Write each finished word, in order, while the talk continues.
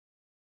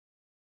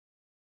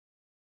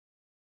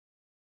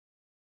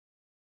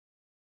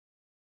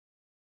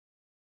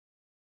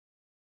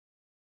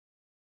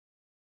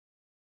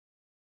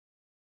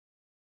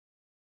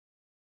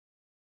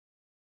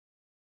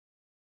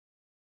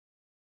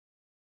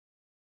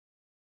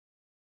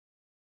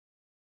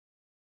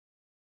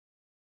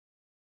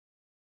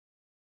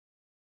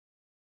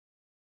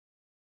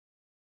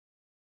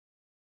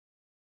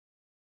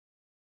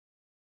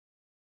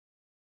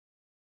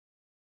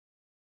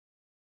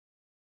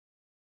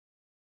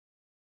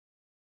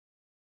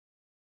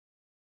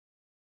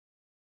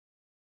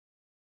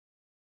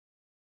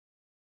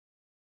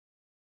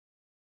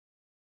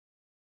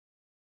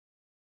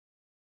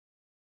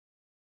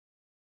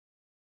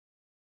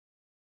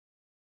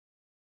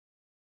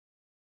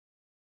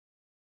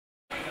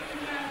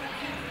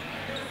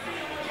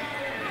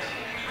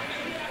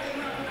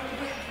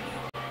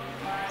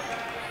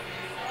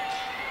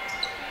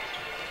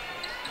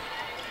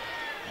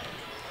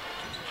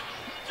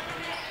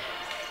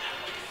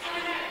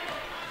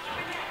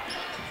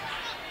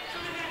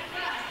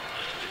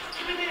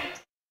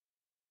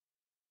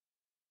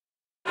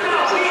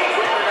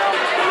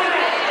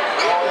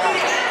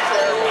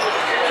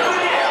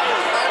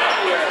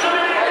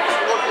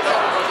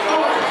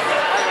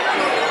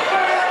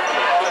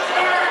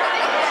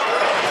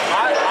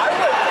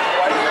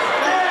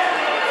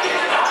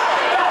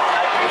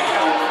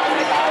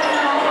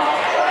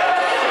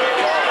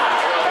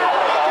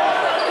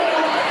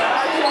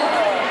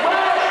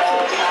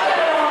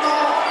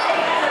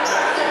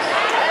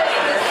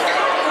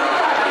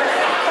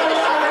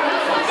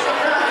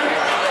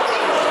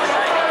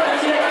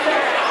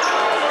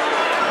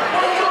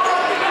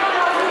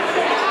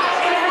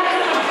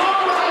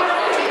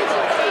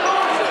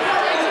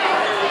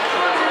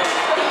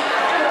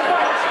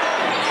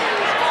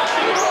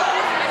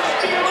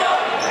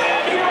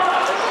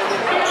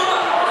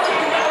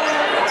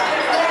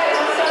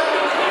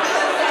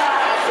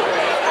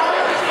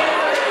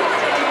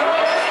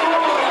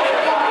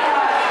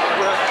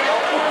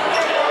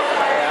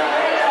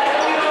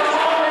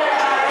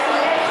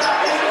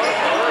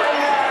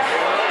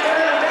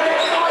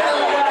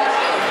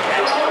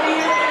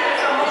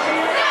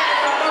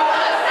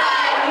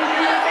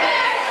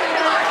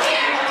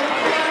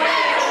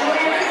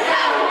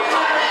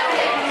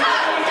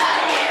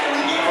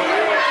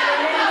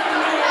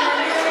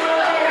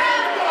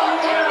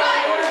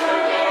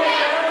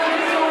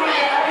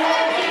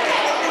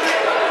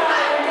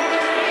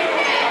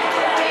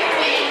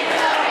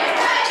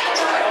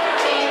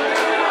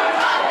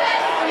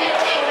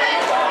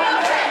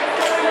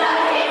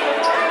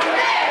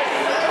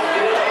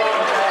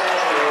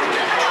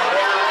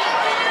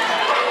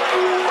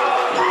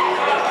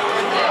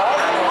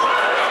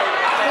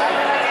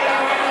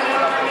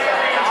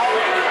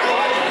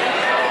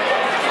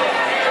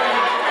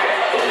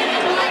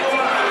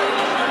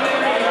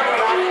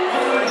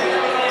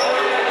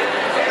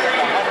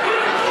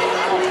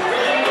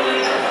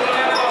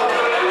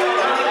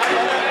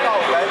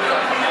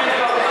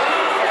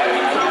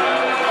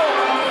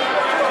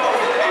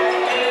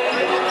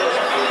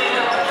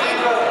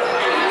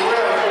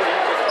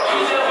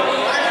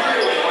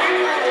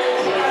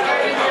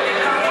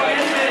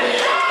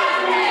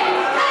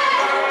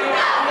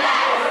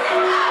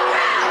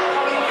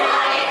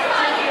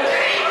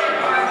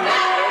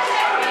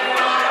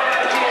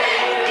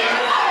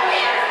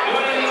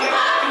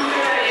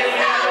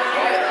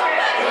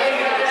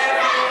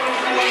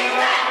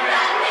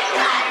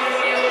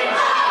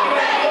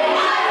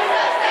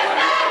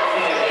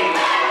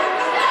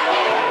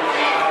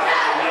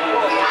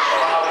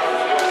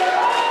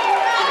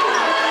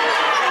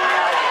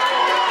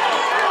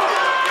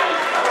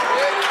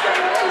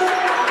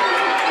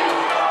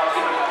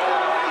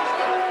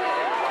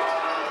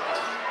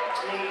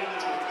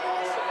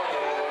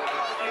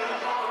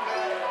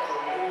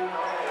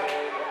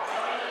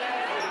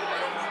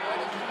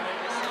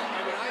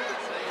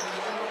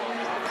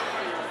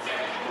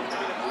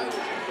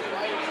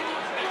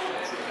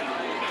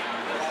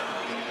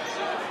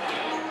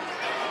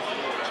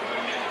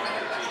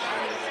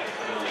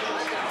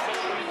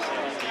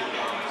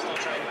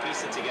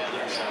it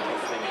together. So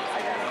hopefully we can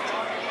figure it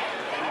out.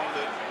 I know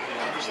that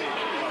obviously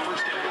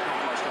first game of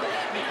Northwestern,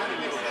 they kind of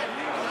knew that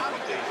a lot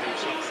of things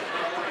their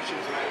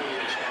preparations not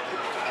really started.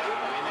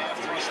 I mean, they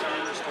have 3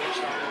 starters, 4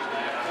 starters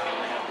back.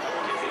 They have a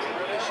couple kids that can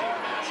really shoot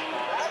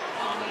basketball.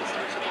 It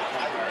starts with the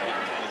point guard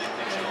and kind of get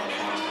things going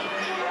for them. So we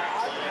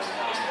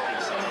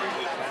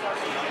kind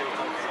of familiar with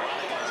like a lot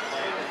of guys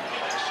played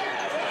last year.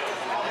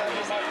 All the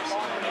guys that were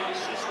starting,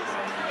 it's just a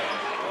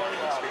lot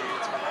of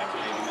experience back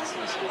and maybe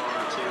missing a score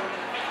or 2.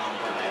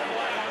 But they have a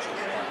lot of guys that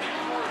are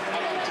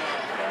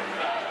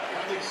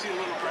I think you see a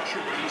little pressure,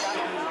 but he's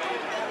some way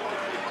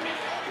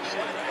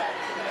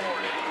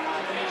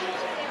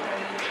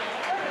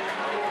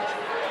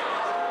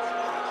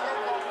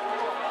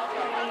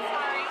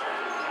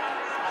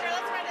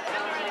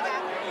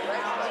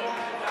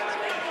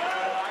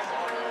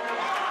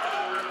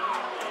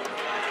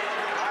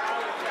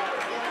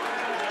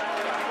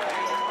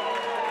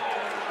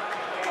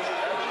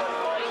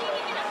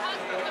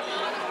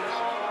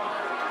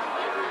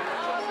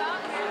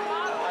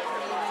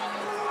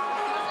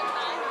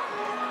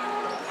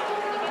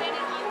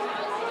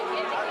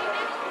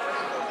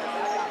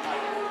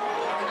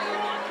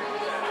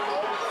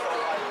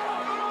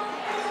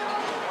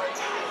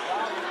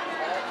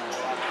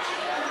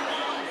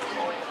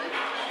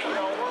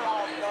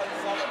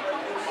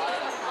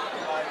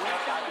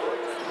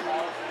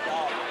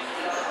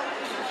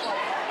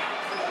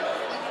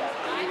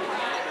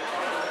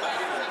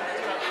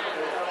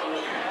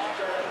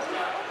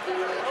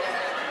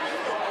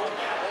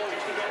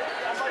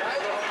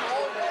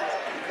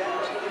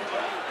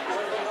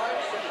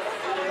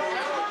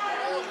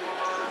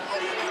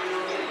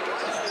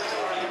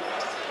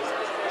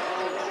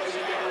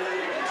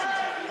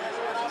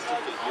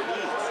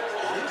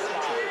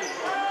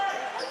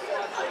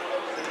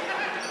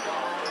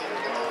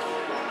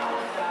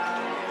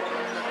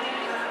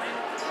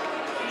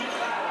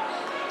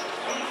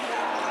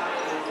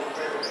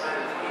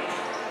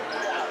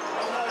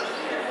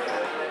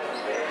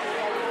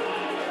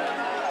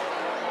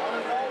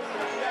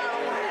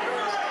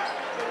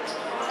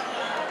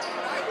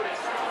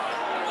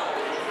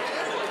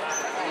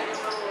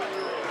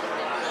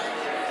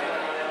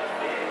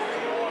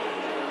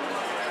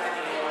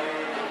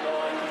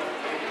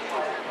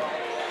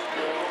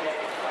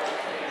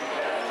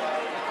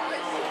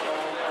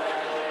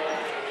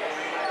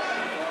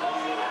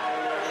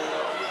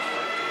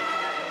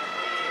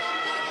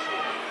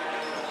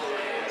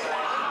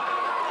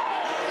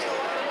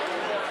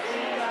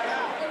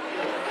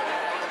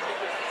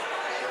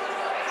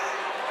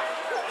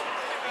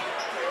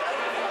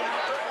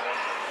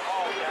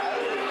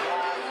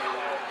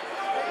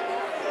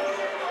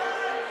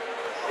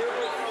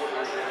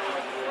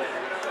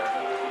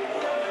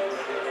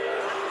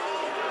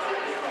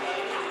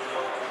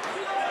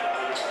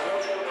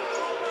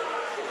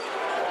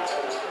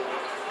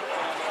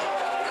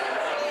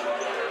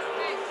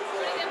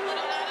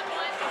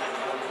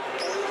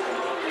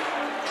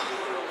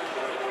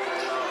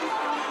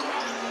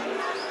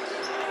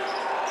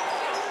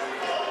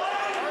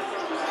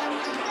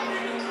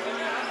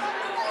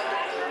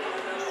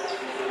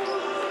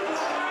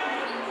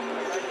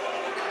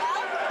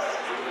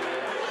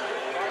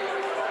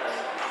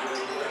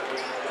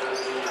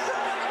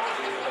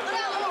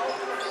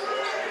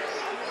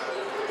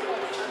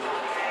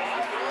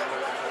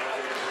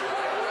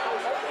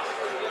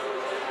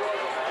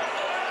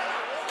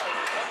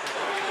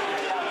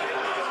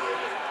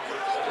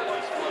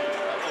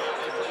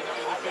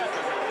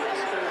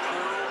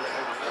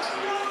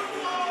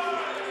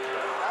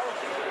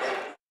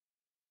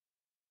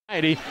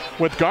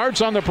with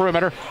guards on the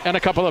perimeter and a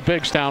couple of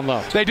bigs down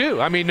low. They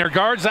do. I mean, their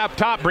guards up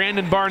top,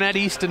 Brandon Barnett,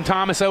 Easton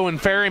Thomas, Owen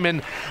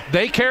Ferryman,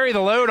 they carry the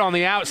load on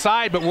the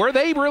outside, but where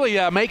they really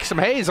make some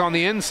haze on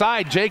the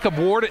inside, Jacob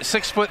Ward at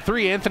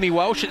 6'3", Anthony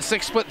Welsh at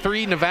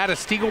 6'3", Nevada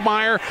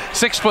Stiegelmeyer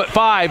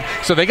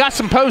 6'5". So they got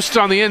some posts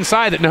on the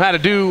inside that know how to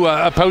do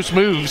post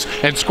moves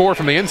and score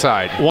from the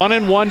inside.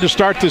 1-1 to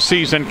start the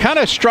season. Kind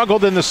of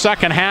struggled in the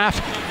second half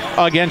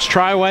against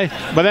Triway,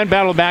 but then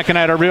battled back and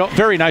had a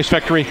very nice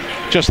victory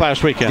just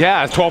last weekend.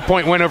 Yeah, a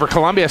 12-point win over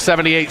Columbia,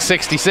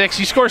 78-66.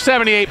 You score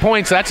 78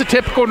 points. That's a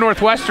typical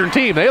Northwestern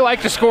team. They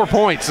like to score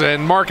points,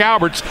 and Mark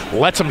Alberts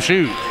lets them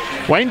shoot.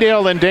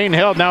 Waynedale and Dane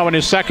Hill now in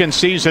his second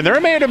season. They're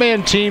a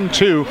man-to-man team,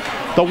 too.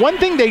 The one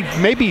thing they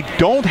maybe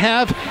don't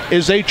have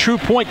is a true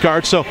point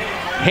guard, so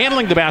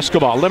handling the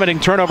basketball, limiting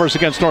turnovers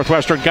against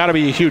Northwestern, got to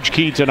be a huge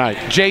key tonight.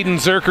 Jaden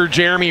Zerker,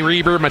 Jeremy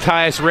Reber,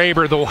 Matthias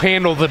Raber, they'll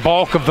handle the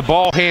bulk of the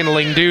ball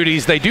handling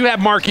duties. They do have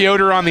Mark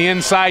Yoder on the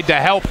inside to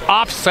help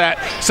offset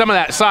some of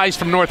that size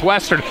from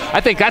Northwestern.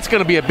 I think that's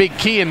going to be a big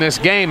key in this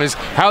game, is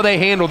how they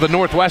handle the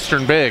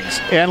Northwestern bigs.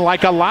 And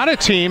like a lot of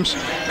teams,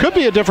 could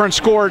be a different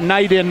score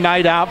night in,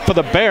 night out. For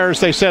the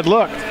Bears, they said,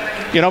 look,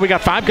 you know, we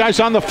got 5 guys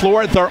on the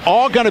floor. They're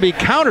all going to be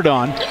counted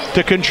on.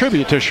 to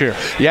contribute this year.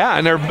 Yeah,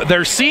 and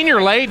they're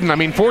senior laden. I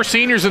mean, 4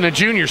 seniors and a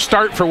junior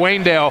start for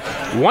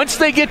Waynedale. Once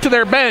they get to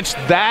their bench,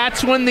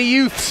 that's when the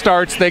youth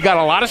starts. They got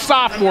a lot of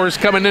sophomores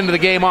coming into the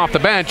game off the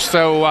bench.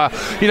 So,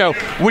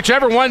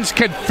 whichever ones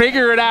can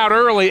figure it out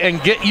early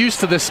and get used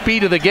to the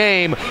speed of the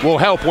game will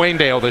help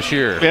Waynedale this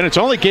year. And it's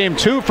only game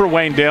 2 for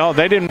Waynedale.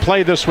 They didn't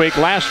play this week.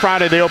 Last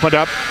Friday they opened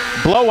up.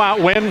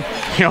 Blowout win,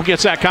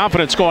 gets that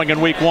confidence going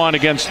in week 1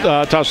 against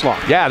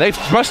Tuslaw. Yeah, they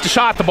must have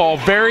shot the ball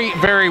very,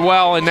 very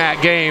well in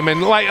that game.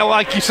 And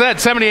like you said,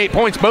 78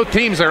 points. Both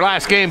teams, their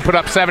last game, put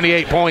up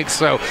 78 points.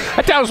 So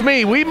that tells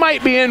me we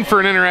might be in for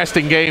an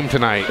interesting game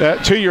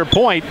tonight. To your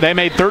point, they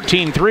made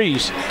 13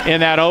 threes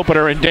in that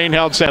opener, and Dane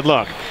Held said,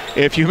 look,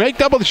 if you make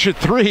double-digit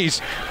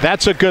threes,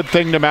 that's a good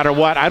thing no matter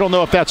what. I don't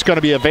know if that's going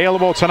to be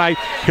available tonight.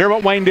 Here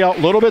at Waynedale,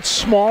 a little bit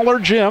smaller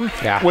gym,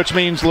 which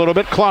means a little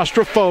bit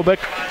claustrophobic.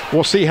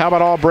 We'll see how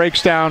it all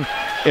breaks down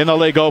in the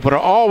league opener.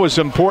 Always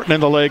important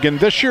in the league, and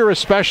this year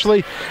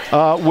especially,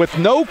 with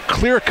no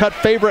clear-cut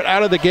favorite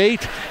out of the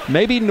gate.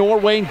 Maybe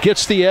Norway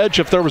gets the edge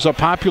if there was a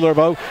popular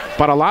vote,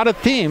 but a lot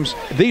of teams,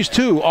 these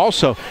two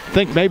also,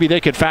 think maybe they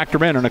could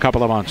factor in a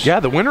couple of months. Yeah,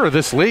 the winner of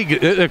this league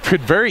it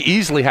could very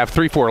easily have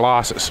 3-4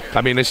 losses.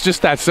 I mean, it's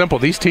just that simple.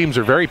 These teams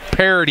are very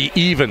parity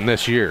even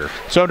this year.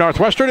 So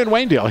Northwestern and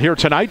Waynedale here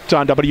tonight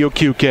on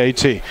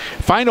WQKT.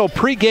 Final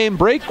pregame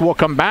break. We'll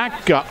come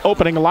back,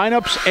 opening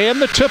lineups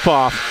and the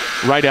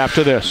tip-off right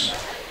after this.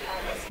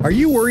 Are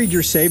you worried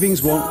your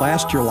savings won't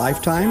last your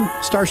lifetime?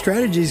 Star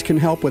Strategies can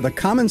help with a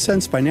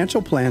common-sense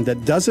financial plan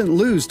that doesn't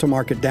lose to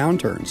market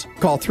downturns.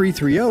 Call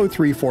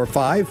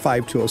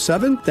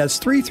 330-345-5207. That's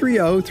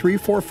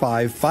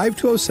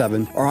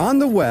 330-345-5207 or on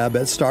the web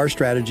at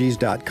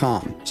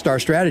starstrategies.com. Star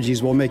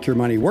Strategies will make your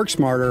money work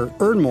smarter,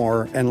 earn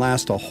more, and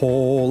last a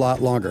whole lot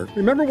longer.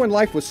 Remember when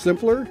life was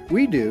simpler?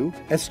 We do.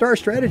 At Star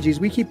Strategies,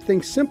 we keep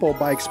things simple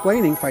by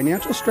explaining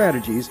financial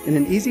strategies in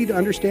an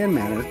easy-to-understand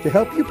manner to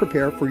help you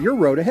prepare for your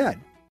road ahead.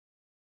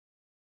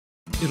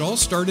 It all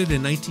started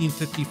in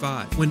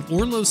 1955 when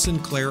Orlo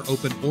Sinclair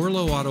opened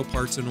Orlo Auto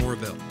Parts in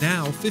Orrville.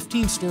 Now,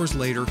 15 stores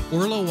later,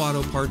 Orlo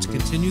Auto Parts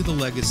continue the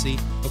legacy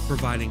of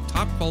providing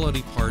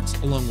top-quality parts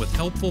along with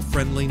helpful,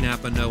 friendly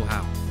Napa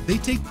know-how. They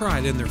take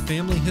pride in their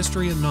family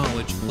history and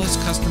knowledge, plus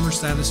customer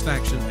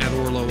satisfaction at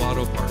Orlo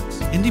Auto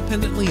Parts.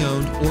 Independently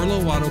owned,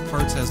 Orlo Auto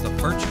Parts has the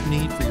parts you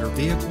need for your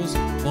vehicles,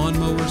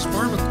 lawnmowers,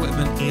 farm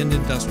equipment, and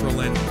industrial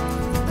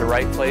engines. The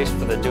right place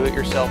for the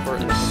do-it-yourselfer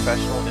and the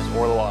professional is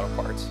Orlo Auto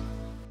Parts.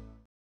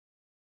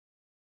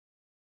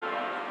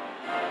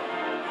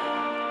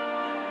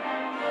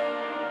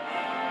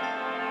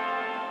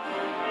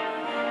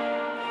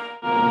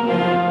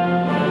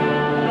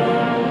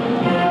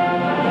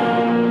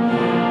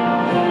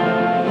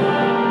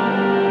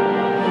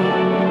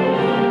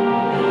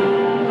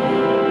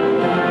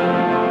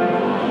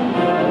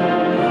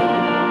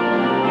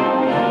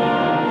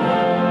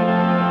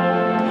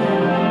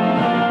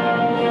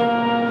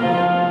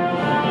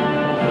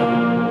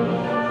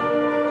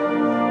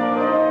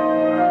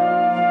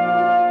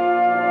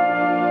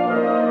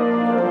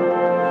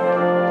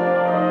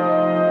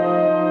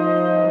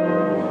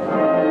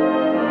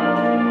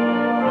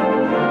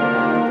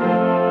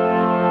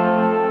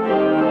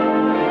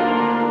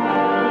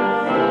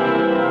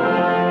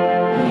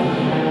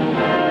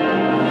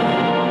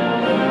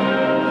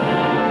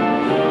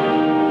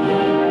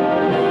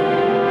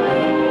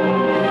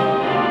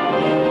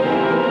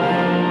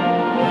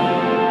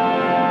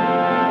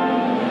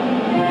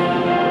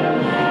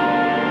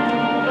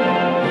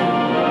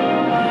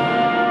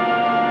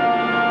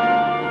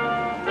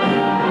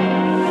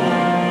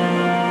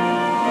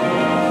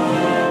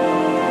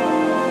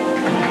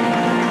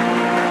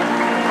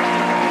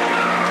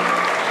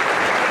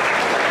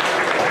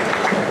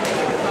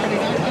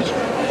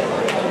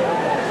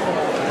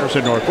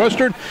 In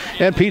Northwestern,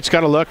 and Pete's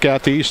got a look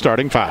at the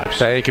starting fives.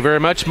 Thank you very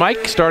much,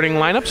 Mike. Starting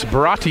lineups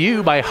brought to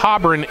you by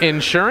Hobron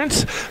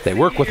Insurance. They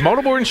work with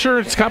multiple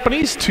insurance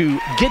companies to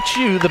get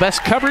you the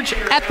best coverage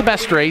at the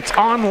best rates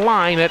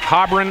online at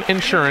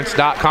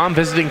hobroninsurance.com.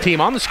 Visiting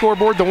team on the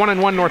scoreboard, the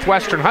 1-1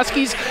 Northwestern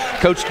Huskies,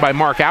 coached by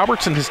Mark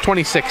Alberts in his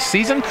 26th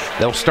season.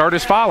 They'll start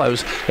as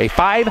follows: a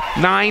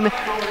 5'9"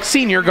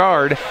 senior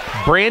guard,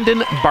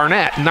 Brandon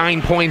Barnett,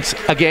 9 points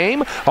a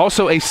game.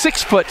 Also a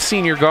 6-foot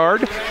senior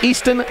guard,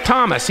 Easton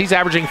Thomas. He's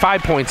averaging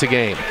 5 points a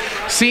game.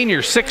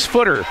 Senior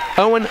 6-footer,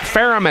 Owen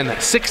Ferriman,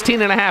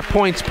 16.5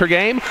 points per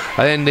game.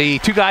 And the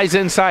two guys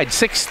inside,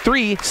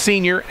 6'3"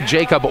 senior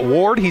Jacob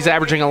Ward. He's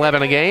averaging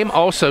 11 a game.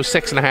 Also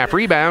 6.5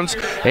 rebounds.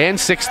 And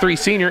 6'3"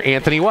 senior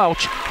Anthony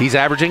Welch. He's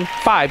averaging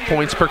 5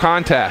 points per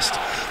contest.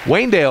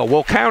 Waynedale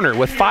will counter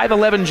with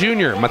 5'11"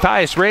 junior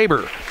Matthias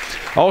Raber.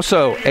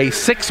 Also, a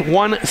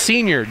 6'1"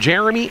 senior,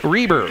 Jeremy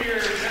Reber.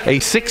 A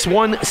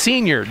 6'1"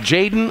 senior,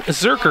 Jaden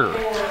Zerker.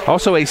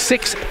 Also a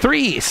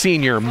 6'3"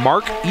 senior,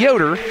 Mark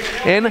Yoder.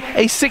 And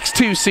a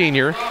 6'2"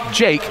 senior,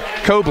 Jake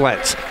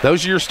Koblenz.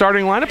 Those are your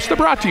starting lineups. They're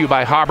brought to you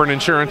by Hobron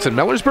Insurance in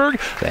Millersburg.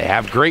 They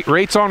have great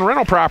rates on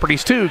rental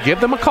properties, too. Give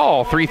them a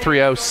call,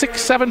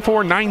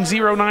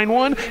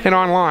 330-674-9091, and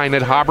online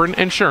at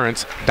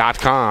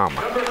hobroninsurance.com.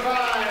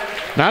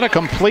 Not a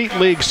complete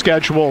league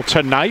schedule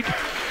tonight.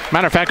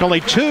 Matter of fact,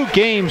 only 2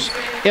 games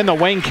in the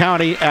Wayne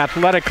County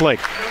Athletic League.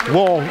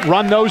 We'll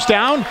run those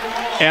down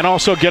and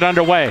also get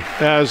underway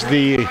as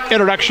the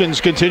introductions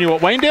continue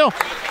at Waynedale.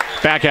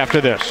 Back after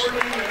this.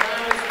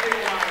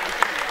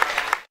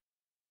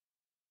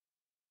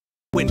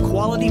 When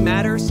quality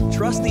matters,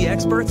 trust the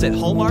experts at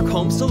Hallmark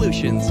Home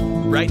Solutions.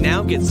 Right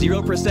now, get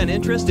 0%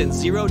 interest and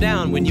 0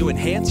 down when you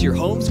enhance your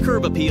home's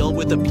curb appeal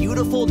with a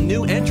beautiful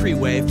new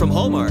entryway from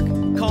Hallmark.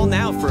 Call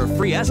now for a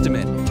free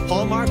estimate.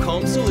 Hallmark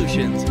Home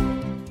Solutions.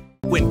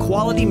 When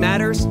quality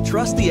matters,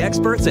 trust the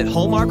experts at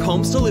Hallmark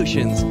Home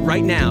Solutions.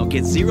 Right now,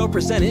 get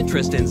 0%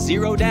 interest and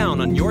 0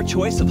 down on your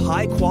choice of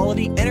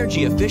high-quality,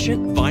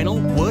 energy-efficient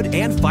vinyl, wood,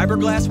 and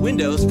fiberglass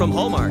windows from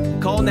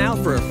Hallmark. Call now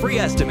for a free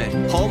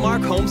estimate.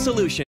 Hallmark Home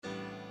Solutions.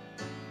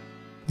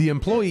 The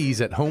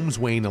employees at Holmes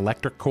Wayne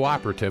Electric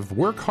Cooperative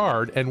work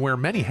hard and wear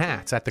many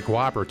hats at the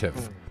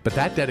cooperative. But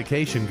that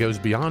dedication goes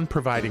beyond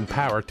providing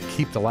power to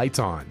keep the lights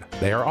on.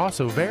 They are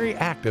also very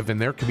active in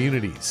their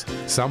communities.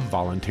 Some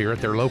volunteer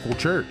at their local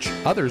church,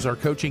 others are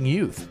coaching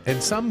youth,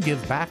 and some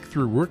give back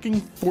through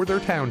working for their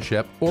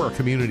township or a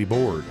community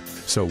board.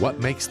 So what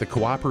makes the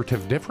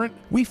cooperative different?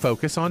 We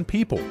focus on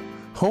people.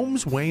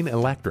 Holmes Wayne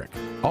Electric,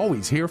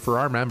 always here for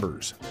our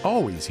members,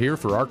 always here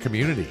for our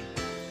community.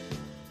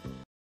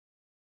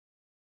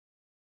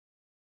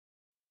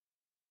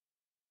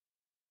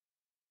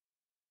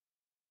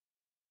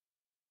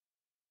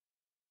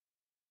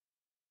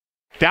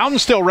 Dowden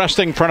still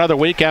resting for another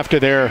week after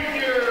their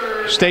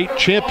state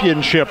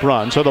championship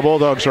run, so the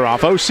Bulldogs are off.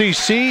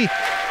 OCC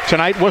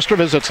tonight, Worcester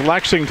visits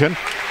Lexington,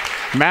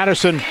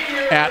 Madison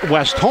at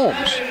West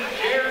Holmes.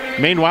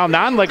 Meanwhile,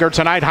 non-leaguer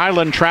tonight,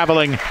 Highland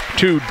traveling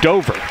to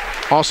Dover.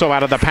 Also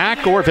out of the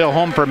pack, Orville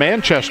home for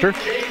Manchester.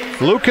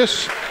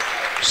 Lucas,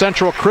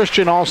 Central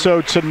Christian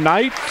also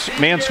tonight.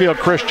 Mansfield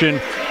Christian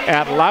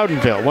at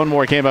Loudonville. One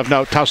more game of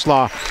note,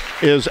 Tuslaw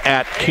is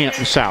at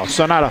Canton South.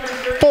 So not a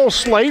full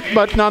slate,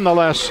 but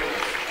nonetheless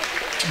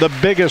the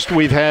biggest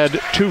we've had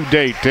to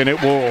date, and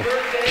it will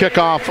kick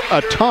off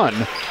a ton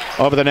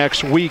over the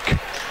next week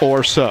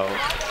or so.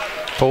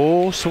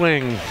 Full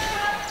swing.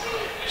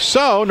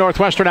 So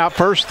Northwestern out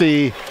first,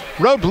 the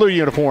road blue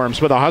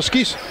uniforms with the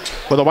Huskies,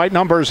 with the white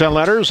numbers and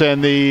letters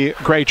and the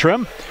gray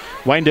trim.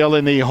 Waynedale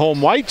in the home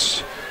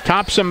whites,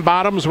 tops and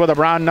bottoms with the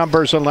brown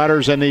numbers and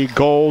letters and the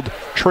gold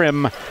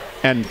trim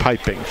and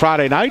piping.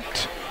 Friday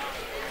night,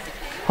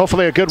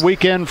 hopefully a good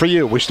weekend for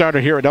you. We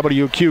started here at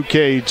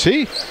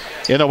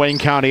WQKT in the Wayne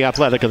County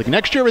Athletic League.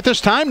 Next year at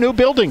this time, new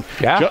building.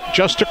 Yeah.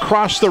 Just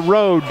across the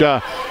road.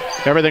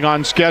 Everything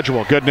on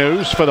schedule. Good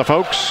news for the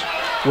folks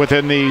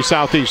within the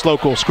Southeast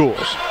local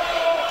schools.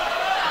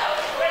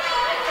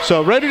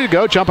 So ready to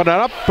go, jumping it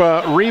up,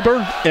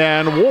 Reber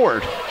and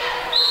Ward.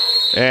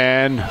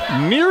 And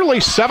nearly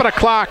 7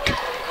 o'clock,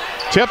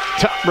 tip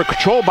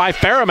controlled by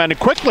Ferriman, and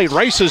quickly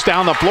races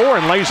down the floor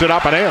and lays it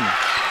up and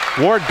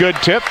in. Ward, good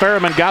tip.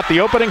 Ferriman got the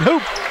opening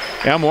hoop.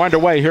 And we're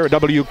underway here at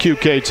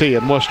WQKT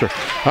in Worcester.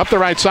 Up the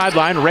right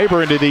sideline,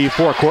 Raber into the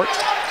forecourt.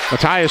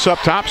 Matthias up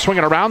top,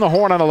 swinging around the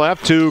horn on the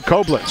left to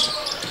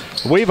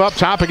Koblenz. Weave up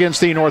top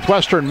against the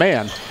Northwestern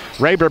man.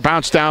 Raber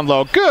bounced down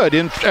low. Good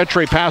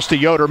entry pass to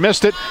Yoder.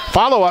 Missed it.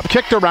 Follow-up,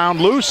 kicked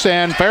around loose,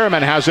 and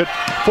Ferriman has it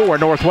for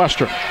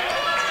Northwestern.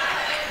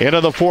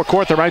 Into the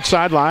forecourt, the right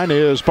sideline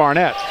is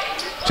Barnett.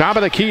 Top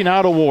of the key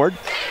now to Ward.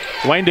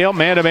 Waynedale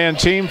man-to-man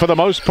team for the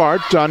most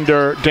part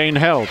under Dane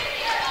Held.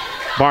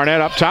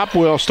 Barnett up top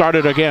will start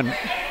it again.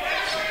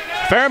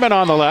 Ferriman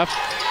on the left.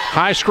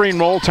 High screen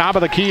roll, top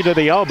of the key to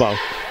the elbow.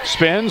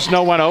 Spins,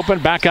 no one open,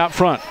 back out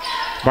front.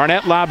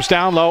 Barnett lobs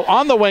down low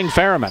on the wing,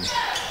 Ferriman.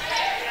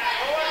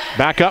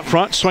 Back up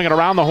front, swinging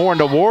around the horn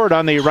to Ward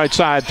on the right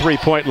side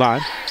three-point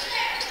line.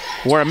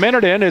 We're a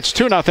minute in, it's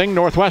 2-0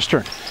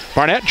 Northwestern.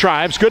 Barnett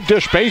drives, good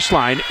dish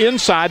baseline.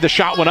 Inside, the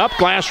shot went up,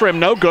 glass rim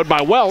no good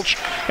by Welch,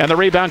 and the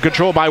rebound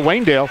controlled by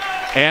Waynedale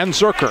and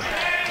Zerker.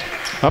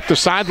 Up the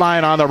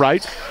sideline on the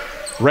right.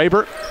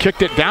 Raber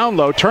kicked it down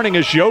low, turning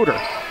is Yoder.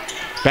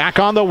 Back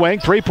on the wing,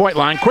 three-point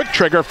line, quick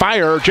trigger,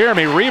 fire,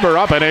 Jeremy Reber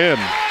up and in.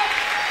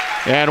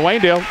 And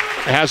Waynedale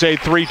has a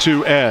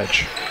 3-2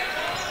 edge.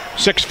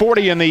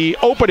 6:40 in the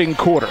opening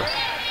quarter.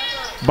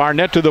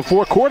 Barnett to the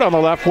forecourt on the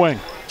left wing.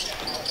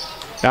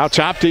 Out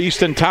top to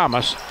Easton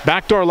Thomas.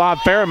 Backdoor lob,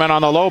 Ferriman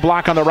on the low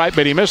block on the right,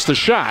 but he missed the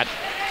shot.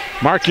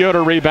 Mark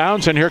Yoder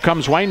rebounds, and here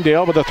comes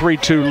Waynedale with a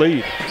 3-2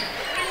 lead.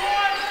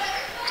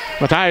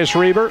 Matthias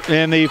Reber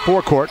in the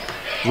forecourt.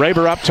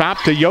 Raber up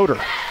top to Yoder.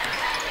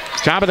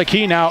 Top of the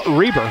key now,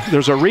 Reber.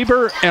 There's a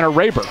Reber and a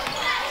Raber.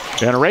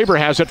 And Raber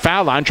has it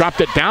foul line,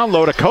 dropped it down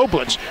low to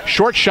Koblenz.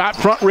 Short shot,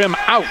 front rim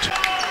out.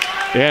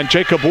 And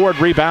Jacob Ward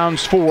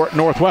rebounds for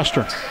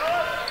Northwestern.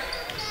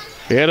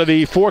 Into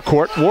the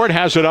forecourt, Ward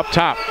has it up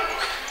top.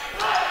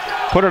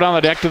 Put it on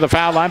the deck to the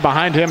foul line,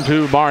 behind him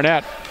to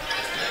Barnett.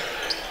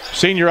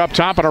 Senior up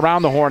top and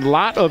around the horn.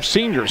 Lot of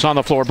seniors on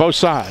the floor, both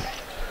sides.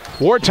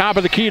 Ward top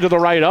of the key to the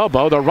right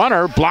elbow. The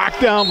runner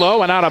blocked down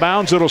low and out of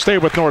bounds. It'll stay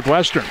with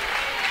Northwestern.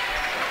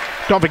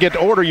 Don't forget to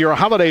order your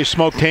holiday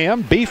smoked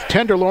ham, beef,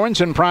 tenderloins,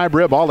 and prime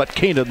rib, all at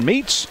Canaan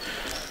Meats.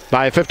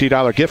 Buy a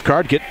 $50 gift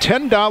card, get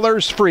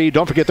 $10 free.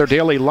 Don't forget their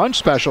daily lunch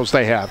specials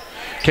they have.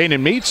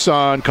 Canaan Meats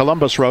on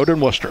Columbus Road in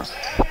Worcester.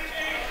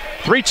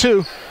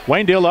 3-2,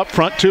 Waynedale up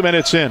front, 2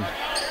 minutes in.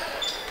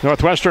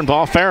 Northwestern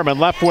ball, Fairman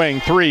left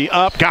wing, 3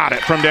 up, got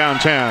it from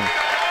downtown.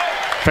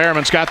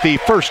 Fairman's got the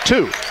first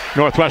 2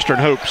 Northwestern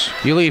hoops.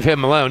 You leave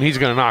him alone, he's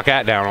going to knock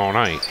that down all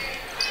night.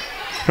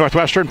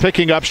 Northwestern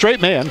picking up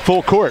straight man,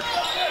 full court.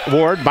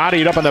 Ward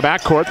bodied up in the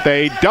backcourt.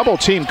 They double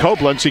team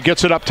Koblenz. He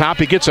gets it up top.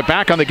 He gets it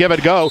back on the give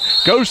and go.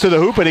 Goes to the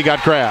hoop and he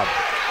got grabbed.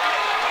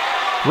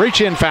 Reach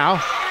in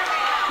foul.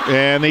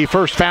 And the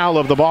first foul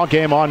of the ball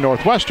game on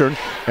Northwestern.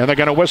 And they're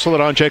going to whistle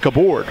it on Jacob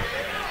Ward.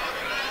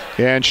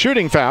 And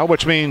shooting foul,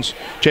 which means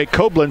Jake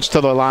Koblenz to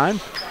the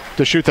line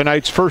to shoot the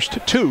Knights' first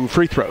 2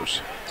 free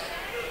throws.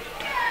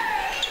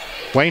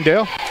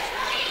 Waynedale,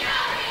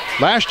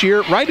 last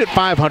year right at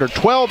 500,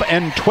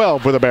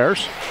 12-12 for the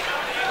Bears.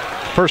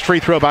 First free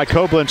throw by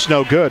Koblenz,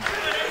 no good.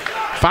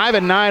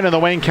 5-9 in the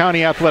Wayne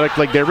County Athletic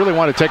League. They really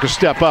want to take a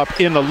step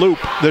up in the loop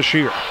this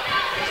year.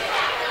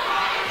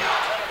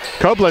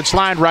 Koblenz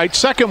line right.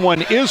 Second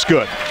one is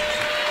good.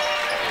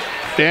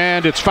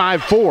 And it's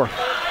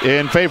 5-4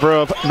 in favor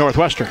of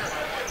Northwestern.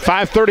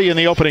 5:30 in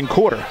the opening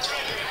quarter.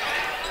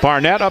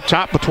 Barnett up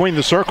top between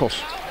the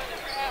circles.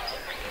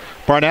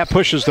 Barnett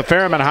pushes the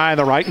Fairman high on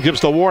the right and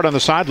gives the Ward on the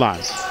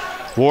sideline.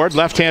 Ward,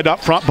 left hand up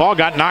front. Ball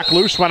got knocked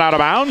loose, went out of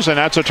bounds, and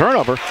that's a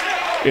turnover.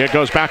 It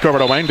goes back over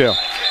to Waynedale.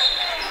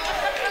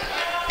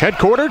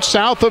 Headquartered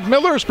south of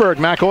Millersburg,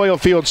 Mack Oil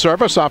Field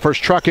Service offers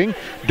trucking,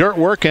 dirt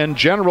work, and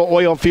general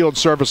oil field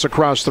service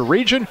across the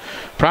region.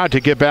 Proud to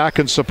give back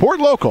and support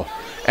local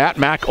at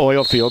Mack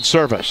Oil Field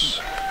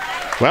Service.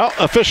 Well,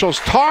 officials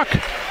talk,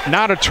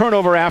 not a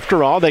turnover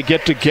after all. They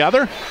get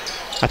together.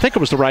 I think it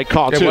was the right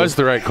call, too. It was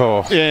the right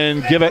call.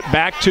 And give it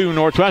back to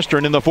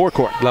Northwestern in the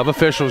forecourt. Love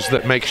officials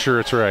that make sure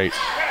it's right.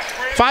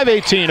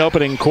 5:18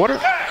 opening quarter.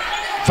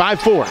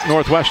 5-4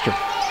 Northwestern.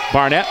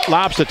 Barnett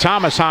lobs to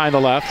Thomas high on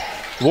the left.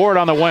 Ward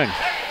on the wing.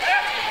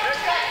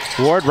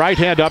 Ward right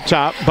hand up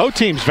top. Both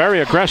teams very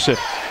aggressive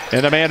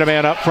in the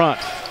man-to-man up front.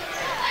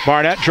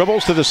 Barnett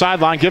dribbles to the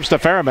sideline, gives to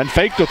Fairman.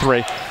 Faked the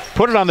 3.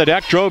 Put it on the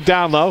deck, drove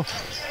down low.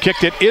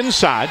 Kicked it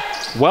inside.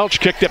 Welch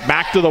kicked it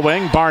back to the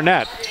wing.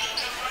 Barnett.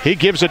 He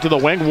gives it to the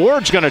wing.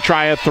 Ward's going to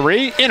try a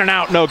 3. In and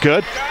out, no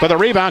good. But the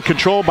rebound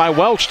controlled by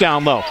Welch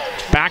down low.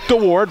 Back to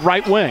Ward,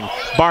 right wing.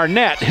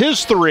 Barnett,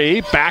 his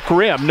 3, back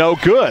rim, no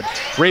good.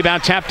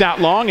 Rebound tapped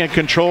out long and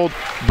controlled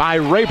by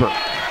Raber.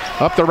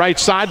 Up the right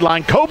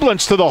sideline,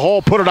 Koblenz to the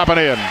hole, put it up and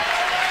in.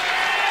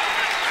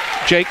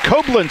 Jake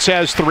Koblenz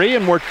has 3,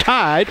 and we're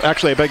tied.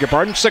 Actually, I beg your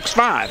pardon,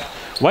 6-5.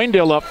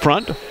 Waynedale up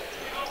front.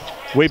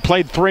 We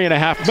played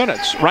 3.5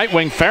 minutes. Right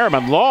wing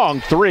Fairman,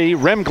 long 3,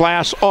 rim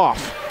glass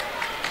off.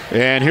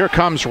 And here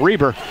comes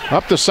Reber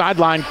up the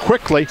sideline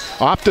quickly,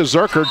 off to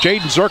Zerker. Jaden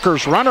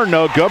Zerker's runner,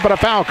 no good, but a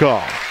foul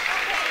call.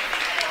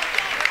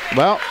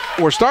 Well,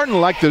 we're starting to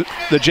like the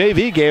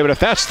JV game, and if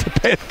that's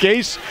the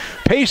case,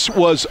 pace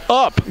was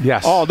up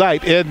all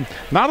night. And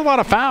not a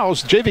lot of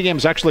fouls. The JV game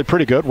is actually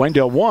pretty good.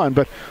 Waynedale won,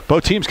 but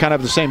both teams kind of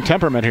have the same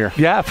temperament here.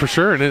 Yeah, for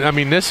sure. And I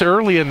mean, this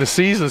early in the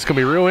season, it's going to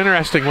be real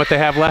interesting what they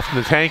have left in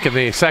the tank in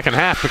the second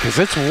half because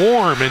it's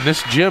warm in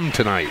this gym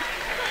tonight.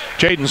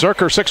 Jaden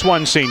Zerker,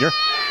 6'1" senior.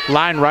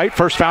 Line right,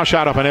 first foul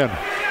shot up and in.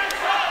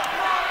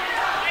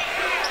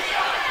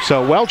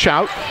 So Welch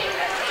out,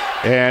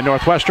 and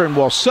Northwestern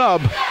will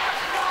sub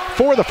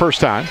for the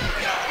first time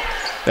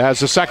as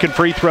the second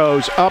free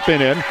throws up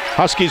and in.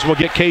 Huskies will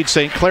get Cade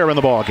St. Clair in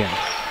the ball game.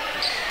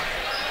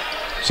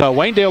 So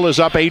Waynedale is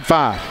up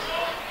 8-5.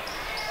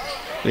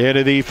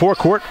 Into the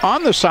forecourt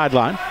on the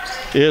sideline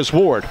is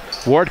Ward.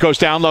 Ward goes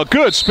down low,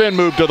 good spin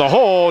move to the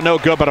hole, no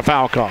good but a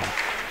foul call.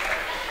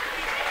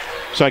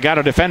 So I got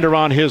a defender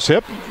on his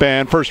hip,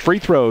 and first free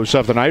throws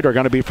of the night are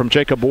going to be from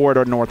Jacob Ward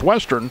of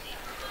Northwestern.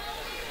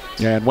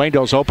 And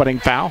Waynedale's opening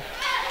foul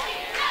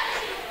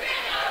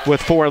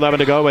with 4:11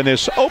 to go in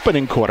this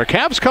opening quarter.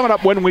 Cavs coming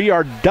up when we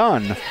are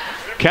done.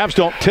 Cavs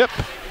don't tip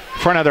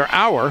for another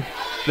hour.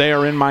 They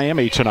are in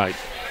Miami tonight.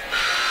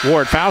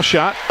 Ward foul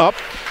shot up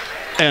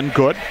and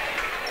good.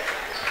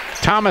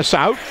 Thomas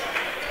out.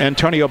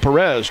 Antonio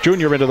Perez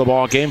Jr. into the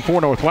ball game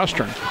for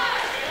Northwestern.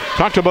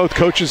 Talked to both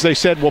coaches. They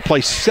said we'll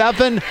play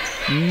 7,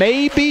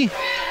 maybe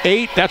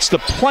 8. That's the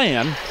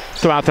plan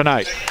throughout the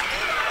night.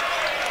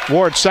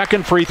 Ward's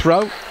second free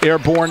throw,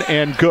 airborne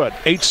and good.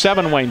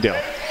 8-7 Waynedale.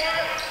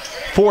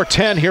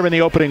 4:10 here in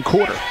the opening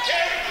quarter.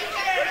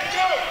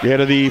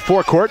 Into the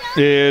forecourt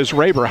is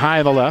Raber high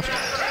on the left.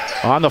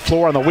 On the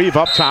floor on the weave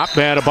up top,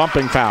 and a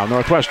bumping foul.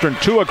 Northwestern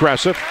too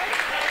aggressive.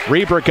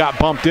 Reber got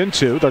bumped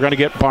into. They're going to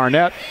get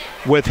Barnett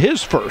with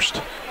his first.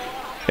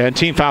 And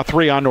team foul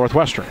 3 on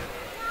Northwestern.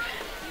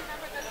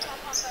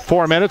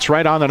 4 minutes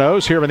right on the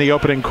nose here in the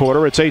opening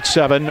quarter. It's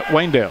 8-7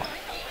 Waynedale.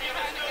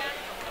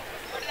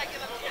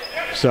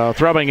 So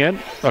throwing in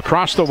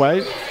across the way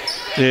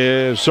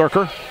is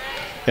Zerker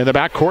in the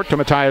backcourt to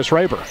Matthias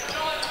Raber.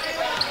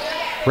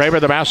 Raber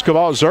the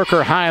basketball.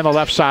 Zerker high on the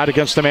left side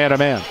against the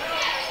man-to-man.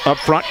 Up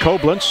front,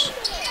 Koblenz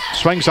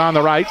swings on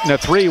the right, and a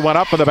 3 went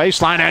up for the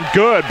baseline, and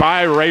good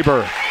by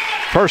Raber.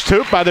 First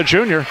hoop by the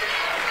junior.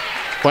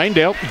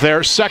 Waynedale,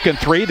 their second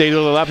three. They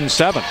do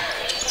 11-7.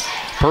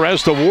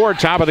 Perez to Ward,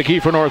 top of the key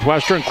for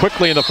Northwestern.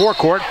 Quickly in the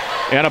forecourt,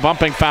 and a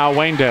bumping foul,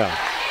 Waynedale.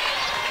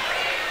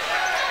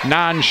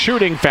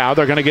 Non-shooting foul.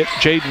 They're going to get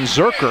Jaden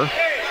Zerker.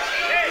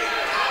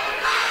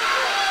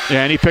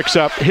 And he picks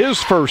up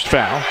his first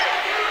foul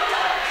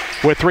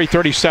with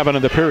 3:37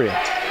 in the period.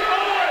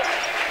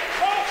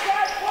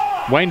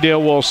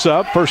 Waynedale will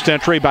sub. First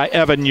entry by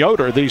Evan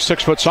Yoder, the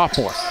 6-foot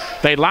sophomore.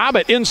 They lob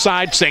it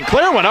inside. St.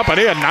 Clair went up and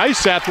in.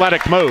 Nice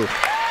athletic move.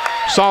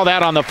 Saw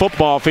that on the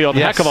football field.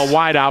 Yes. Heck of a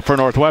wide out for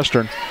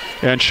Northwestern.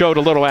 And showed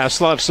a little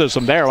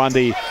athleticism there on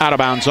the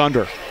out-of-bounds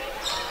under.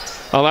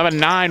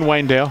 11-9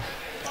 Waynedale.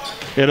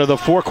 Into the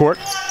forecourt.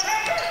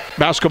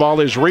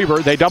 Basketball is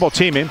Reber. They double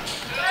team him.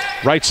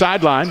 Right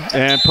sideline.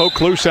 And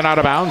poke loose and out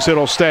of bounds.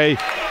 It'll stay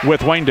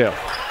with Waynedale.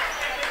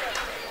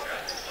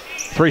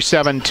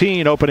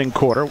 3:17 opening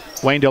quarter.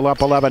 Waynedale up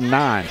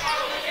 11-9.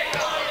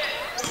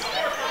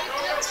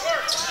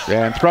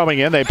 And throwing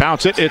in, they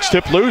bounce it. It's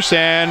tipped loose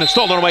and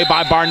stolen away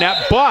by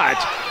Barnett, but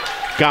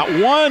got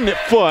 1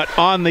 foot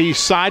on the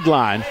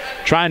sideline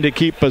trying to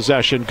keep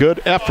possession.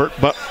 Good effort,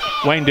 but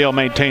Waynedale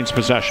maintains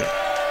possession.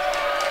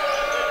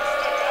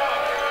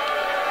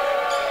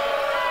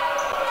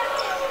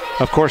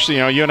 Of course,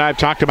 you and I have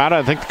talked about it.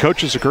 I think the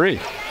coaches agree.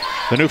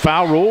 The new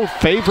foul rule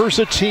favors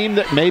a team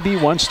that maybe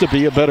wants to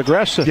be a bit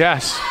aggressive.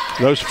 Yes.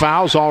 Those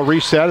fouls all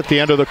reset at the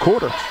end of the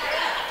quarter.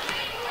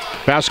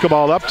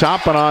 Basketball up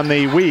top and on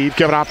the weave,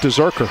 give it off to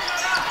Zerker.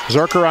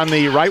 Zerker on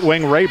the right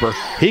wing, Reber.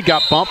 He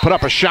got bumped, put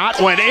up a shot,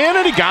 went in,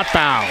 and he got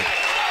fouled.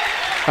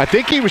 I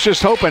think he was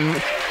just hoping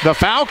the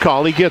foul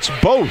call, he gets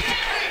both.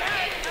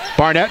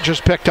 Barnett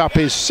just picked up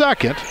his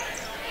second,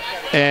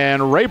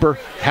 and Reber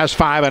has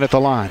 5 in at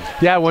the line.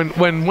 Yeah, when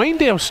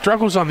Waynedale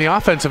struggles on the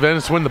offensive end,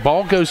 it's when the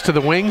ball goes to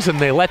the wings and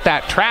they let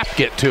that trap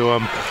get to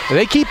them.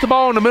 They keep the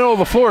ball in the middle of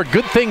the floor.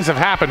 Good things have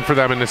happened for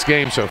them in this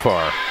game so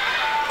far.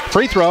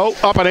 Free throw,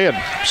 up and in.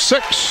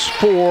 6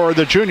 for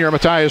the junior,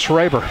 Matthias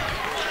Reber.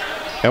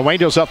 And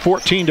Waynedale's up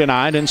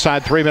 14-9,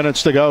 inside 3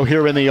 minutes to go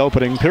here in the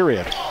opening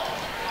period.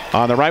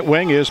 On the right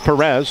wing is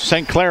Perez.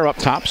 St. Clair up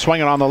top,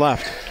 swinging on the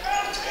left.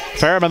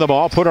 Fairman the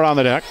ball, put it on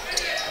the deck.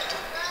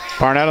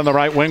 Barnett on the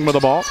right wing with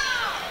the ball.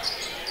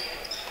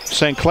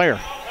 St. Clair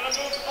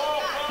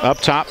up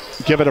top,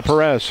 give it to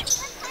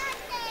Perez.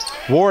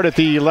 Ward at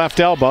the left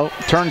elbow,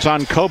 turns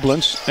on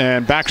Koblenz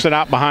and backs it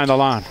out behind the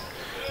line.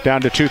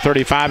 Down to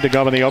 2:35 to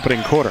go in the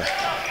opening quarter.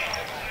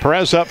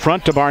 Perez up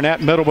front to Barnett,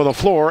 middle of the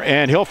floor,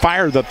 and he'll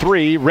fire the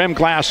three, rim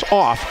glass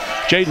off.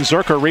 Jaden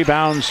Zerker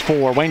rebounds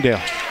for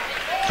Waynedale.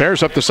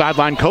 Bears up the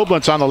sideline,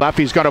 Koblenz on the left.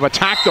 He's going to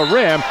attack the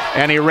rim,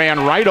 and he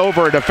ran right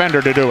over a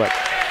defender to do it.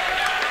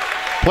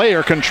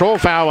 Player control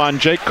foul on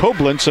Jake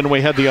Koblenz, and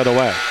we head the other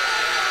way.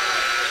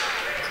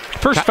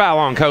 First foul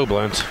on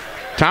Koblenz.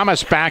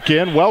 Thomas back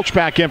in, Welch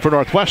back in for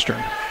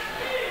Northwestern.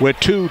 With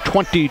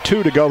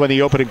 2:22 to go in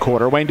the opening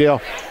quarter.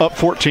 Waynedale up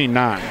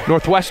 14-9.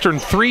 Northwestern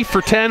 3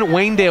 for 10,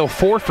 Waynedale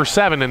 4 for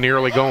 7 in the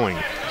early going.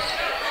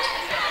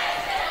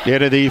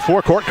 Into the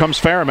forecourt comes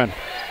Fairman.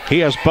 He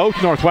has both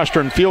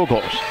Northwestern field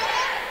goals.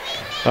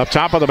 Up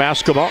top of the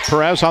basketball,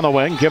 Perez on the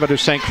wing, give it to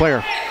St.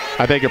 Clair.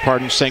 I beg your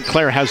pardon, St.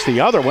 Clair has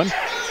the other one.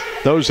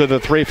 Those are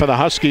the 3 for the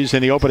Huskies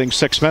in the opening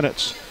 6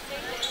 minutes.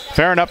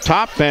 Farron up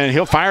top, and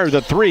he'll fire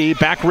the 3.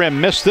 Back rim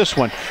missed this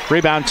one.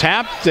 Rebound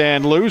tapped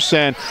and loose,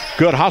 and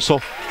good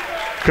hustle.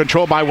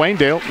 Controlled by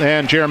Waynedale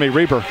and Jeremy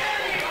Reber.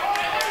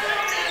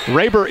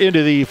 Reber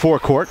into the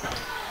forecourt.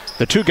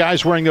 The 2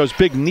 guys wearing those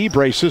big knee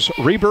braces,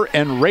 Reber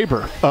and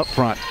Reber up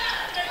front.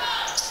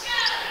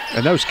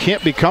 And those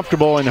can't be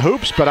comfortable in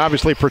hoops, but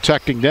obviously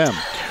protecting them.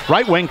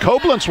 Right wing,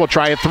 Koblenz will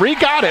try a 3.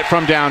 Got it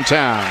from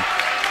downtown.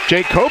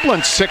 Jake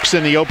Koblenz 6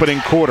 in the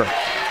opening quarter.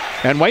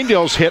 And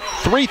Waynedale's hit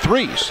 3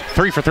 threes.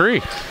 3 for 3.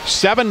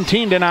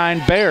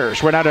 17-9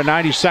 Bears. We're down to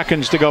 90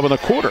 seconds to go in the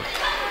quarter.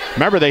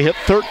 Remember, they hit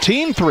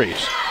 13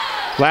 threes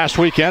last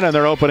weekend in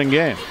their opening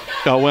game.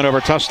 A win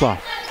over Tuslaw.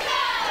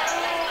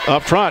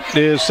 Up front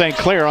is St.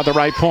 Clair on the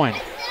right point.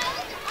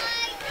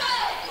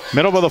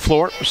 Middle of the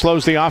floor,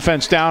 slows the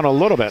offense down a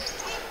little bit.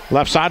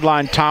 Left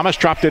sideline, Thomas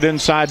dropped it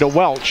inside to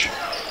Welch.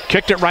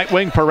 Kicked it right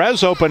wing,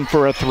 Perez open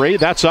for a 3.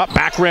 That's up,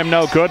 back rim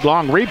no good,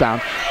 long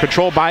rebound.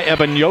 Controlled by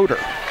Evan Yoder.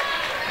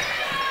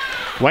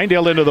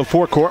 Waynedale into the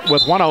forecourt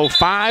with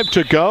 1:05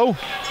 to go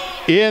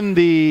in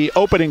the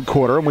opening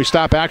quarter. And we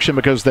stop action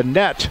because the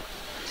net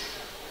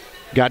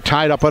got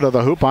tied up under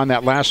the hoop on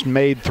that last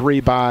made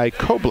 3 by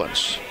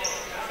Koblenz.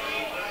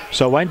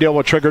 So Waynedale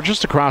will trigger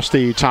just across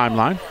the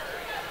timeline.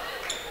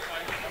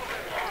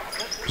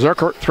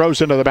 Zerker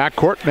throws into the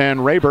backcourt,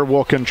 and Reber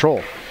will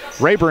control.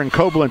 Reber and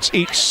Koblenz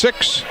each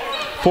 6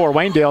 for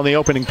Waynedale in the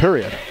opening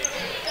period.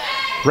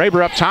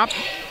 Reber up top,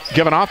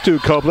 given off to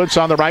Koblenz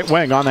on the right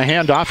wing. On the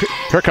handoff,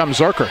 here comes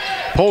Zerker.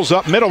 Pulls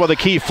up middle with a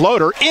key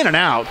floater, in and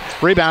out.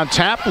 Rebound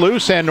tap,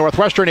 loose, and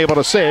Northwestern able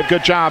to save.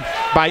 Good job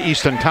by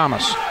Easton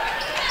Thomas.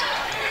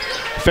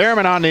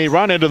 Fairman on the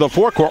run into the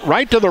forecourt,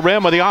 right to the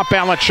rim with the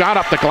off-balance shot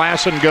up the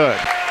glass and good.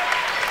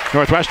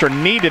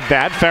 Northwestern needed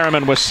that.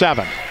 Fairman with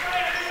 7.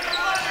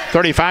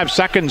 35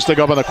 seconds to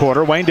go in the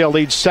quarter. Waynedale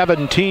leads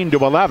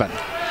 17-11.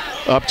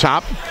 Up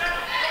top,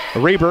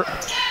 Reber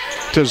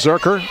to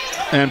Zerker,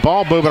 and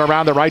ball moving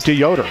around the right to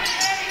Yoder.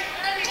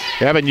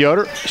 Evan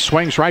Yoder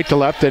swings right to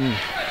left, and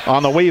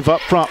on the weave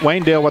up front,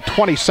 Waynedale with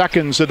 20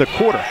 seconds in the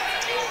quarter.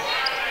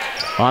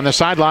 On the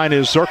sideline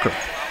is Zerker.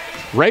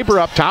 Reber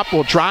up top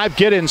will drive,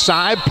 get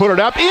inside, put it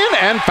up, in,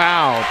 and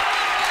fouled.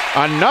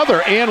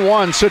 Another and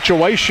one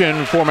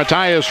situation for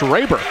Matthias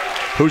Reber,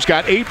 who's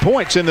got 8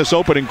 points in this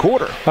opening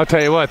quarter. I'll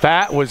tell you what,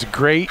 that was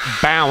great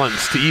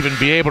balance to even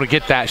be able to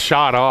get that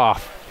shot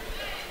off.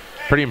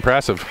 Pretty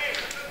impressive.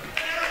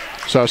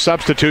 So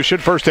substitution,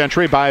 first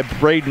entry by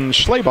Braden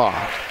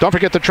Schleybaugh. Don't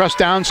forget the Trust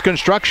Downs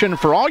Construction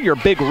for all your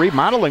big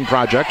remodeling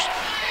projects.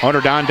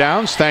 Owner Don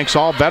Downs thanks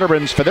all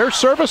veterans for their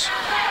service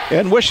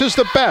and wishes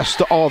the best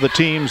to all the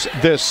teams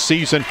this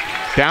season.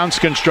 Downs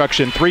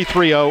Construction,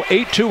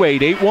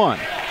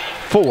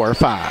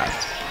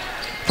 330-828-8145.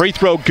 Free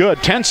throw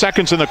good. 10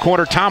 seconds in the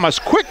corner. Thomas,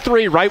 quick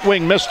three, right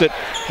wing, missed it.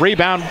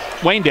 Rebound,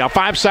 Waynedale,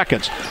 5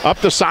 seconds. Up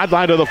the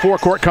sideline of the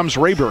forecourt comes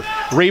Reber.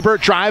 Reber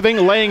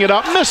driving, laying it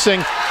up,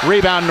 missing.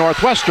 Rebound,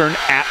 Northwestern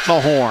at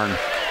the horn.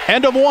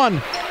 End of one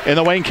in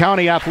the Wayne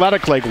County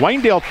Athletic League.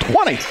 Waynedale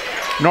 20,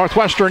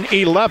 Northwestern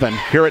 11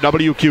 here at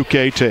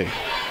WQKT.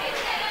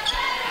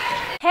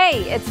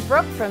 Hey, it's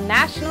Brooke from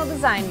National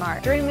Design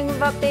Mart. Dreaming of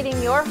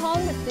updating your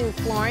home with new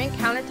flooring,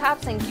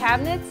 countertops, and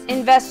cabinets?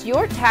 Invest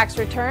your tax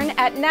return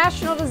at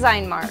National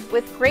Design Mart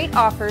with great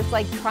offers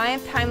like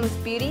Triumph Timeless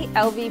Beauty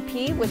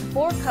LVP with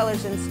 4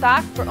 colors in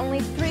stock for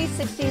only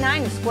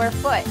 $369 a square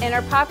foot, and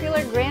our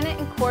popular granite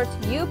and quartz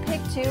You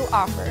Pick 2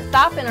 offer.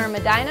 Stop in our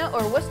Medina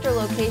or Worcester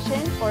location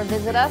or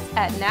visit us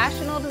at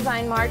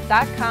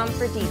nationaldesignmart.com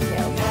for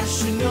details.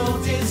 National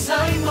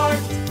Design Mart,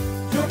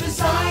 your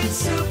design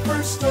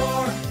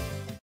superstore.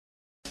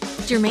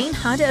 Germain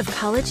Honda of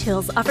College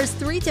Hills offers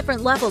 3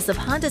 different levels of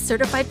Honda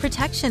Certified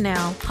Protection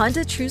now.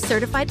 Honda True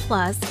Certified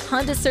Plus,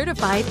 Honda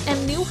Certified,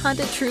 and new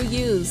Honda True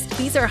Used.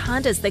 These are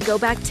Hondas that go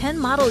back 10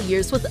 model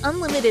years with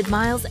unlimited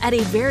miles at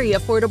a very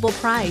affordable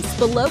price,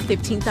 below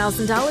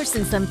 $15,000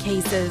 in some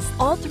cases.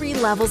 All 3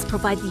 levels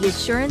provide the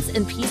assurance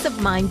and peace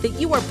of mind that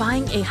you are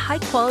buying a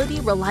high-quality,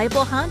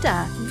 reliable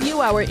Honda.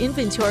 View our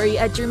inventory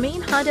at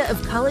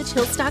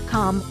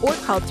GermainHondaofCollegeHills.com or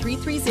call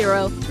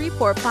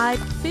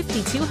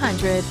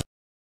 330-345-5200.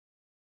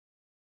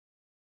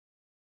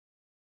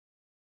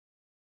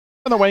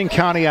 In the Wayne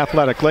County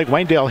Athletic League,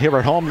 Waynedale here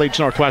at home leads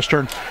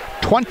Northwestern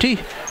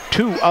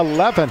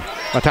 20-11.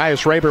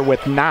 Matthias Reber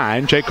with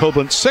 9, Jake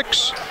Copeland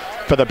 6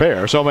 for the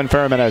Bears. Owen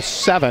Ferriman has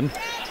 7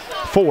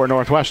 for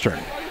Northwestern.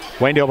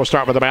 Waynedale will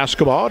start with the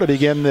basketball to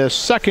begin this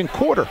second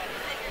quarter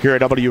here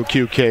at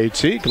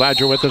WQKT.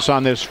 Glad you're with us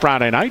on this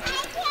Friday night.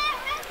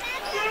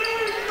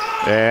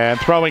 And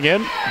throwing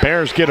in,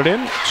 Bears get it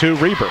in to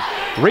Reber.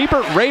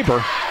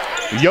 Reber,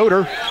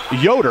 Yoder,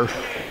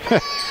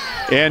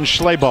 and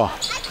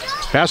Schleybaugh.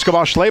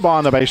 Basketball, Schleybaugh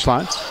on the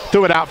baseline.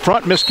 Threw it out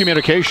front,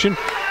 miscommunication,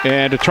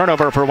 and a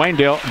turnover for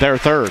Waynedale, their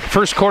third.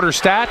 First quarter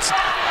stats.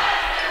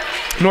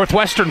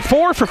 Northwestern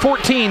 4 for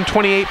 14,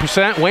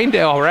 28%.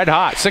 Waynedale red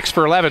hot, 6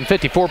 for 11,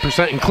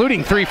 54%,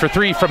 including 3 for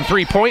 3 from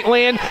three-point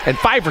land and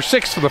 5 for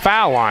 6 for the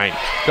foul line.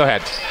 Go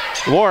ahead.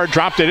 Ward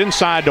dropped it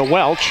inside to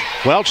Welch.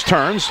 Welch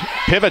turns,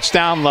 pivots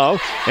down low,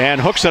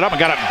 and hooks it up and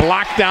got it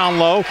blocked down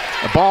low.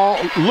 The ball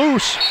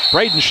loose.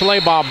 Braden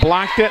Schleybaugh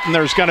blocked it, and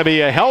there's going to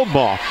be a held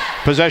ball.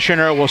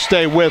 Possessioner will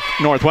stay with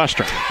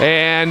Northwestern.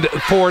 And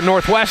for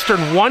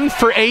Northwestern, 1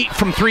 for 8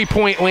 from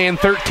three-point land,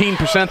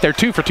 13%. They're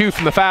 2 for 2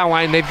 from the foul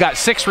line. They've got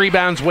 6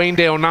 rebounds,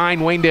 Waynedale 9,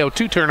 Waynedale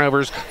 2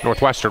 turnovers,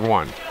 Northwestern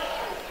 1.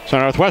 So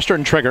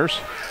Northwestern triggers.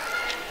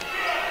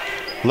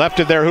 Left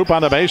of their hoop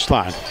on the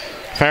baseline.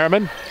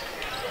 Ferriman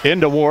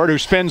into Ward, who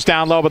spins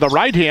down low with the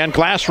right hand.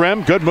 Glass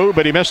rim, good move,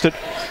 but he missed it.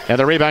 And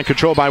the rebound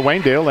controlled by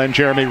Waynedale and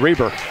Jeremy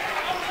Reber.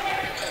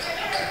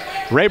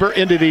 Reber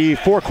into the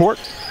forecourt.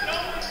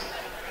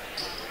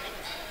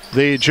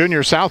 The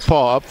junior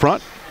southpaw up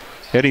front.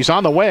 And he's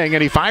on the wing,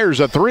 and he fires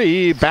a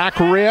 3. Back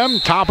rim,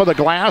 top of the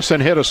glass,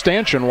 and hit a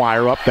stanchion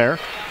wire up there.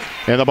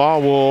 And the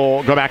ball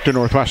will go back to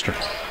Northwestern.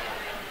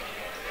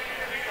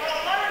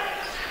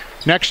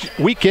 Next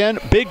weekend,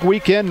 big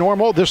weekend,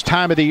 normal this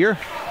time of the year.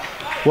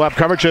 We'll have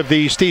coverage of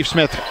the Steve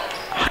Smith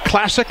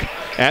Classic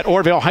at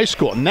Orville High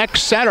School.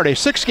 Next Saturday,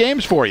 6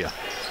 games for you,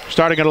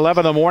 starting at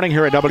 11 in the morning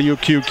here at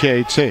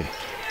WQKT.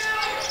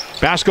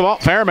 Basketball,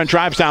 Ferriman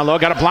drives down low,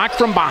 got a block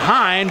from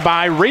behind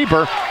by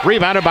Reber,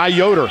 rebounded by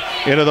Yoder.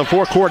 Into the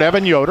forecourt,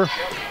 Evan Yoder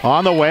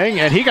on the wing,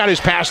 and he got his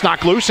pass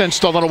knocked loose and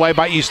stolen away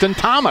by Easton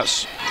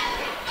Thomas.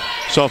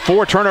 So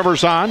 4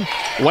 turnovers on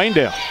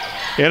Waynedale.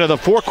 Into the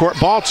forecourt,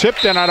 ball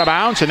tipped and out of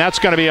bounds, and that's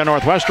going to be a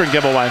Northwestern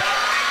giveaway.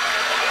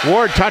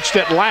 Ward touched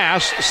it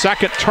last,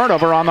 second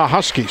turnover on the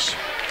Huskies.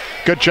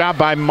 Good job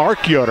by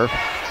Mark Yoder,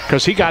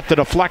 because he got the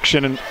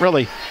deflection, and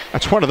really,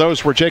 that's one of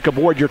those where Jacob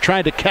Ward, you're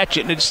trying to catch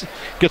it, and it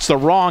gets the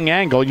wrong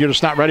angle. You're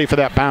just not ready for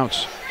that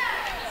bounce.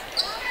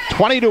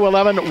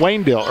 20-11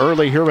 Waynedale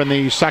early here in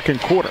the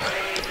second quarter.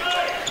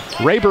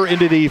 Reber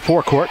into the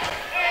forecourt.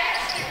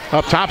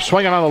 Up top,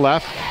 swinging on the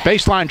left.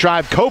 Baseline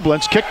drive,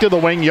 Koblenz. Kick to the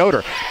wing,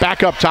 Yoder.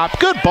 Back up top.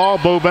 Good ball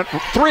movement.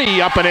 3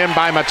 up and in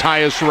by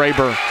Matthias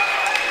Raber.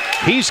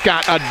 He's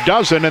got a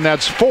dozen, and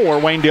that's 4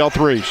 Waynedale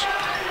threes.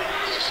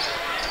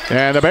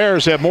 And the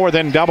Bears have more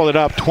than doubled it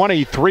up,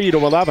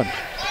 23-11.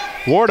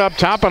 Ward up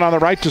top and on the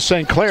right to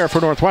St. Clair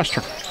for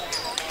Northwestern.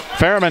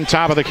 Ferriman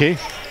top of the key.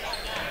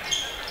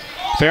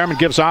 Ferriman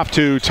gives off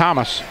to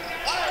Thomas.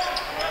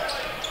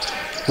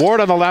 Ward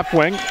on the left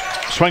wing.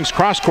 Swings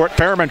cross court.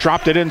 Ferriman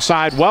dropped it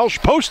inside.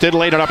 Welch posted,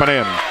 laid it up and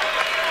in.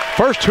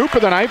 First hoop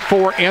of the night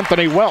for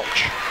Anthony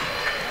Welch.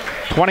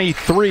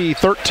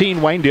 23-13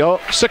 Waynedale.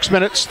 6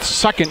 minutes,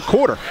 second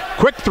quarter.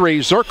 Quick three,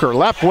 Zerker,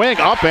 left wing,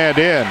 up and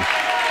in.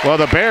 Well,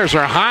 the Bears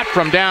are hot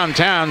from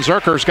downtown.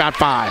 Zerker's got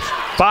 5.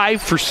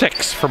 5 for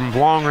 6 from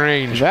long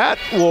range. That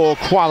will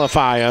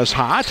qualify as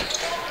hot.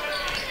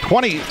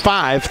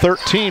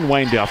 25-13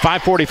 Waynedale.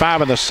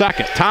 5:45 in the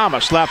second.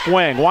 Thomas, left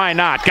wing. Why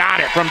not? Got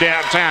it from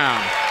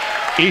downtown.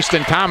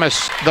 Easton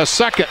Thomas, the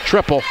second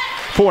triple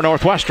for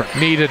Northwestern.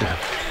 Needed.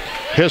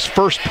 His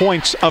first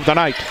points of the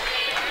night.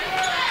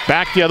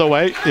 Back the other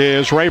way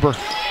is Raber.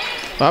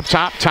 Up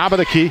top, top of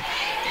the key.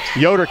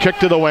 Yoder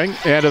kicked to the wing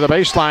and to the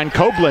baseline.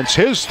 Koblenz,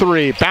 his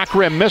 3. Back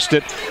rim, missed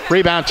it.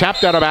 Rebound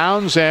tapped out of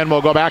bounds and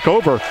will go back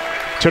over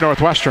to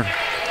Northwestern.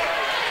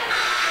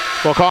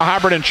 We'll call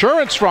Hybrid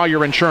Insurance for all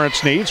your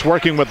insurance needs,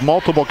 working with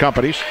multiple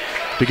companies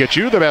to get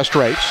you the best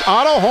rates.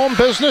 Auto, home,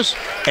 business,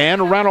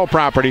 and rental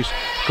properties.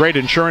 Great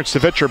insurance to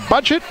fit your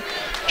budget.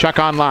 Check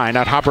online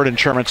at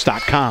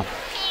hybridinsurance.com.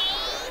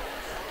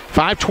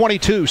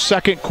 5:22,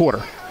 second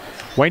quarter.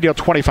 Waynedale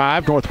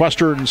 25,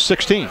 Northwestern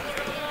 16.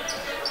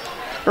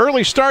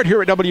 Early start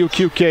here at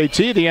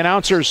WQKT. The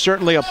announcers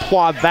certainly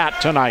applaud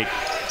that tonight.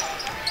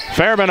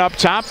 Ferriman up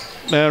top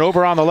and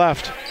over on the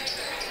left.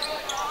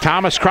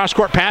 Thomas,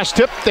 cross-court pass,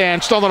 tipped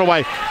and stolen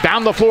away.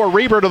 Down the floor,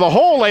 Reber to the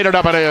hole, laid it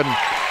up and in.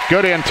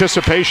 Good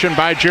anticipation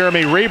by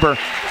Jeremy Reber.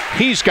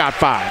 He's got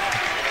 5.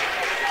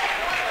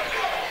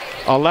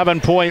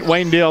 11-point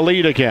Waynedale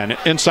lead again,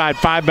 inside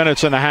 5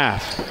 minutes and a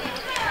half.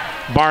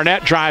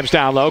 Barnett drives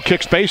down low,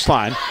 kicks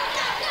baseline.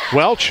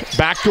 Welch,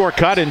 backdoor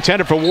cut,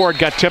 intended for Ward,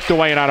 got tipped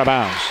away and out of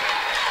bounds.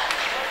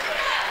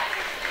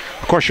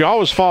 Of course, you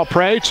always fall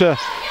prey to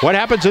what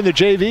happens in the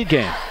JV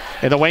game.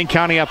 In the Wayne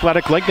County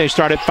Athletic League, they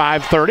start at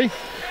 5:30.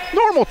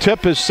 Normal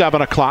tip is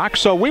 7 o'clock,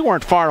 so we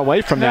weren't far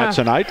away from that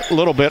tonight. A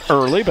little bit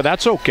early, but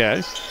that's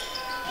okay.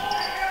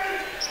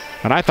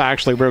 And I thought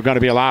actually we were going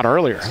to be a lot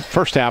earlier.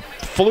 First half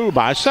flew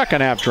by,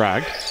 second half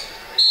dragged.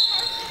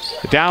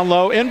 Down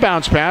low,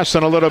 inbounds pass,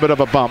 and a little bit of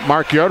a bump.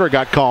 Mark Yoder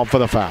got called for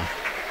the foul.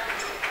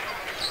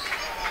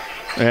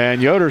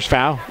 And Yoder's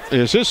foul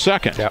is his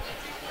second. Yep.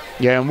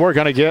 Yeah, and we're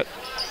going to get,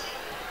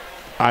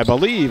 I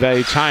believe,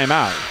 a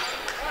timeout.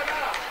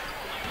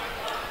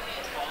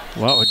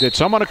 Well, did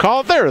someone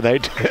call it? There they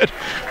did.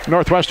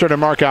 Northwestern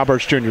and Mark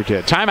Alberts Jr.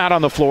 did. Timeout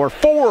on the floor,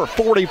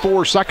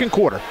 4:44 second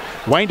quarter.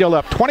 Waynedale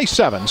up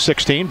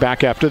 27-16,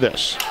 back after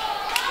this.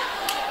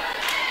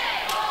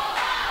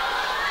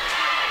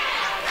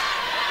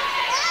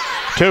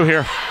 Two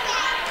here.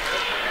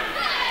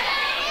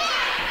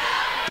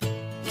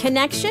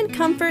 Connection,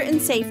 comfort,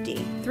 and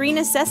safety. 3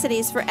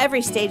 necessities for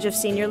every stage of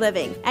senior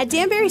living. At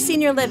Danbury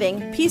Senior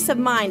Living, peace of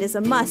mind is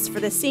a must for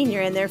the senior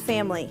and their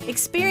family.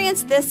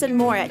 Experience this and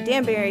more at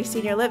Danbury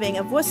Senior Living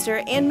of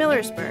Worcester and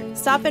Millersburg.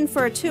 Stop in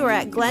for a tour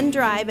at Glen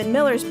Drive in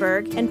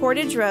Millersburg and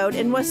Portage Road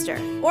in Worcester.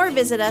 Or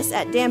visit us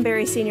at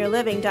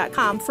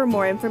danburyseniorliving.com for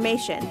more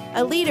information.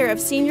 A leader of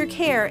senior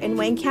care in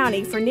Wayne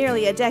County for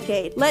nearly a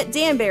decade, let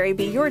Danbury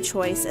be your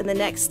choice in the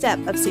next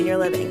step of senior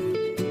living.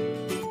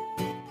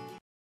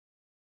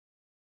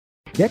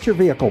 Get your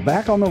vehicle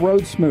back on the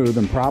road smooth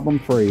and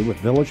problem-free with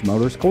Village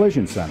Motors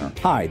Collision Center.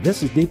 Hi,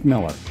 this is Deke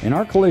Miller, and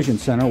our Collision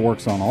Center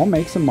works on all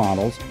makes and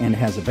models and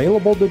has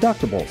available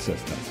deductible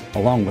assistance,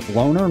 along with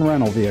loaner and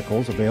rental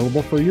vehicles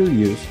available for your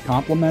use,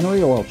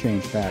 complimentary oil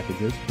change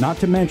packages, not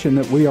to mention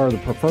that we are the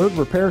preferred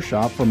repair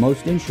shop for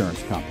most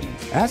insurance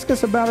companies. Ask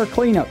us about our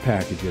cleanup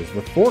packages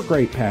with 4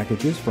 great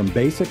packages from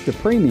basic to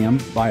premium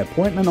by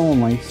appointment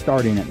only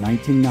starting at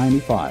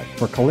 $19.95.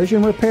 For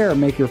collision repair,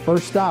 make your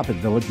first stop at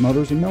Village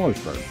Motors in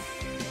Millersburg.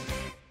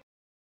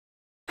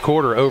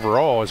 Quarter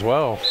overall as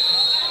well.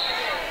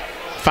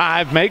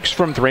 5 makes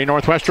from 3.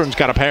 Northwestern's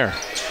got a pair.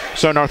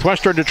 So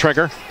Northwestern to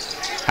trigger.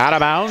 Out of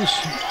bounds.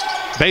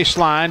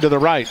 Baseline to the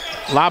right.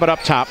 Lob it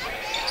up top.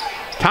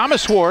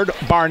 Thomas Ward,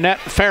 Barnett,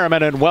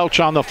 Ferriman, and Welch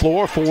on the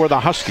floor for the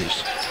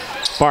Huskies.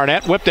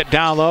 Barnett whipped it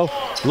down low.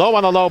 Low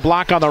on the low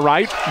block on the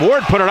right.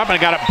 Ward put it up and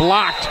got it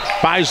blocked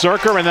by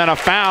Zerker, and then a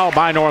foul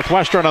by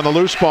Northwestern on the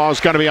loose ball is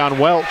going to be on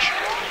Welch.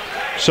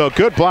 So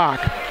good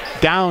block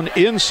down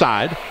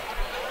inside.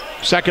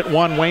 Second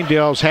one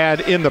Waynedale's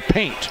had in the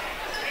paint.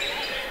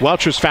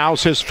 Welch's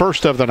fouls his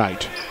first of the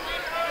night.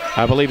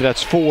 I believe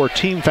that's 4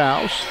 team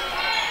fouls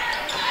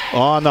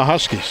on the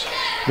Huskies.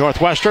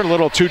 Northwestern, a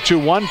little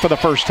 2-2-1 for the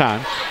first time.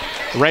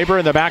 Raber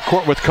in the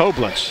backcourt with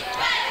Koblenz.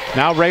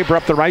 Now Raber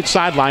up the right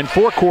sideline.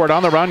 Forecourt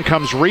on the run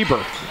comes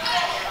Reber.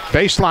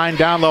 Baseline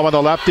down low on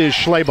the left is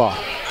Schleybaugh.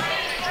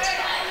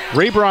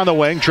 Reber on the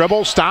wing,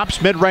 dribble,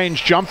 stops,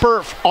 mid-range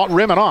jumper,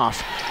 rim and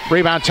off.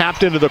 Rebound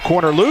tapped into the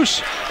corner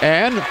loose,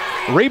 and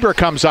Reber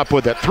comes up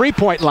with it.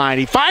 Three-point line,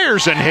 he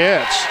fires and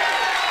hits.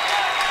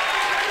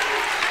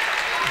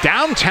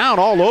 Downtown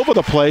all over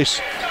the place.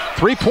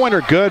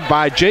 Three-pointer good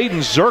by Jaden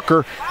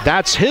Zerker.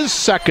 That's his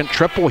second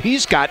triple.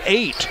 He's got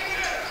 8.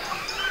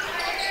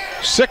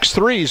 6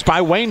 threes by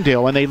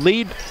Waynedale, and they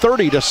lead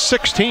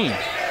 30-16.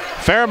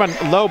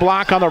 Fairman, low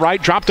block on the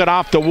right, dropped it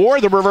off to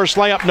Ward. The reverse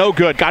layup, no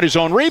good. Got his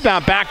own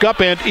rebound, back up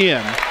and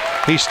in.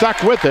 He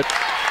stuck with it.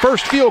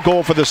 First field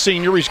goal for the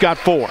senior, he's got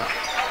 4.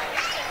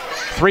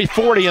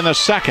 3:40 in the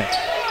second.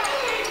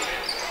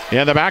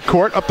 In the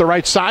backcourt, up the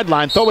right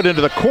sideline, throw it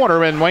into the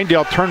corner, and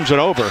Waynedale turns it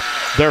over.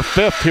 Their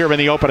 5th here in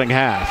the opening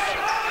half.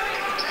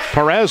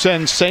 Perez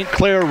and St.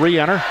 Clair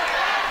re-enter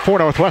for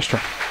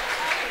Northwestern.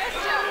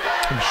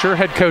 I'm sure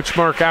head coach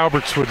Mark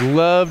Alberts would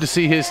love to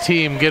see his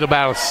team get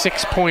about a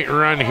 6-point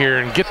run here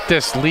and get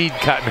this lead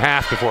cut in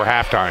half before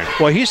halftime.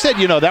 Well, he said,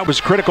 that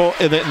was critical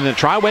in the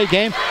Tri-Way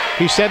game.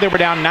 He said they were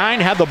down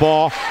 9, had the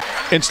ball.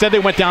 Instead, they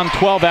went down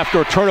 12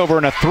 after a turnover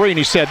and a 3, and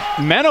he said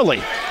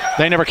mentally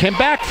they never came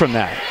back from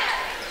that.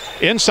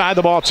 Inside,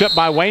 the ball tipped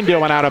by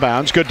Waynedale and out of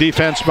bounds. Good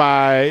defense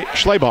by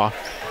Schleybaugh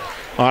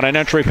on an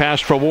entry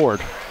pass for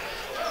Ward.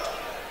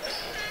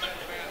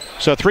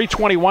 So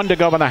 3:21 to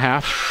go in the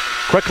half.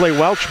 Quickly,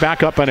 Welch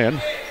back up and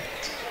in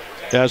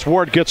as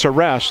Ward gets a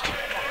rest.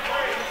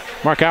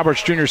 Mark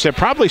Alberts Jr. said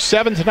probably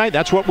 7 tonight.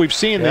 That's what we've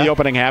seen in the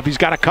opening half. He's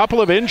got a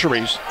couple of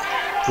injuries.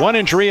 One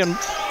injury and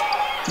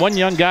one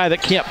young guy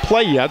that can't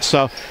play yet,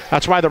 so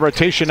that's why the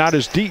rotation not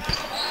as deep.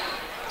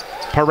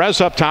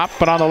 Perez up top,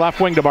 but on the left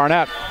wing to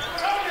Barnett.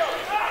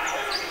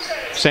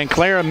 St.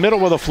 Clair in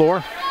middle of the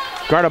floor,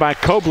 guarded by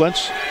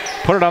Koblenz.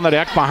 Put it on the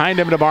deck, behind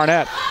him to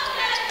Barnett.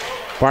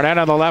 Barnett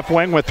on the left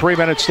wing with 3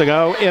 minutes to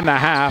go in the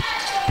half.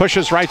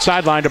 Pushes right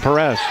sideline to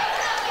Perez.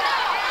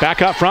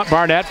 Back up front,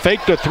 Barnett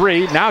faked a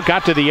 3, now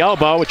got to the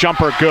elbow, a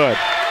jumper good.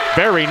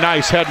 Very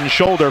nice head and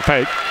shoulder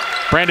fake.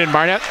 Brandon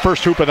Barnett,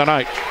 first hoop of the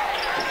night.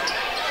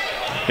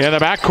 In the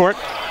backcourt,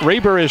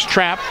 Reber is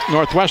trapped.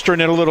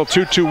 Northwestern in a little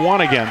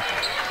 2-2-1 again.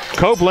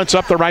 Koblenz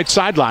up the right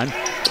sideline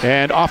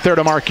and off there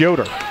to Mark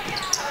Yoder.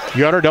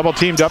 Yoder double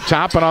teamed up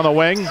top and on the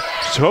wing.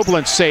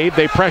 Koblenz saved.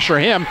 They pressure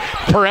him.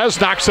 Perez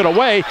knocks it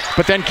away,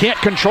 but then can't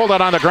control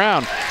it on the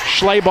ground.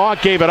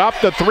 Schleybaugh gave it up.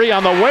 The 3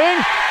 on the wing.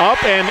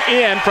 Up and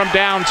in from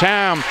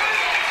downtown.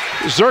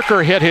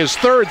 Zerker hit his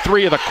 3rd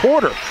 3 of the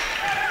quarter.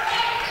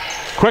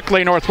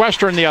 Quickly,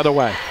 Northwestern the other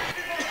way.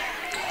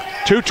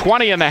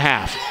 2:20 in the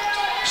half.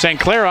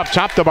 St. Clair up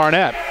top to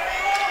Barnett.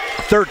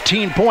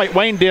 13-point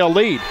Waynedale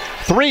lead.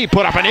 3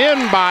 put up and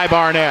in by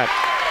Barnett.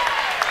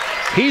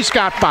 He's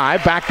got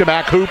 5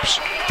 back-to-back hoops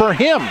for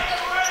him.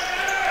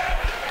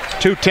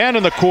 2:10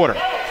 in the quarter.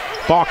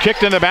 Ball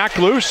kicked in the back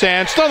loose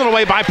and stolen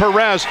away by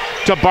Perez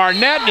to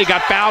Barnett, and he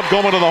got fouled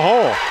going to the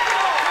hole.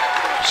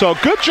 So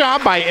good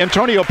job by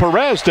Antonio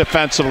Perez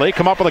defensively.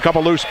 Come up with a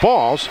couple loose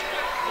balls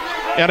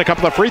and a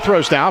couple of free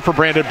throws now for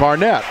Brandon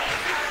Barnett.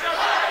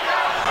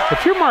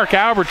 If you're Mark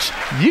Alberts,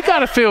 you got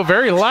to feel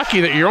very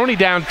lucky that you're only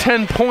down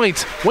 10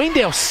 points.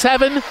 Waynedale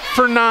 7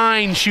 for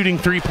 9 shooting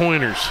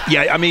 3-pointers.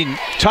 Yeah, I mean,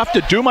 tough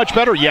to do much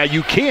better. Yeah,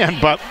 you can,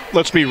 but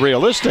let's be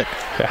realistic.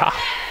 Yeah.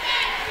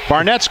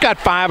 Barnett's got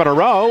 5 in a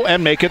row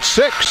and make it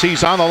 6.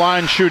 He's on the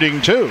line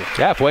shooting 2.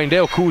 Yeah, if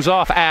Waynedale cools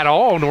off at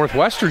all,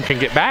 Northwestern can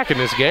get back in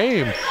this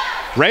game.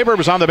 Reber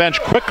was on the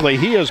bench quickly.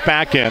 He is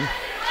back in.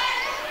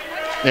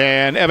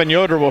 And Evan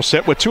Yoder will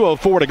sit with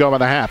 2:04 to go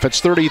in the half.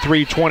 It's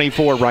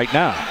 33-24 right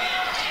now.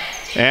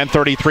 And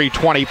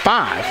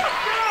 33-25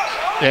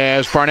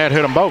 as Barnett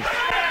hit them both.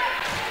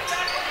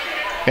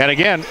 And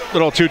again,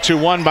 little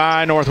 2-2-1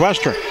 by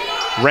Northwestern.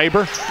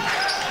 Reber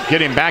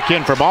getting back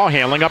in for ball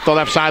handling up the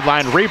left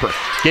sideline. Reber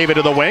gave it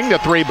to the wing. The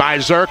 3 by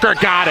Zerker.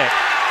 Got it.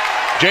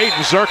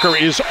 Jaden Zerker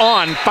is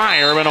on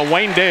fire in a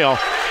Waynedale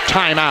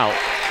timeout.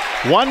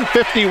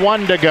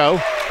 1:51 to go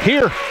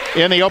here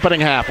in the opening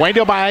half.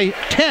 Waynedale by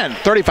 10,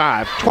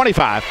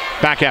 35-25.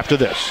 Back after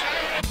this.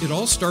 It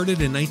all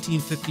started in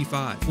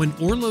 1955 when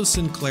Orlo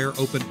Sinclair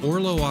opened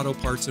Orlo Auto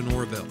Parts in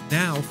Orrville.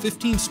 Now,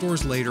 15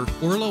 stores later,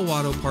 Orlo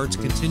Auto Parts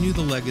continue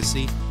the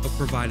legacy of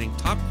providing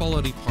top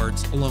quality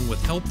parts along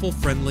with helpful,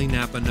 friendly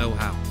Napa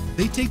know-how.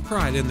 They take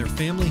pride in their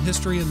family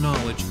history and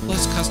knowledge,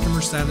 plus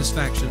customer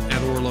satisfaction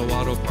at Orlo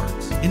Auto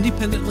Parts.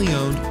 Independently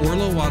owned,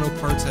 Orlo Auto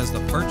Parts has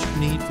the parts you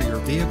need for your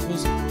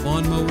vehicles,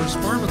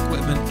 lawnmowers, farm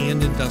equipment,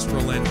 and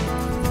industrial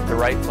engines. The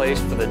right place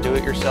for the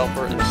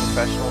do-it-yourselfer and the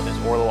professional is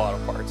Orlo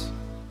Auto Parts.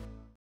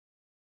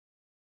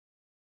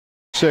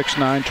 6,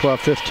 9, 12,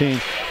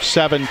 15,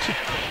 17.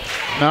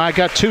 Now I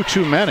got 2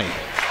 too many.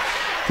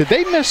 Did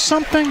they miss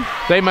something?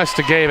 They must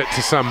have gave it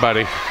to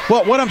somebody.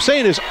 Well, what I'm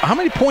saying is, how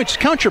many points?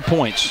 Count your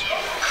points.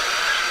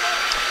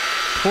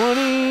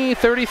 20,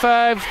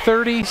 35,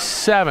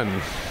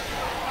 37.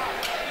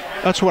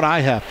 That's what I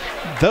have.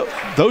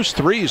 Those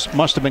 3s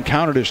must have been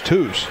counted as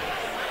 2s.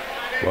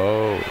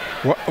 Whoa.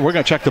 We're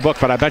going to check the book,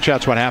 but I bet you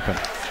that's what happened.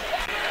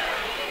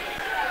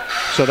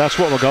 So that's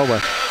what we'll go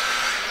with.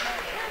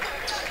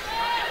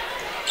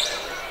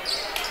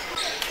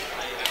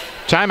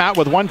 Timeout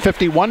with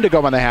 1:51 to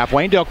go in the half.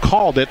 Waynedale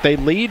called it. They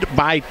lead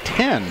by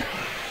 10.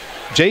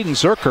 Jaden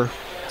Zerker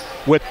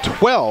with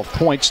 12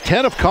 points.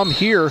 10 have come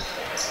here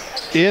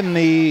in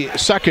the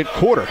second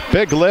quarter.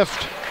 Big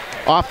lift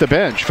off the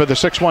bench for the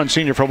 6'1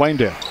 senior for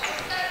Waynedale.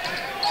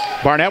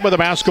 Barnett with the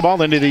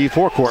basketball into the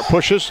forecourt.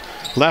 Pushes,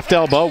 left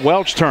elbow.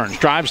 Welch turns,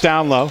 drives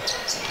down low.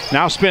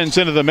 Now spins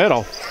into the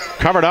middle.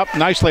 Covered up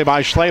nicely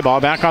by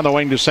Schleybaugh. Back on the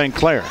wing to St.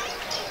 Clair.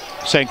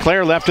 St.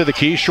 Clair left of the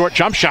key. Short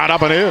jump shot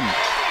up and in.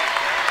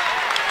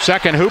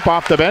 Second hoop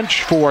off the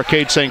bench for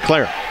Kate St.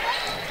 Clair.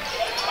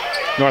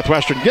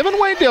 Northwestern giving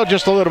Waynedale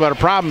just a little bit of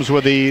problems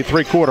with the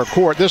three-quarter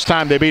court. This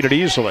time they beat it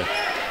easily.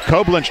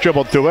 Koblenz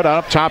dribbled through it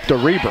up top to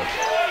Reber.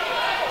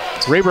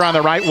 Reber on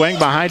the right wing,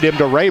 behind him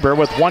to Raber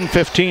with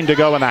 1:15 to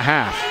go in the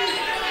half.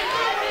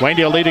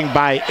 Waynedale leading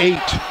by 8.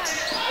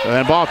 And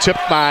then ball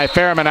tipped by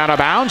Fairman out of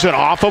bounds and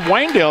off of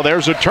Waynedale.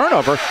 There's a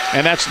turnover,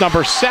 and that's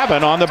number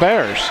 7 on the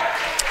Bears.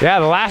 Yeah,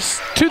 the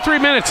last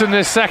 2-3 minutes in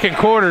this second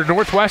quarter,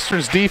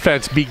 Northwestern's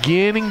defense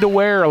beginning to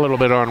wear a little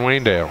bit on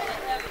Waynedale.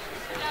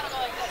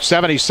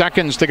 70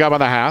 seconds to go in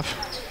the half.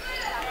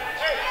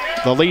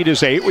 The lead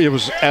is 8. It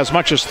was as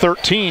much as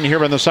 13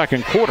 here in the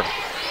second quarter.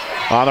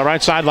 On the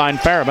right sideline,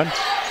 Fairman.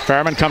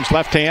 Fairman comes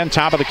left hand,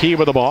 top of the key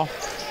with the ball.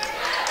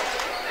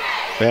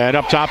 And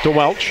up top to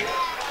Welch.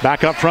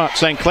 Back up front,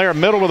 St. Clair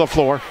middle of the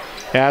floor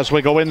as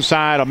we go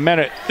inside a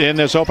minute in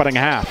this opening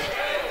half.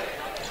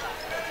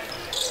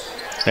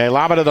 They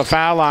lob it to the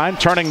foul line.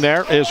 Turning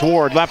there is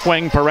Ward. Left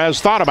wing, Perez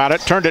thought about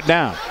it, turned it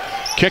down.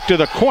 Kick to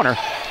the corner.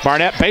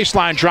 Barnett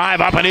baseline drive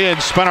up and in,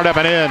 spun it up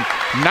and in.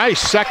 Nice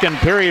second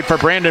period for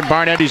Brandon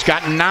Barnett. He's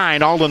got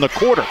 9 all in the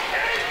quarter.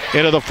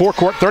 Into the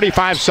forecourt,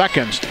 35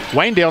 seconds.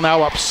 Waynedale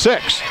now up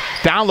 6.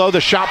 Down low, the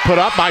shot put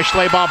up by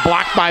Schleybaugh,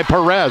 blocked by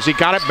Perez. He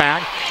got it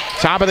back,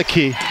 top of the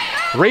key.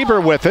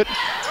 Reber with it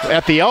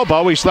at the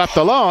elbow. He's left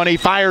alone. He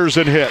fires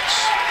and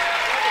hits.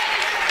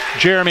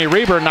 Jeremy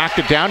Reber knocked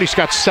it down. He's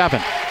got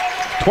 7.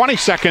 20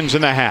 seconds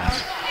in the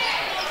half.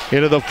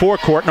 Into the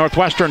forecourt,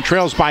 Northwestern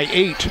trails by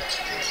 8.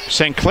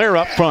 St. Clair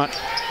up front.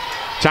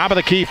 Top of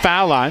the key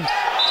foul line.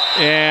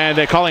 And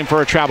they call him for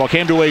a travel.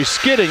 Came to a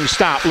skidding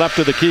stop left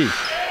of the key.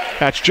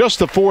 That's just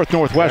the 4th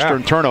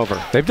Northwestern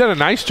turnover. They've done a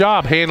nice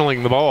job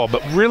handling the ball,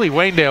 but really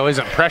Waynedale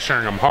isn't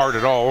pressuring them hard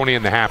at all, only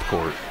in the half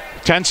court.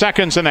 10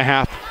 seconds in the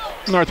half.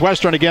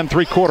 Northwestern again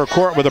three-quarter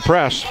court with a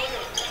press.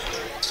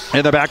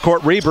 In the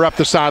backcourt, Reber up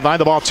the sideline.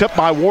 The ball tipped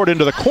by Ward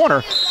into the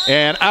corner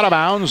and out of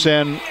bounds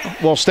and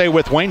will stay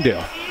with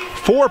Waynedale.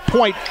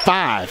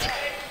 4.5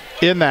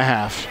 in the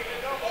half.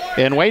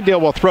 And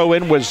Waynedale will throw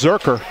in with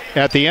Zerker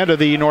at the end of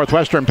the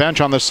Northwestern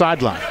bench on the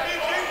sideline.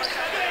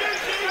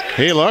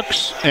 He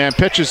looks and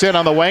pitches in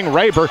on the wing.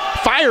 Raber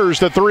fires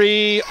the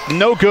 3,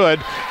 no good,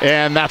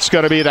 and that's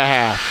going to be the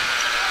half.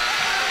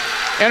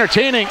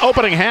 Entertaining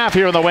opening half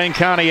here in the Wayne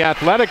County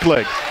Athletic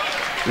League.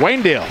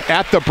 Waynedale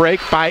at the break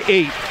by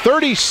 8,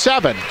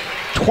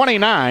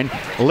 37-29,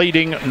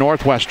 leading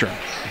Northwestern.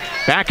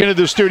 Back into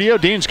the studio,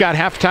 Dean's got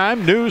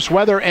halftime, news,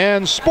 weather,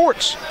 and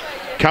sports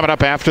coming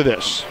up after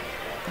this.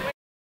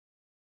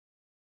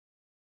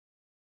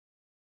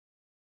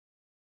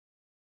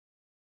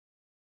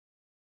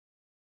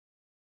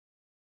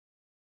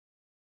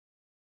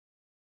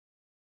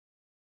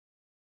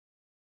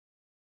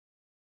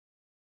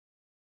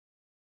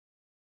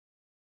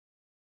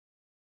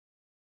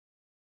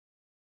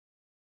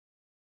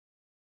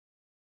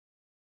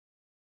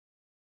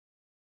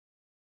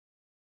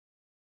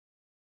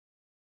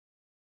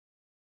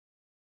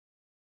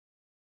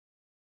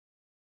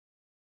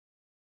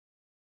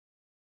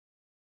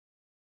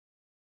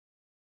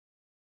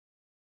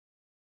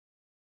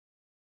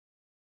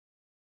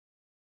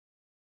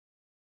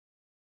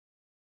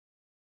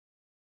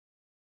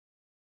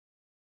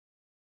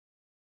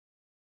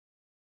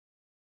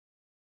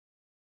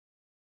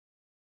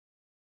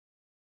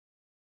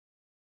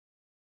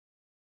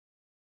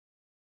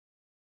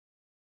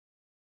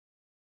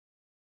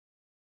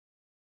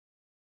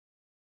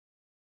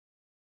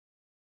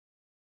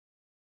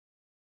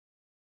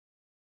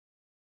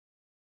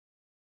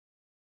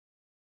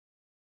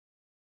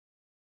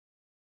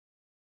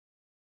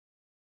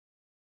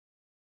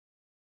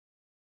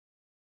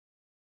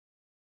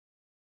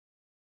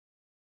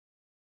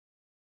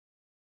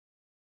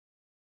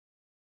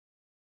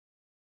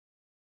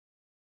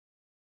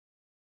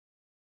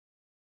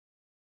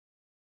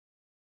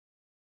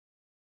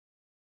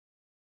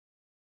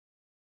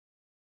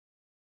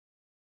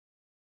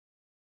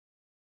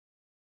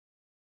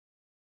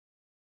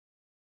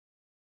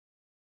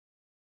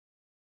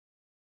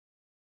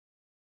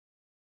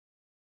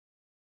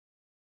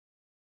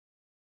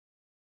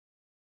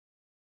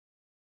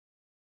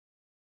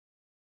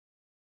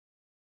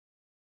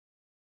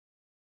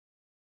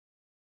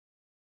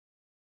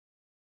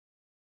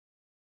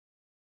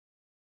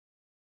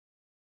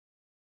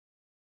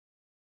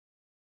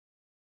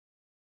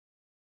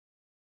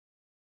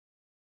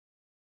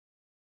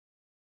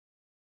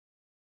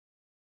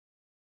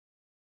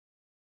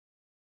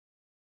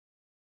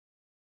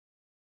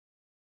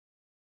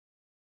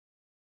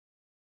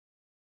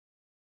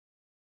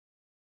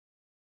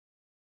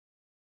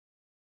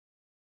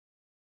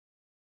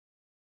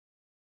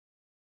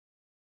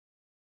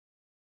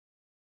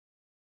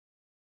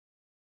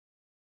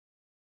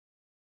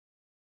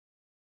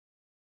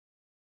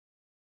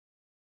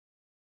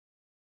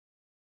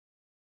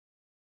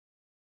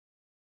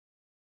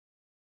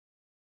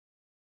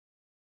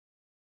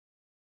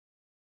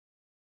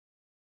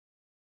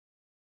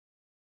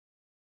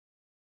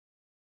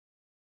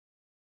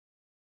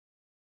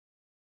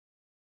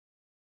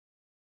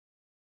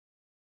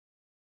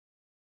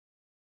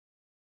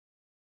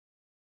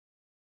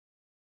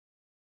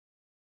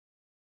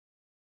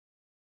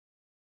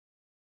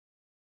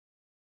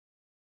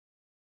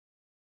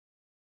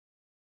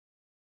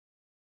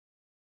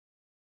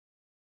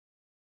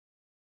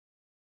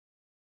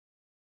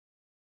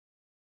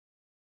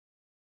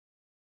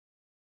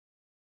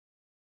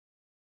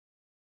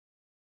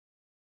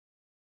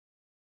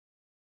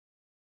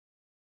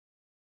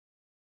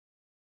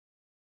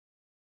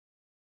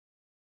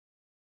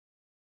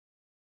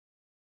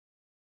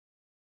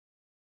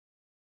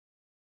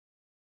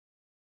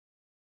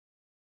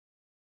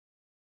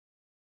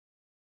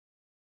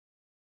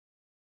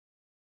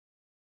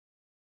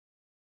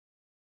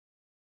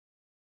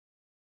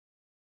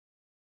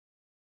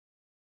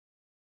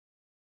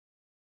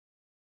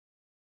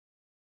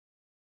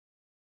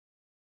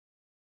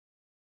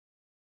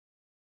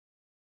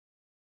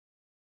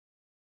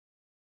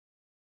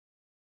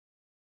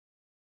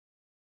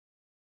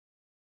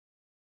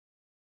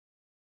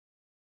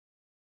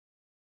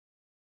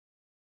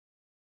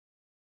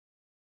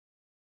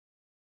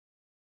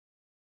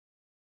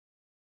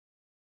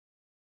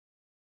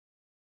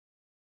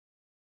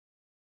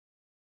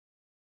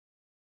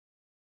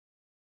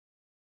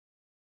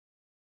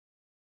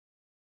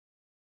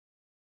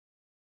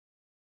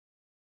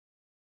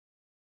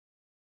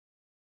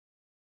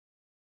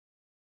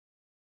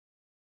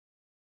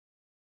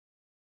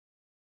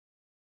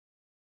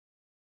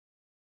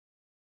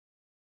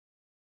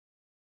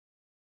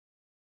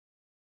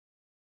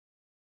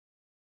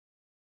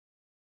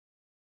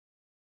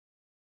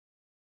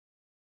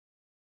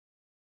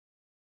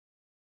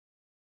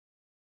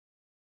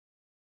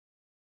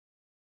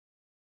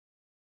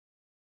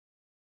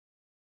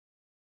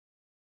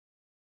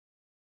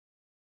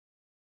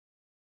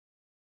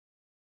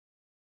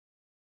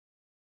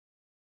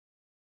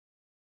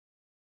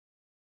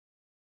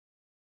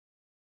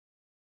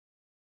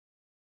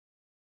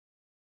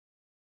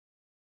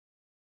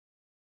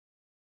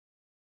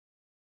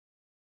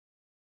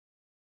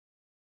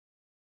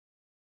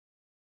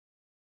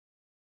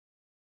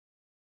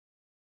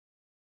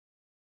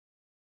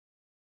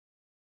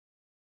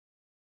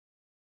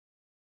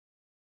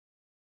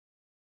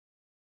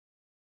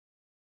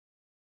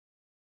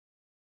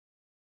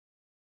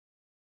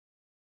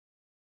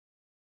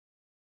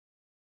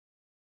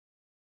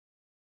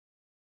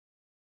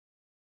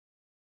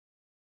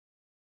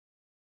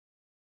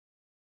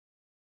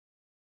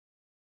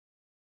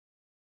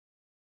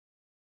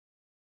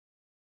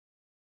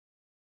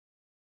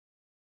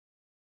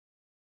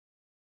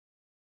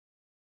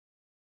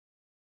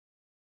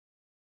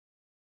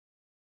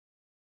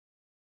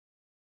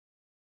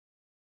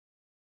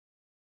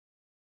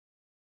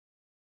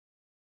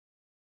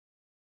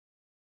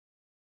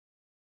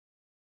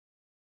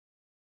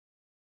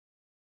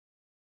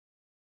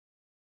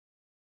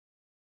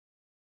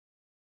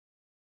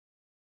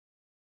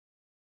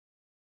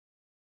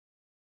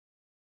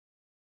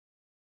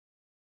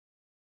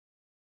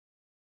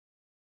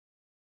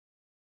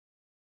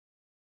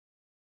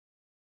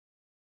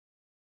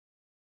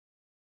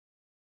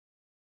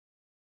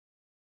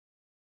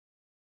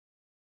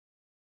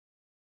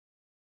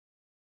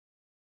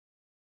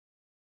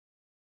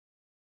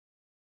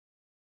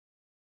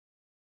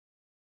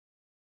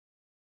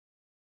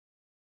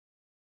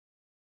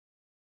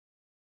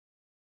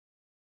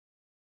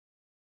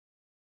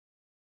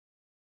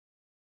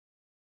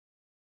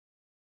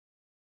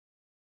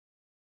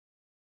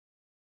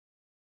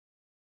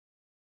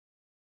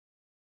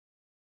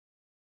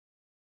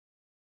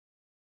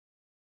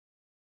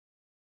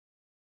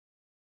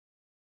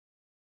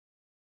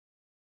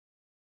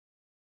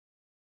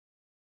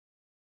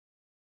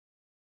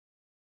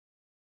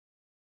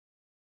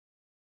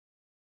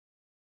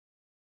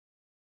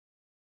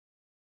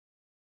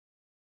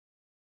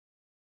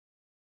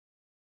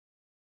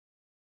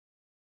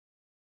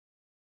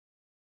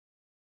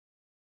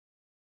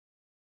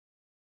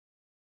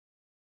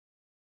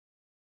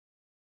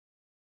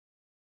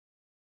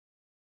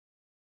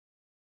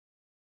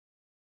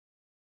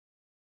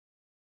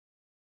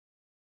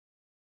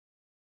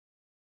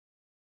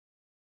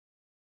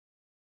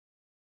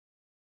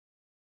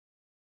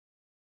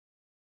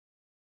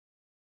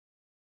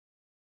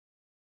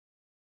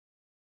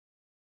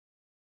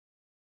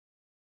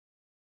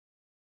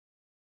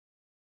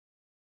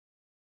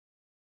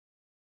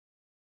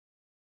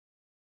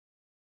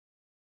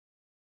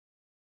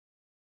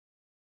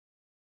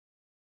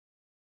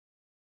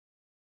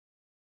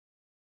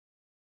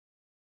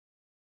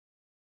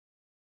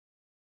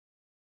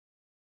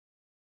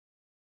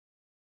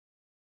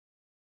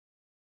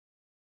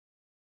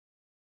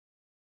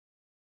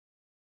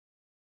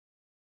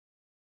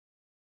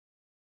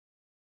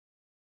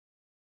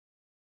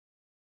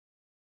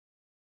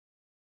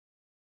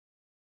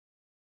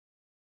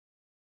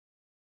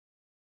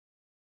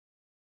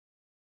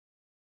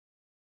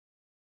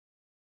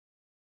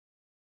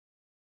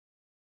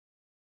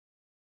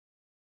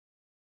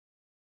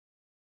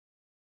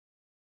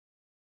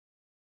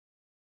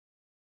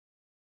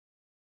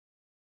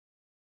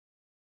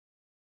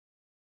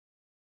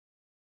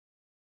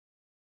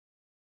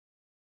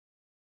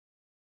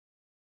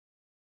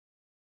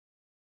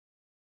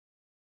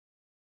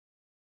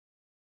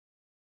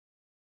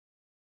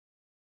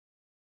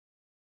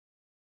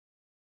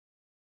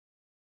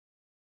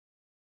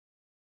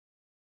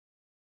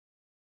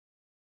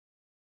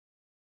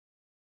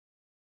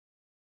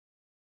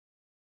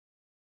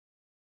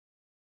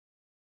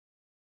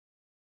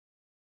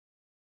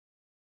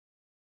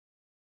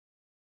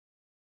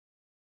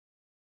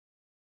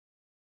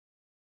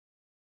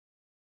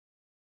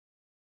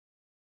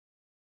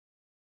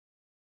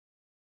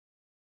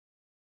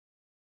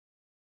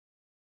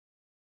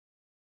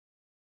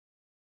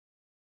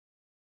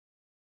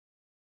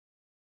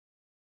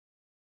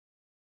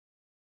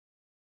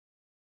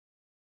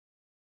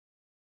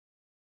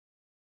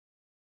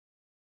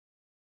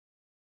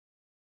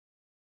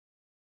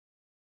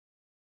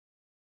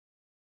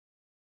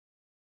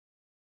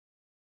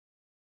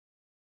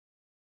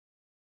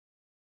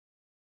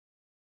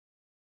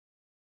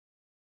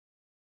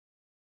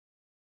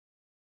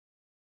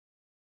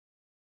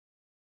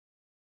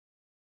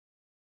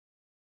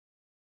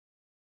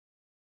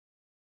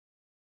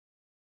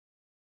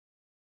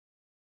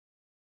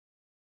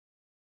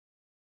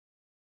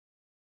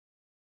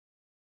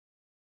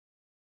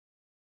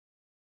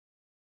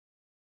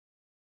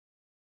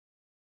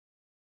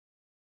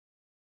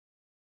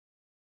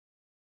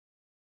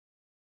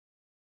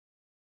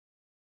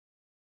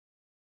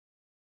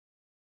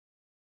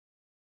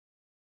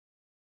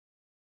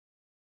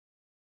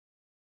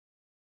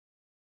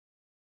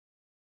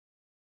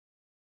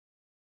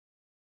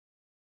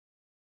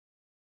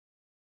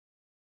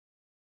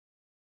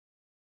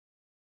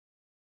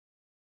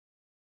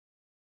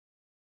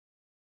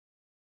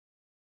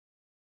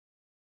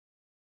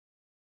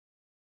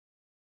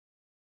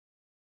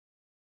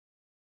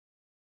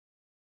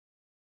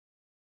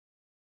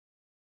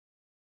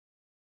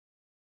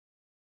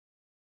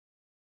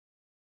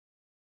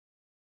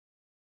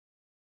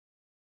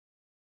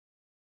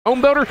 home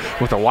builder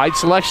with a wide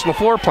selection of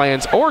floor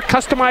plans, or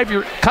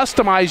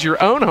customize your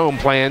own home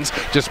plans.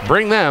 Just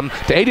bring them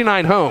to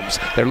 89 Homes.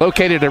 They're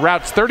located at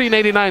routes 30 and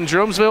 89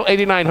 Jeromesville,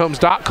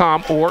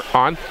 89homes.com, or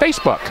on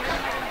Facebook.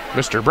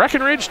 Mr.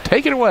 Breckenridge,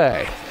 take it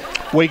away.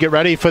 We get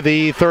ready for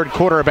the third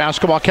quarter of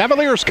basketball.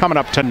 Cavaliers coming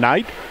up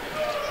tonight.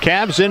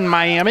 Cavs in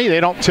Miami. They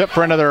don't tip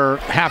for another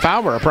half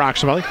hour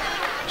approximately.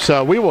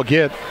 So we will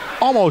get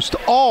almost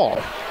all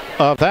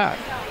of that.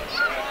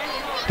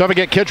 Don't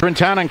forget Kitchener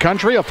Town and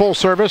Country, a full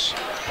service,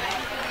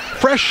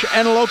 fresh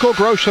and local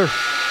grocer,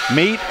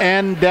 meat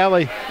and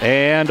deli,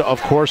 and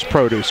of course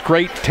produce.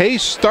 Great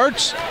taste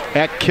starts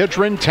at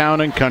Kitchener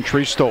Town and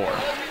Country store.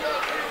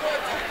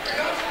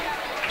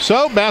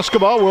 So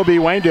basketball will be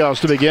Waynedale's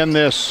to begin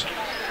this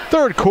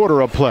third quarter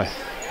of play.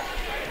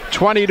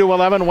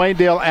 20-11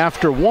 Waynedale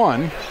after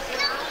one.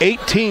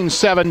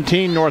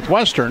 18-17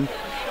 Northwestern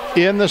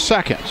in the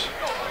second.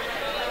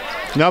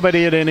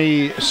 Nobody in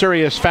any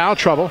serious foul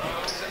trouble.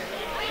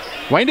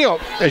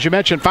 Waynedale, as you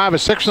mentioned, 5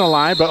 of 6 in the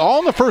line, but all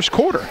in the first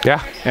quarter.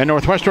 Yeah. And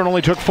Northwestern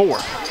only took 4.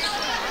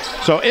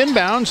 So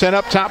inbounds and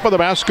up top of the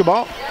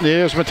basketball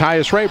is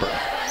Matthias Raber.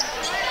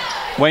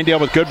 Waynedale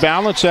with good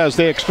balance as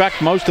they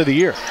expect most of the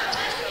year.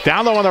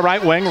 Down low on the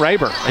right wing,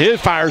 Raber. He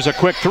fires a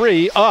quick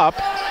 3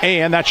 up,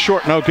 and that's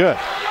short, no good.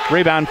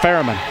 Rebound,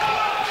 Ferriman.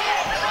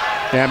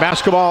 And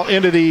basketball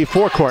into the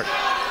forecourt.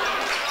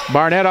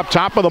 Barnett up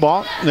top of the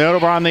ball,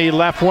 over on the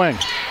left wing.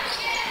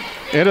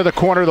 Into the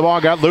corner, the ball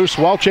got loose.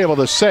 Welch able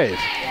to save.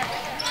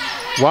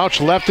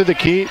 Welch left to the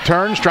key,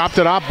 turns, dropped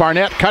it off.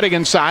 Barnett cutting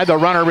inside. The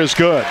runner is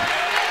good.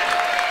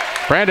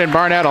 Brandon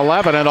Barnett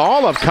 11, and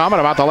all have come in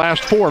about the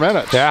last 4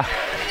 minutes. Yeah.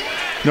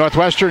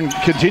 Northwestern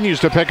continues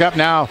to pick up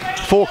now.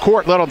 Full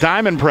court, little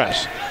diamond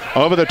press.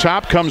 Over the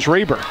top comes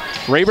Raber.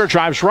 Raber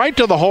drives right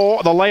to the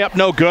hole. The layup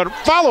no good.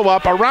 Follow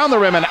up around the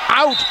rim and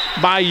out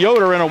by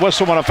Yoder, and a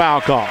whistle and a foul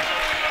call.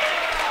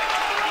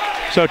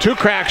 So 2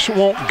 cracks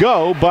won't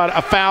go, but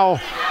a foul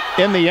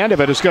in the end of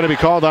it is going to be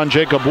called on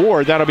Jacob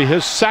Ward. That'll be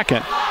his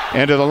second.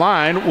 And to the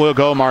line will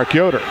go Mark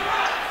Yoder.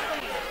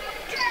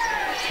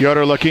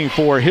 Yoder looking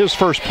for his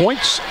first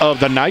points of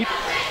the night.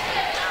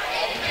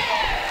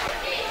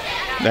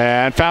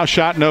 And foul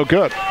shot no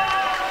good.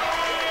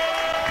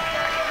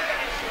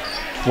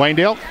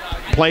 Waynedale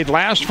played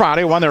last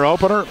Friday, won their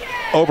opener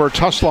over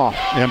Tuslaw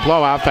in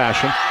blowout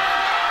fashion.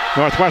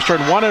 Northwestern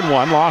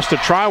 1-1, lost to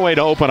Triway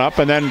to open up,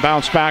 and then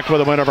bounced back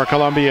with a win over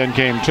Columbia in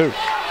game 2.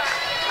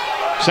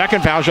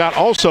 Second foul shot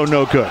also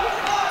no good.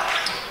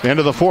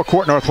 Into the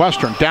forecourt,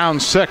 Northwestern down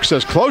 6,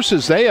 as close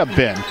as they have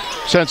been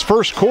since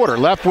first quarter.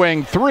 Left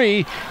wing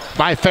 3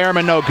 by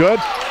Fairman, no good.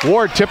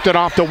 Ward tipped it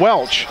off to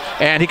Welch,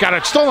 and he got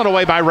it stolen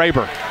away by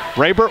Raber.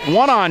 Raber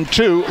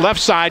 1-on-2, left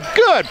side,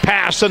 good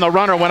pass, and the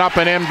runner went up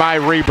and in by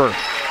Reber.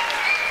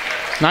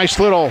 Nice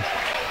little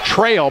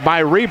trail by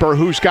Reber,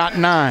 who's got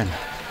 9.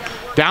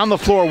 Down the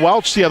floor,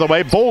 Welch the other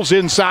way. Bulls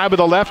inside with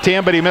the left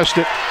hand, but he missed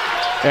it.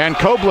 And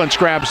Koblenz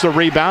grabs the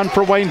rebound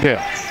for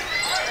Waynedale.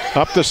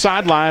 Up the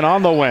sideline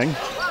on the wing.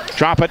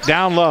 Drop it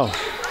down low.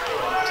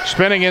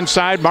 Spinning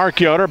inside,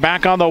 Mark Yoder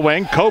back on the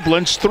wing.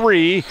 Koblenz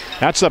 3.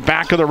 That's the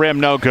back of the rim,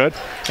 no good.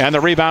 And the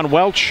rebound,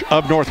 Welch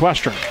of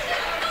Northwestern.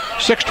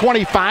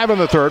 6:25 in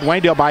the third.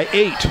 Waynedale by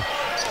 8.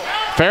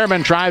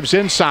 Fairman drives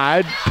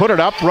inside. Put it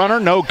up. Runner,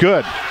 no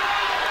good.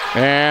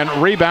 And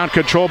rebound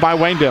controlled by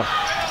Waynedale.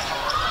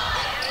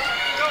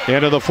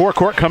 Into the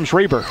forecourt comes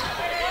Reber.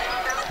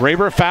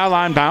 Reber, foul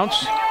line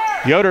bounce.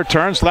 Yoder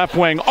turns left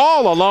wing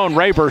all alone.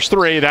 Reber's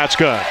 3. That's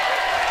good.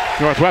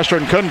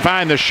 Northwestern couldn't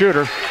find the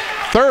shooter.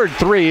 Third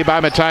 3 by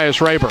Matthias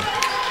Raber.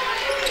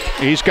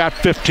 He's got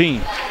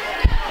 15.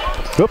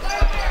 Oop.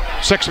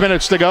 6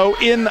 minutes to go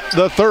in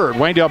the third.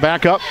 Waynedale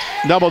back up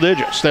double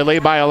digits. They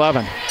lead by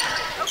 11.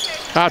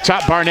 Out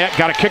top, Barnett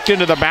got it kicked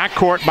into the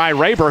backcourt by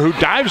Raber, who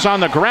dives on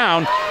the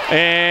ground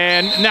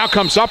and now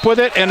comes up with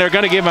it, and they're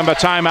going to give him a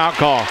timeout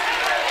call.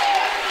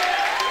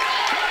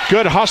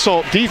 Good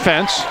hustle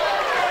defense.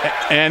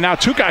 And now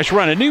 2 guys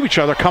running into each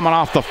other coming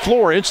off the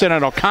floor.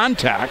 Incidental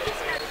contact.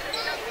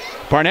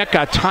 Barnett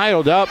got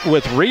tiled up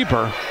with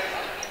Reber.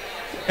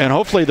 And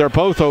hopefully they're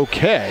both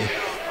okay.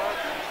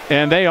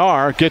 And they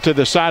are. Get to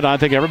the sideline. I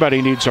think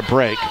everybody needs a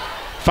break.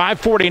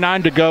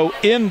 5:49 to go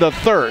in the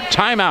third.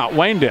 Timeout,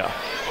 Waynedale.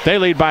 They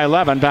lead by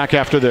 11. Back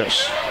after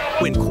this.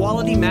 When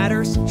quality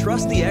matters,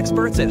 trust the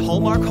experts at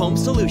Hallmark Home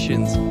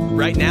Solutions.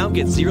 Right now,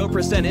 get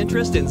 0%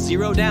 interest and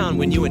 0 down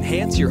when you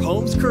enhance your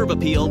home's curb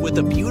appeal with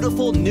a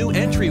beautiful new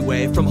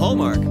entryway from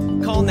Hallmark.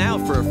 Call now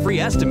for a free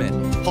estimate.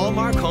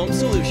 Hallmark Home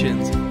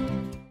Solutions.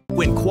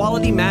 When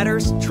quality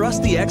matters,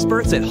 trust the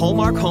experts at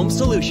Hallmark Home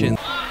Solutions.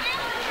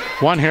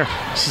 One here.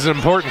 This is an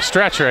important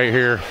stretch right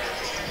here.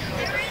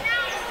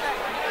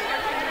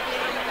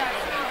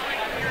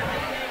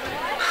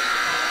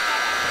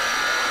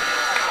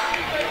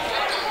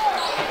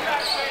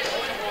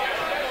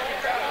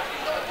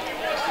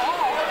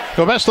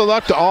 So best of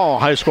luck to all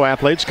high school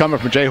athletes coming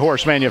from J.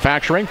 Horse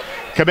Manufacturing,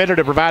 committed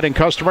to providing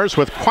customers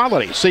with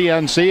quality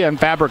CNC and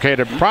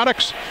fabricated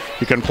products.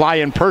 You can apply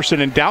in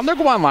person and down there.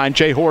 Go online,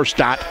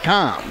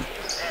 jhorse.com.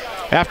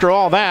 After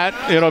all that,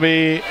 it'll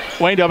be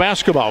Waynedale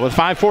basketball with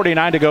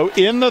 5:49 to go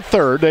in the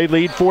third. They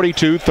lead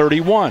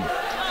 42-31.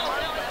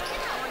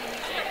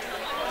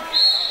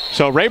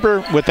 So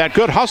Raber with that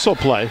good hustle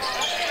play.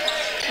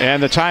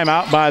 And the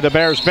timeout by the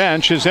Bears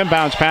bench. His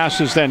inbounds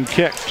pass is then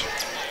kicked.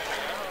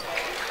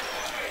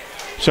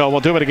 So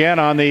we'll do it again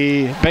on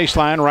the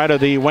baseline right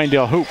of the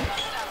Waynedale hoop.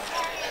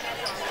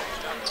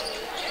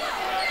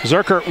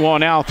 Zerker will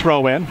now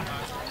throw in.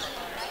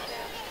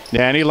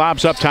 And he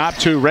lobs up top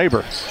to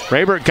Raber.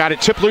 Raber got it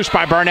tipped loose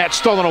by Barnett,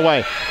 stolen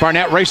away.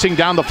 Barnett racing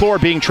down the floor,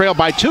 being trailed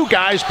by two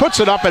guys,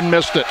 puts it up and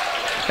missed it.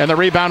 And the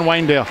rebound,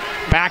 Waynedale.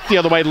 Back the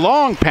other way,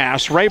 long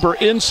pass,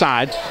 Raber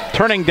inside,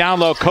 turning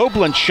down low,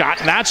 Koblenz shot,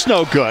 that's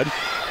no good.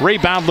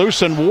 Rebound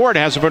loose, and Ward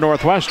has it for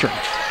Northwestern.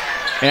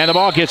 And the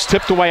ball gets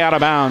tipped away out of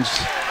bounds.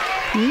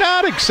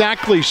 Not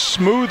exactly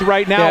smooth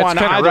right now on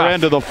either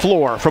end of the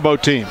floor for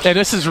both teams. And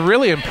this is a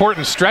really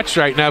important stretch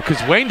right now because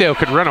Waynedale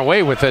could run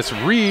away with this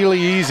really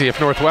easy if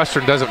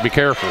Northwestern doesn't be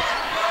careful.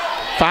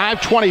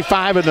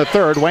 5:25 in the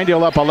third.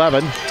 Waynedale up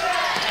 11.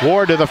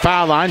 Ward to the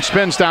foul line,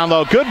 spins down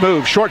low. Good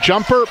move, short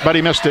jumper, but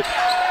he missed it.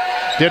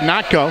 Did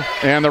not go.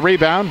 And the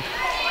rebound,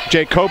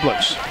 Jake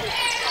Koblenz.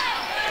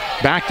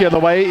 Back the other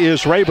way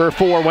is Raber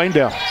for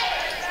Waynedale.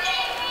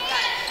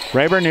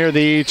 Raber near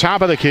the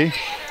top of the key.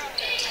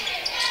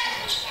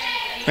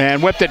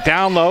 And whipped it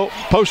down low,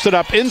 posted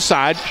up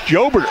inside.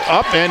 Yoder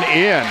up and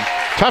in.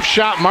 Tough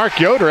shot, Mark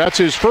Yoder. That's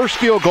his first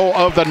field goal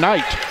of the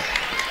night.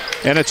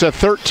 And it's a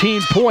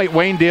 13-point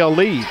Waynedale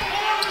lead.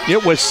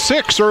 It was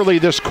 6 early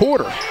this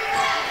quarter.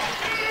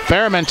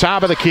 Fairman,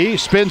 top of the key,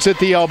 spins at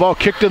the elbow,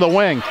 kick to the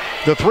wing.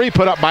 The three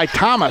put up by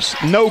Thomas,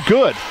 no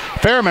good.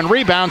 Fairman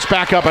rebounds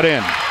back up and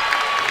in.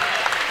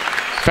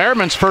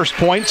 Fairman's first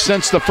point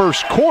since the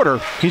first quarter.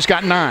 He's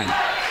got 9.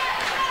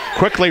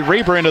 Quickly,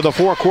 Reber into the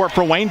forecourt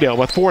for Waynedale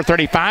with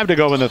 4:35 to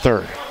go in the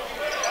third.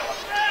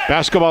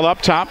 Basketball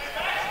up top.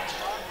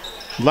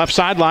 Left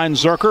sideline,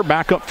 Zerker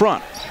back up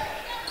front.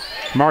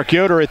 Mark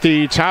Yoder at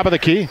the top of the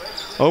key.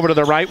 Over to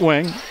the right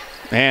wing.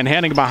 And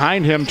handing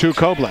behind him to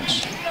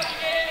Koblenz.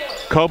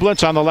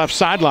 Koblenz on the left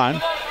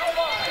sideline.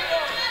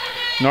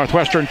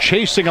 Northwestern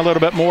chasing a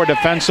little bit more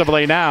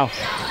defensively now.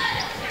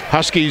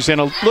 Huskies in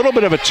a little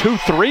bit of a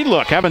 2-3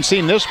 look. Haven't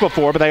seen this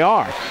before, but they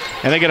are.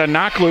 And they get a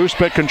knock loose,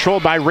 but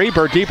controlled by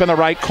Reber deep in the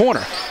right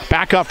corner.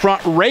 Back up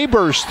front,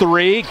 Raber's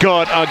three,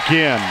 good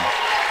again.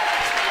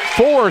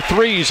 4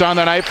 threes on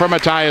the night for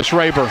Matthias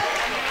Raber.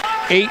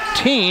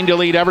 18 to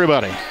lead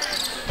everybody.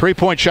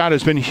 Three-point shot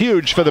has been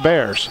huge for the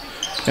Bears.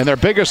 And their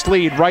biggest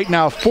lead right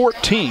now,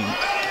 14,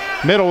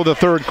 middle of the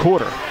third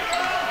quarter.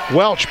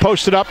 Welch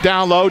posted up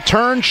down low,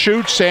 turns,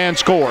 shoots, and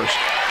scores.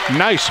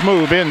 Nice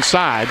move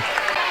inside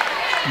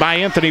by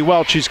Anthony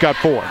Welch. He's got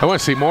 4. I want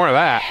to see more of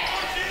that.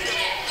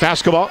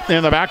 Basketball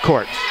in the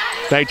backcourt.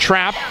 They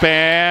trap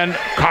and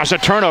cause a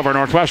turnover.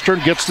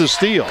 Northwestern gets the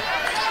steal.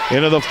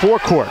 Into the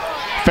forecourt.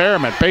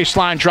 Fairman,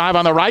 baseline drive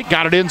on the right,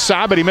 got it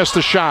inside, but he missed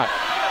the shot.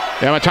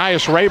 And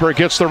Matthias Raber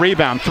gets the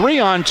rebound.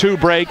 3-on-2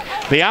 break.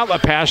 The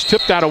outlet pass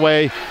tipped that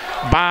away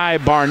by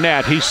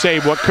Barnett. He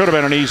saved what could have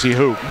been an easy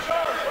hoop.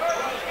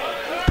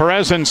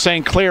 Perez and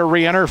St. Clair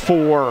re-enter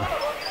for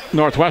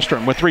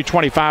Northwestern with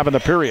 3:25 in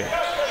the period.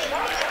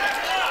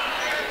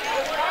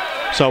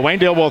 So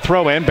Waynedale will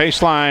throw in,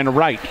 baseline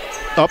right,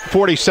 up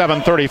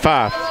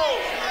 47-35.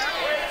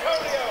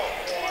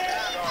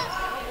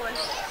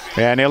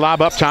 And a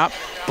lob up top.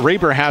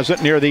 Reber has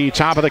it near the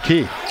top of the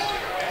key.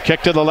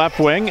 Kick to the left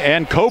wing,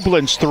 and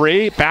Koblenz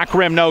three. Back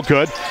rim, no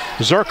good.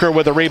 Zerker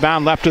with a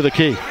rebound left of the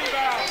key.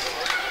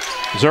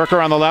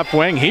 Zerker on the left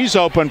wing. He's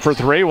open for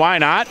three. Why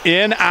not?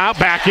 In, out,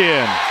 back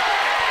in.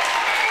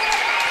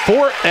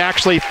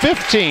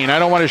 15. I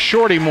don't want to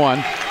short him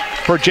one.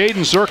 For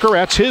Jaden Zerker,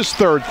 that's his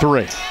third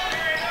three.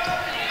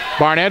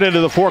 Barnett into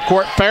the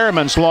forecourt.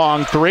 Fairman's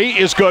long three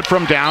is good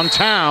from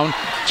downtown.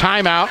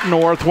 Timeout,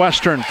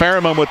 Northwestern.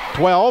 Fairman with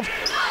 12.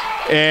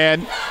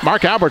 And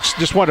Mark Alberts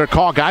just wanted to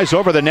call guys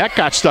over. The net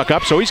got stuck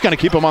up, so he's going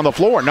to keep them on the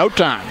floor. No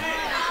time.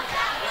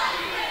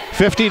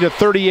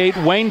 50-38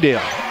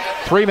 Waynedale.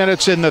 3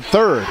 minutes in the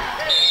third.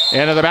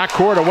 And in the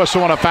backcourt, a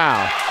whistle and a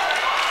foul.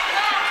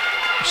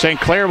 St.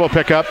 Clair will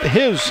pick up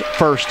his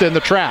first in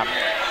the trap.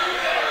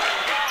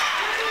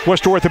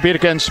 Worcester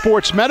Orthopedic and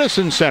Sports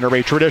Medicine Center,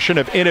 a tradition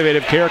of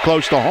innovative care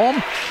close to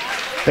home.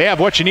 They have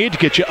what you need to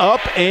get you up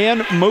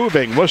and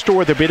moving. Worcester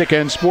Orthopedic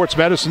and Sports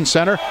Medicine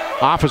Center,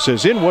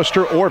 offices in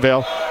Worcester,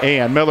 Orville,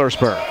 and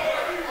Millersburg.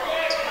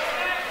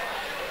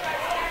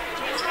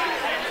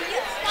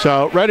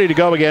 So ready to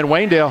go again.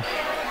 Waynedale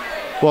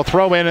will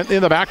throw in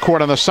the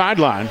backcourt on the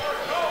sideline.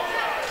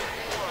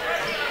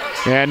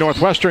 And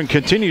Northwestern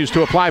continues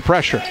to apply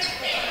pressure.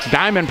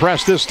 Diamond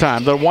press this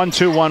time, the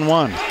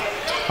 1-2-1-1.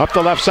 Up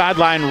the left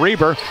sideline,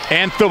 Reber,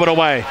 and threw it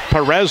away.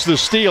 Perez the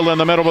steal in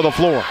the middle of the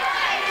floor.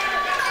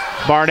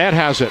 Barnett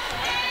has it.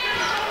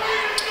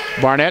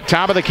 Barnett,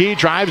 top of the key,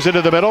 drives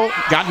into the middle.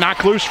 Got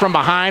knocked loose from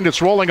behind.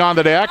 It's rolling on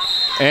the deck.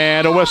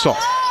 And a whistle.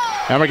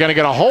 And we're going to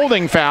get a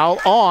holding foul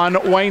on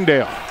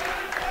Waynedale.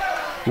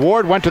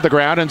 Ward went to the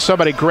ground and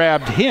somebody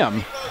grabbed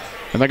him.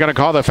 And they're going to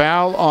call the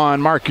foul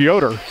on Mark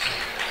Yoder.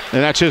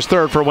 And that's his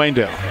third for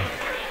Waynedale.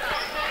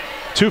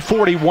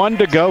 2:41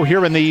 to go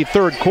here in the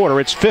third quarter.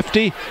 It's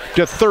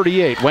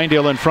 50-38.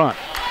 Waynedale in front.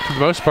 For the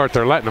most part,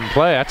 they're letting them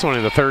play. That's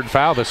only the third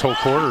foul this whole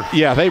quarter.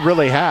 Yeah, they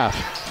really have.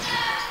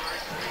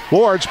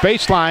 Ward's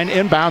baseline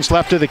inbounds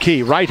left of the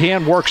key. Right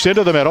hand works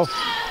into the middle.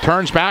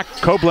 Turns back.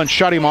 Copeland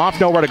shut him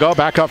off. Nowhere to go.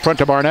 Back up front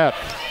to Barnett.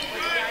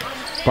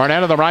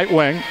 Barnett on the right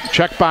wing.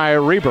 Checked by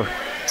Reber.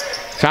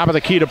 Top of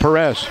the key to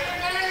Perez.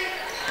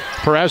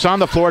 Perez on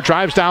the floor.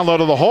 Drives down low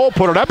to the hole.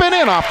 Put it up and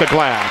in off the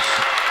glass.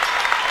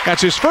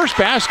 That's his first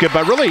basket,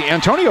 but really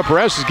Antonio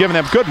Perez has given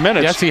them good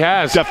minutes. Yes, he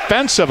has.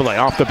 Defensively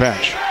off the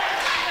bench.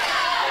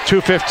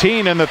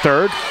 2:15 in the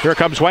third. Here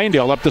comes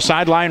Waynedale up the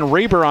sideline.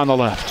 Reber on the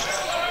left.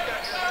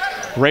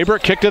 Reber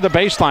kick to the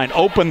baseline.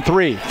 Open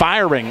three.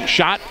 Firing.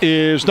 Shot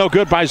is no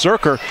good by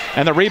Zerker.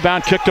 And the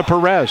rebound kick to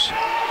Perez.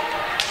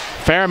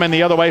 Fairman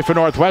the other way for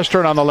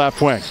Northwestern on the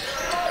left wing.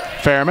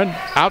 Fairman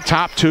out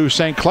top to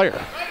St. Clair.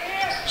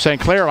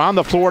 St. Clair on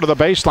the floor to the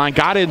baseline.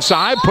 Got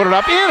inside. Put it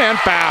up in and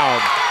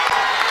fouled.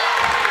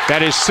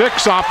 That is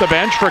 6 off the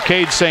bench for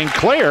Cade St.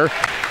 Clair.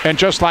 And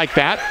just like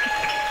that,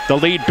 the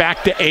lead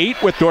back to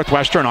 8 with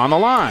Northwestern on the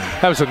line.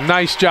 That was a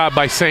nice job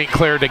by St.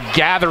 Clair to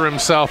gather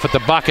himself at the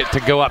bucket to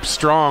go up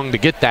strong to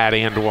get that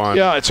and one.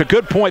 Yeah, it's a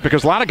good point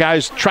because a lot of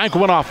guys try and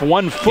went off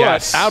 1 foot,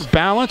 yes, out of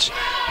balance.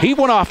 He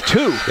went off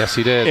 2. Yes,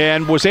 he did.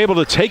 And was able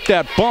to take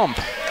that bump.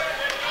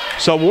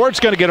 So Ward's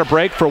going to get a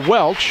break for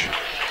Welch.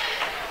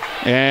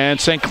 And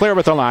St. Clair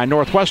with the line.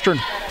 Northwestern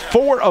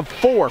 4 of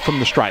 4 from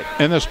the stripe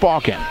in this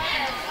ball game.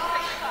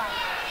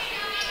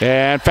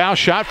 And foul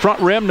shot, front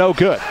rim, no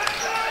good.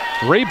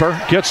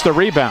 Reber gets the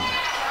rebound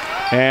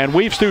and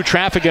weaves through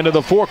traffic into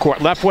the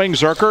forecourt. Left wing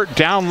Zerker,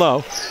 down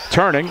low,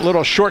 turning.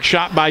 Little short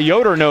shot by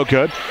Yoder, no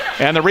good.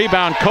 And the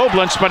rebound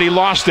Koblenz, but he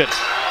lost it.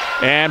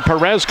 And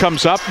Perez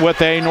comes up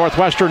with a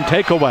Northwestern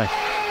takeaway.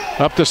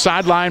 Up the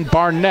sideline,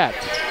 Barnett.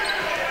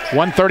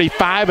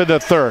 1:35 in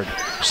the third.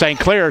 St.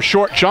 Clair,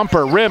 short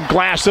jumper, rim,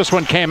 glass. This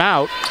one came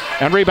out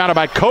and rebounded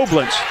by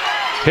Koblenz.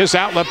 His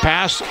outlet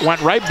pass went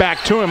right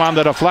back to him on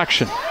the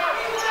deflection.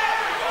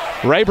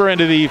 Reber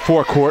into the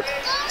forecourt.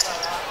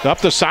 Up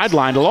the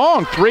sideline,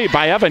 long three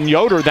by Evan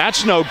Yoder.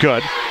 That's no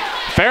good.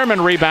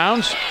 Fairman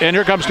rebounds, and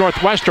here comes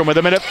Northwestern with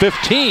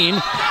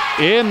 1:15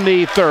 in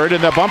the third,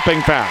 and the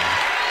bumping foul.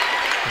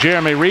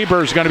 Jeremy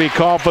Reber is going to be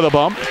called for the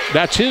bump.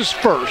 That's his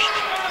first.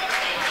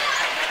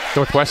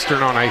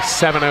 Northwestern on a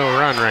 7-0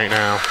 run right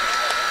now.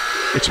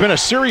 It's been a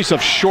series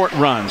of short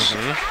runs.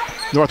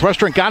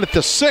 Northwestern got it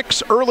to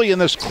 6 early in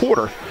this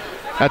quarter.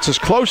 That's as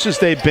close as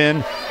they've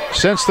been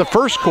since the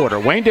first quarter.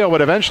 Waynedale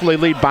would eventually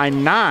lead by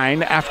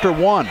 9 after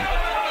 1.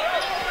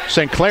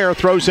 St. Clair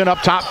throws in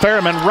up top.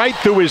 Fairman right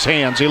through his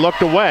hands. He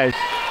looked away.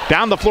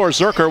 Down the floor,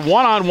 Zerker,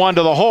 one-on-one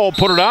to the hole.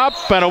 Put it up,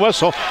 and a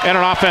whistle, and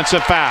an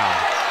offensive foul.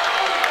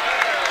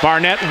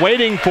 Barnett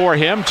waiting for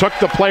him. Took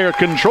the player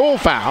control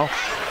foul.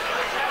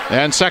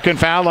 And second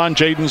foul on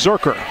Jaden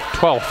Zerker.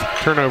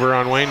 12th turnover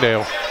on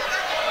Waynedale.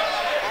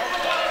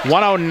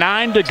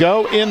 1:09 to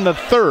go in the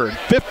third.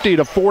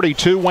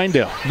 50-42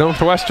 Waynedale.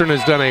 Northwestern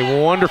has done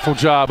a wonderful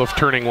job of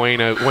turning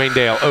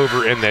Waynedale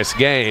over in this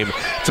game.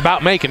 It's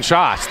about making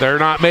shots. They're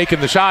not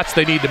making the shots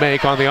they need to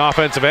make on the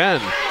offensive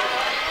end.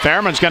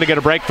 Fairman's going to get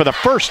a break for the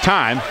first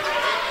time.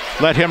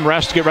 Let him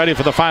rest, get ready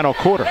for the final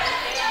quarter.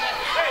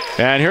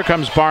 And here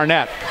comes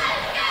Barnett.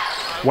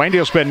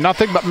 Waynedale's been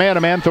nothing but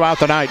man-to-man throughout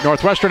the night.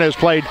 Northwestern has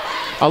played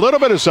a little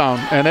bit of zone,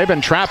 and they've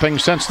been trapping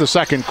since the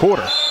second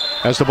quarter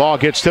as the ball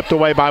gets tipped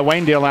away by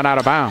Waynedale and out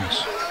of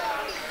bounds.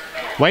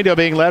 Waynedale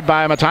being led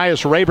by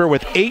Matthias Reber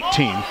with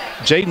 18,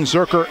 Jaden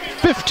Zerker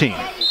 15.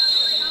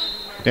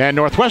 And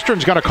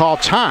Northwestern's going to call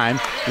time.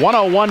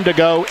 1:01 to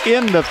go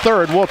in the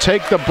third. We'll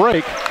take the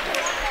break.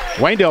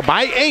 Waynedale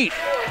by 8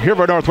 here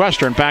for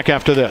Northwestern. Back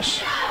after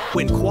this.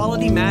 When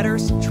quality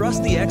matters,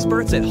 trust the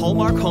experts at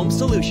Hallmark Home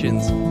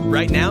Solutions.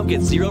 Right now,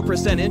 get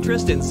 0%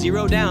 interest and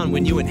 0 down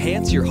when you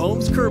enhance your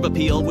home's curb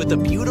appeal with a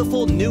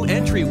beautiful new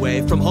entryway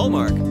from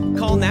Hallmark.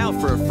 Call now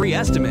for a free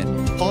estimate.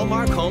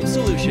 Hallmark Home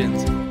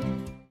Solutions.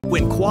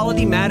 When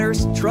quality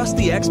matters, trust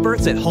the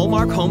experts at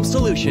Hallmark Home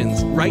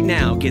Solutions. Right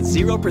now, get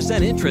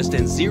 0% interest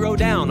and 0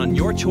 down on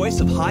your choice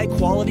of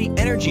high-quality,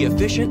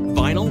 energy-efficient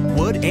vinyl,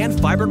 wood, and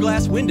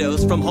fiberglass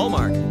windows from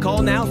Hallmark.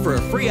 Call now for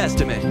a free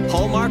estimate.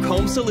 Hallmark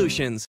Home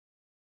Solutions.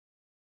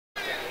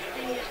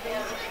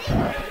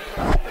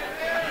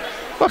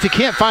 Well, if you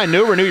can't find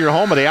new, renew your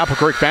home with the Apple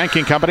Creek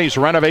Banking Company's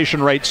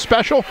renovation rate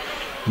special.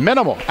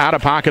 Minimal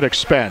out-of-pocket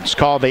expense.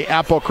 Call the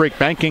Apple Creek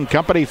Banking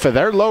Company for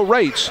their low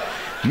rates.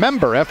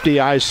 Member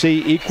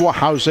FDIC equal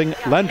housing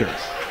lender.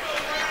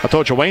 I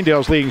told you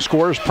Waynedale's leading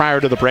scorers prior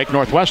to the break.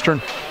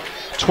 Northwestern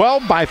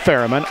 12 by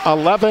Fairman,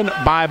 11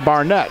 by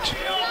Barnett.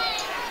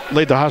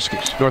 Lead the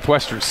Huskies.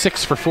 Northwestern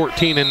 6 for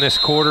 14 in this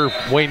quarter.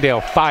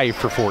 Waynedale 5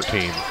 for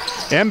 14.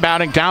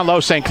 Inbounding down low,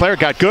 St. Clair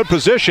got good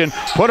position.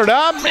 Put it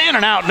up, in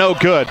and out, no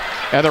good.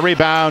 And the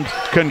rebound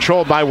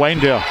controlled by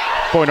Waynedale.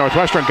 Boy,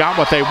 Northwestern got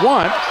what they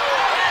want,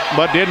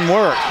 but didn't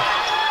work.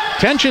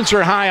 Tensions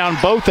are high on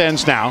both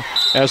ends now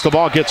as the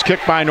ball gets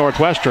kicked by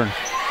Northwestern.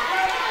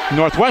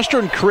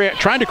 Northwestern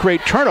trying to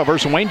create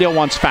turnovers, and Waynedale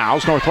wants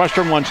fouls.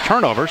 Northwestern wants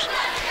turnovers.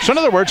 So in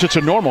other words, it's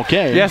a normal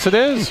game. Yes, it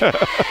is.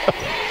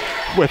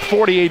 With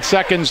 48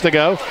 seconds to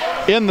go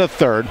in the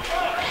third.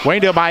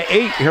 Waynedale by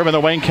 8 here in the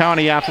Wayne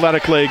County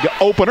Athletic League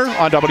opener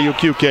on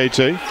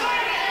WQKT.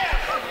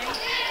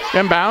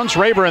 Inbounds,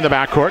 Raber in the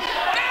backcourt.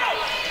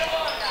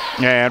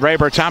 And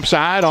Raber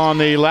topside on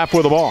the left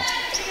with the ball.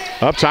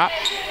 Up top,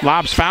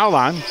 lobs foul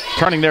line,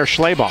 turning their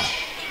Schleybaugh.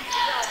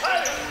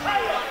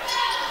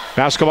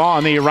 Basketball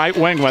on the right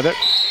wing with it.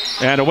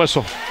 And a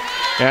whistle.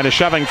 And a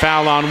shoving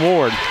foul on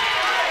Ward.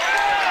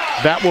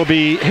 That will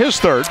be his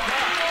third.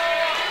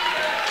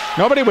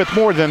 Nobody with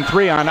more than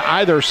 3 on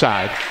either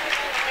side.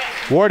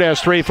 Ward has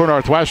 3 for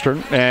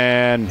Northwestern,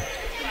 and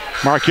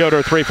Mark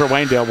Yoder 3 for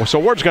Waynedale. So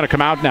Ward's going to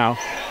come out now.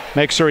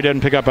 Make sure he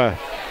didn't pick up a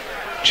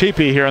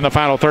cheapie here in the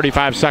final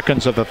 35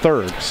 seconds of the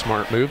third.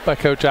 Smart move by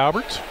Coach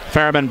Alberts.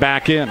 Fairman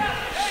back in.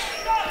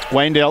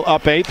 Waynedale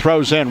up 8,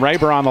 throws in.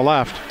 Raber on the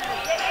left.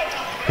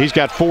 He's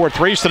got 4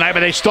 threes tonight, but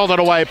they stole it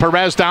away.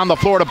 Perez down the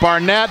floor to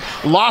Barnett.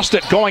 Lost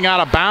it going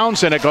out of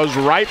bounds, and it goes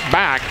right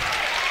back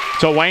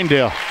to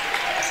Waynedale.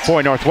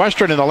 Boy,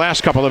 Northwestern in the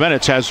last couple of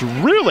minutes has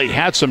really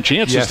had some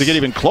chances to get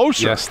even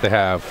closer. Yes, they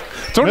have.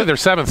 It's only their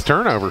 7th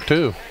turnover,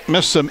 too.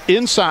 Missed some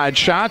inside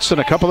shots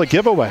and a couple of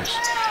giveaways.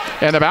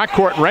 And the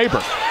backcourt,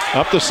 Raber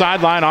up the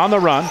sideline on the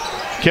run.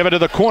 Give it to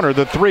the corner.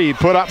 The 3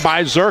 put up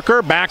by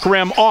Zerker. Back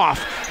rim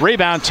off.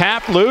 Rebound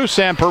tap loose,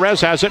 and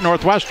Perez has it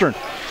Northwestern.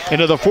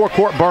 Into the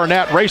forecourt,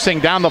 Barnett racing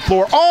down the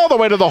floor all the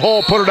way to the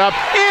hole. Put it up,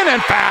 in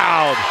and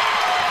fouled.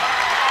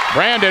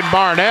 Brandon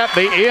Barnett,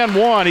 the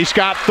N1. He's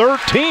got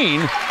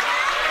 13.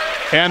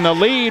 And the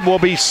lead will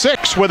be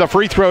 6 with a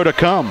free throw to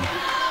come.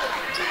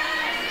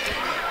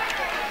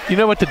 You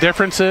know what the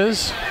difference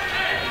is?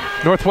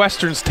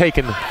 Northwestern's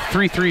taken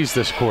 3 threes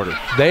this quarter.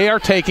 They are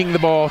taking the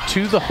ball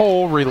to the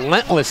hole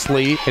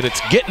relentlessly, and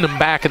it's getting them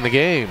back in the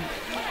game.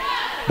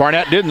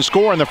 Barnett didn't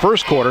score in the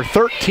first quarter.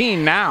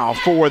 13 now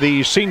for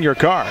the senior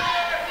guard.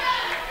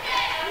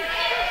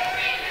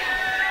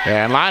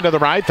 And line to the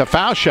right, the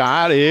foul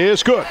shot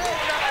is good.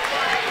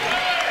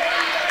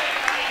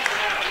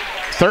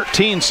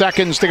 13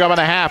 seconds to go in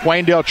the half.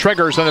 Waynedale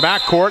triggers in the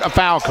backcourt, a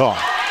foul call.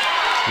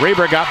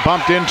 Reber got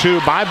bumped into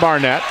by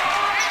Barnett.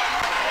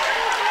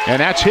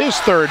 And that's his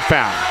 3rd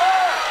foul.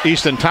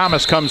 Easton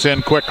Thomas comes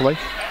in quickly.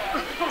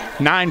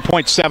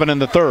 9.7 in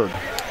the 3rd.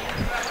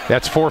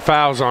 That's 4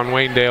 fouls on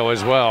Waynedale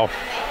as well.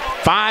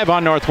 5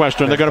 on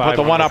Northwestern. They're going to put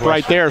the 1 up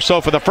right there.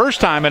 So for the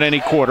first time in any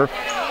quarter,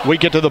 we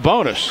get to the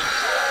bonus.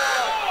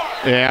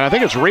 And I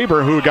think it's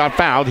Reber who got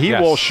fouled. He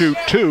will shoot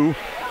 2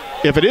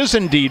 if it is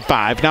indeed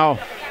 5. Now,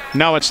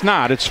 no, it's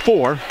not. It's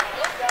 4.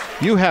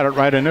 You had it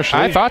right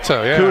initially. I thought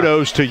so, yeah.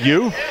 Kudos to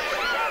you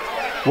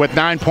with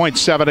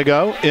 9.7 to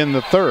go in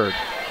the 3rd.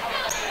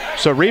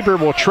 So Reber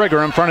will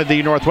trigger in front of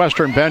the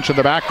Northwestern bench in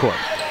the backcourt.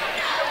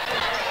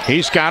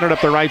 He's got it up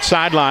the right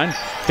sideline.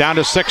 Down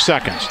to 6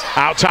 seconds.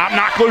 Out top,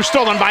 knock loose,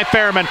 stolen by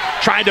Fairman.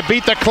 Trying to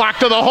beat the clock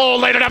to the hole.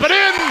 Laid it up and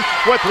in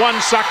with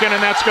 1 second,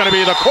 and that's going to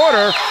be the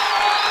quarter.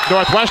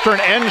 Northwestern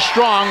ends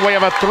strong. We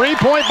have a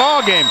 3-point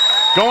ball game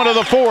going to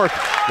the 4th.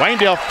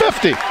 Waynedale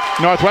 50.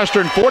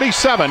 Northwestern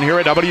 47 here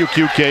at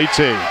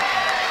WQKT.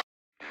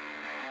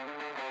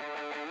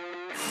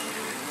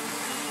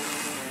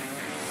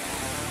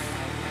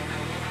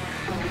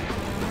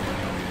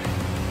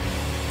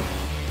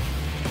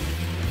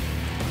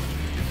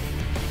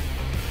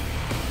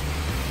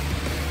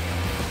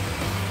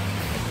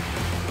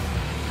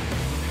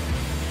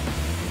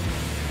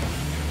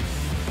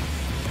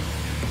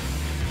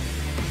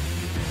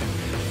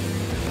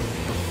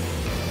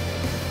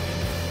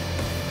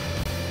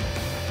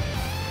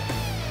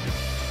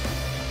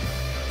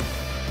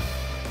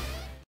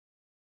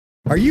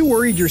 Are you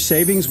worried your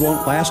savings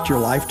won't last your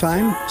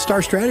lifetime?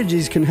 Star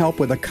Strategies can help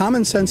with a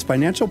common sense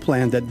financial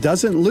plan that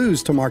doesn't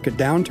lose to market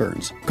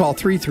downturns. Call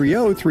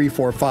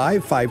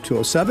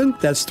 330-345-5207.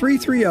 That's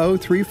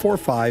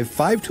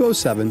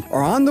 330-345-5207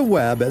 or on the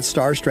web at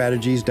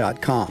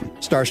starstrategies.com.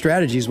 Star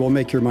Strategies will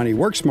make your money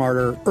work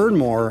smarter, earn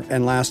more,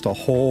 and last a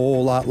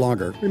whole lot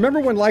longer. Remember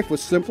when life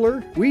was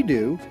simpler? We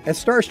do. At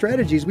Star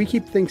Strategies, we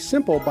keep things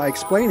simple by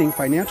explaining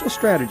financial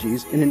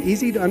strategies in an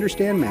easy to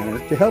understand manner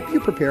to help you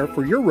prepare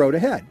for your road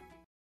ahead.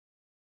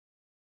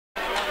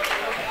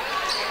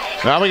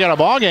 Well, we got a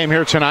ball game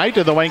here tonight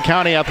in the Wayne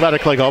County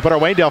Athletic League opener.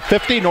 Waynedale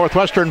 50,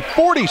 Northwestern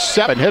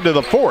 47. Head to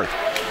the 4th.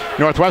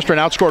 Northwestern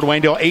outscored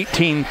Waynedale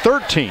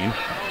 18-13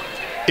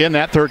 in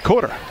that 3rd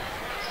quarter.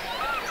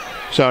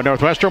 So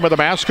Northwestern with the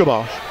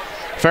basketball.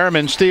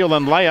 Fairman steal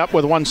and layup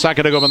with 1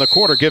 second to go in the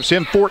quarter gives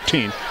him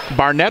 14.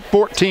 Barnett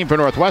 14 for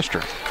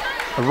Northwestern.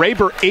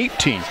 Raber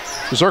 18.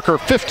 Zerker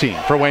 15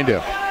 for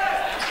Waynedale.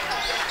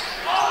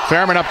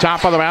 Fairman up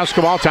top of the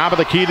basketball, top of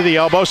the key to the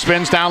elbow,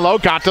 spins down low,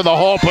 got to the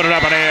hole, put it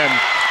up and in.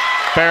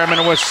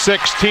 Fairman was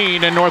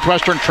 16, and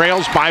Northwestern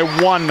trails by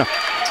 1.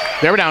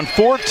 They were down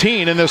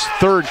 14 in this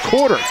 3rd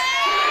quarter.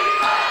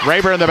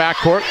 Raber in the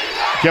backcourt,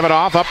 give it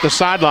off up the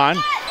sideline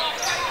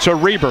to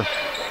Reber.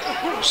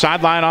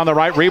 Sideline on the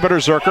right, Reber to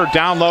Zerker,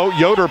 down low,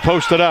 Yoder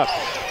posted up.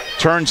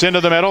 Turns into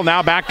the middle,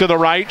 now back to the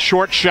right.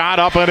 Short shot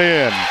up and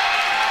in.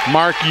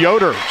 Mark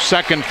Yoder,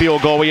 second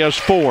field goal. He has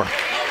 4.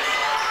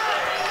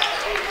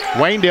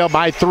 Waynedale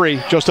by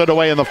 3, just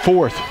underway in the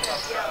 4th.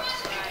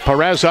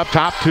 Perez up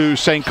top to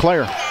St.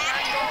 Clair.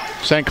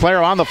 St.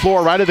 Clair on the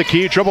floor, right of the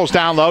key, dribbles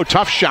down low,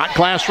 tough shot,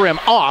 glass rim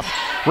off,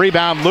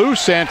 rebound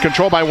loose, and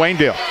controlled by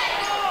Waynedale.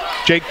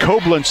 Jake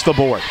Koblentz the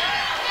board.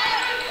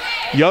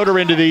 Yoder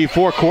into the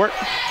forecourt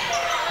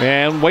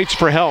and waits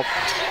for help.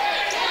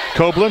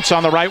 Koblentz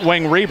on the right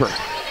wing, Reber.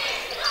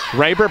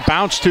 Reber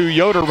bounced to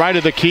Yoder, right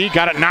of the key,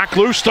 got it knocked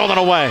loose, stolen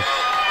away.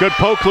 Good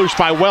poke loose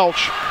by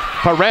Welch.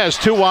 Perez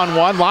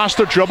 2-on-1, lost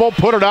the dribble,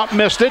 put it up,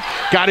 missed it,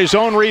 got his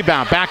own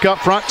rebound. Back up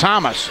front,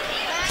 Thomas.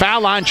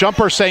 Foul line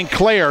jumper, St.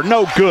 Clair,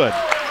 no good.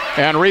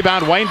 And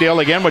rebound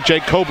Waynedale again with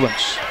Jake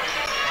Koblentz.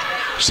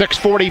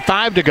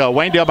 6:45 to go,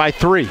 Waynedale by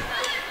 3.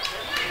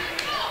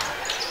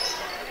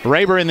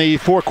 Reber in the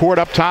forecourt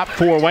up top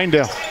for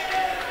Waynedale.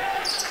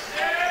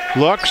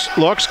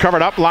 Looks,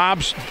 covered up,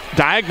 lobs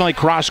diagonally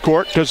cross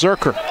court to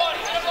Zerker.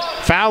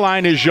 Foul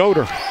line is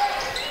Yoder.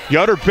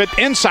 Yoder bit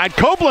inside,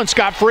 Koblentz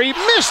got free,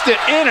 missed it,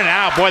 in and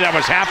out. Boy, that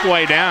was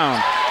halfway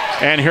down.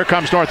 And here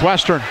comes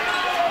Northwestern.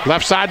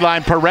 Left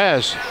sideline,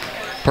 Perez.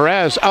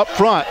 Perez up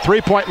front,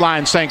 three-point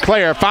line, St.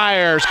 Clair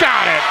fires,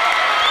 got it.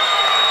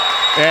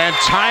 And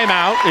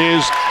timeout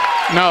is,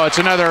 no, it's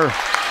another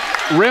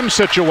rim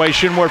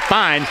situation. We're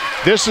fine.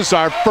 This is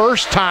our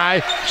first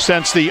tie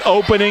since the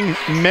opening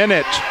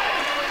minute.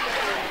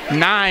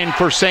 9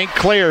 for St.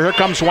 Clair. Here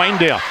comes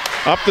Waynedale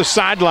up the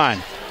sideline.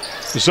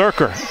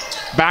 Zerker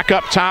back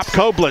up top,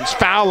 Koblentz,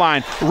 foul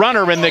line,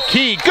 runner in the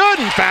key, good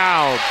and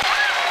fouled.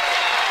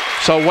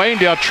 So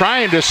Waynedale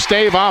trying to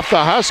stave off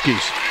the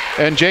Huskies.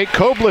 And Jake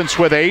Koblentz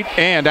with 8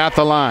 and at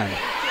the line.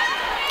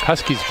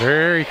 Huskies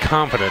very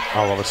confident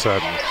all of a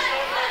sudden.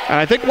 And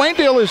I think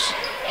Waynedale has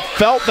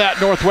felt that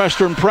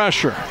Northwestern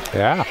pressure.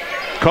 Yeah.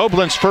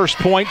 Koblentz first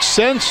point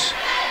since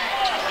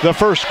the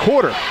first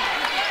quarter.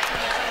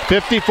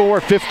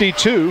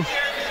 54-52,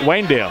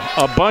 Waynedale.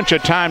 A bunch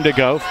of time to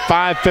go,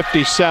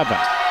 5:57.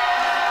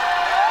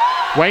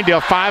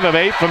 Waynedale 5 of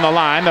 8 from the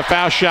line. The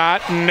foul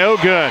shot, no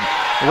good.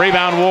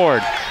 Rebound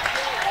Ward.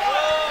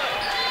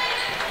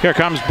 Here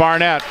comes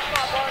Barnett.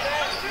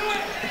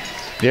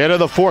 Into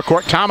the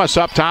forecourt. Thomas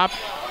up top.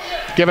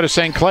 Give it to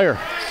St. Clair.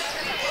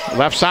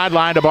 Left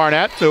sideline to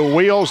Barnett. The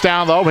wheels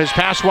down low. His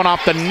pass went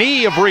off the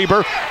knee of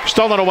Reber.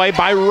 Stolen away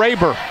by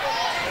Reber.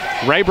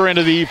 Reber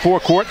into the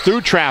forecourt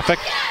through traffic.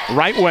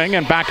 Right wing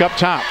and back up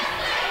top.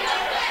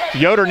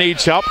 Yoder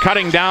needs help.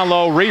 Cutting down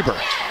low, Reber.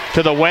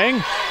 To the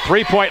wing.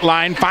 Three-point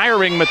line.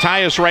 Firing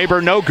Matthias Reber.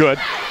 No good.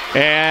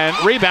 And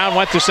rebound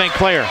went to St.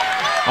 Clair.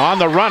 On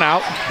the run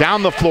out,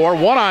 down the floor,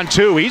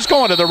 1-on-2. He's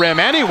going to the rim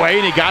anyway,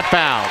 and he got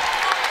fouled.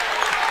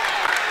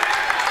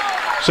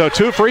 So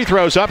 2 free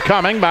throws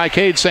upcoming by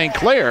Cade St.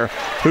 Clair,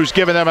 who's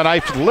given them a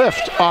nice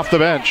lift off the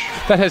bench.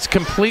 That has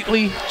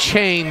completely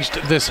changed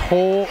this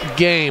whole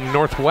game.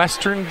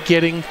 Northwestern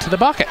getting to the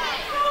bucket.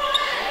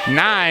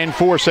 9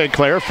 for St.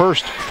 Clair.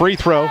 First free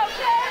throw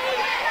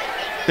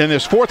in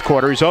this fourth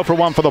quarter. He's 0 for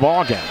 1 for the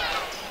ball game.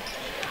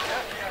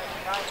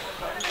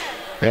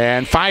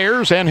 And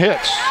fires and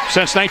hits.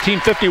 Since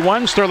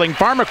 1951, Sterling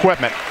Farm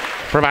Equipment,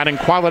 providing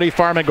quality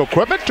farming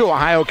equipment to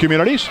Ohio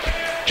communities.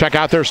 Check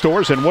out their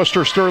stores in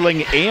Worcester,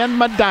 Sterling, and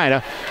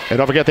Medina. And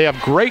don't forget, they have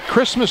great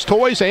Christmas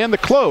toys and the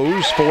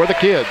clothes for the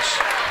kids.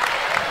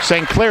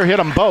 St. Clair hit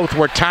them both.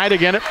 We're tied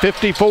again at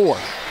 54.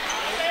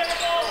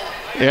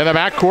 In the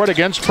backcourt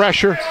against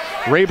pressure,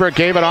 Reber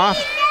gave it off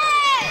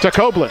to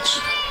Koblentz.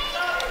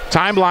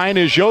 Timeline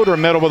is Yoder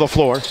middle of the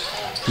floor.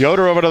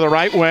 Yoder over to the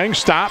right wing,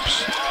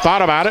 stops,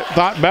 thought about it,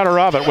 thought better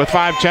of it with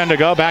 5:10 to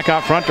go. Back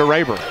out front to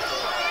Reber.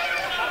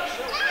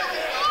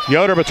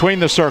 Yoder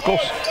between the circles.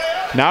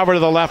 Now over to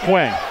the left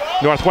wing.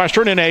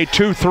 Northwestern in a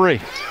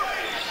 2-3.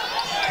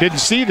 Didn't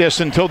see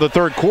this until the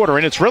third quarter,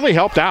 and it's really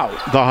helped out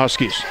the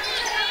Huskies.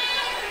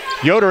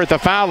 Yoder at the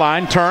foul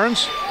line,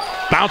 turns,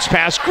 bounce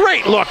pass,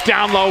 great look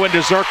down low into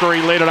Zerker.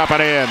 He laid it up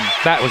and in.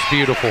 That was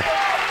beautiful.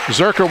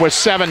 Zerker was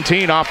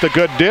 17 off the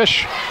good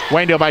dish.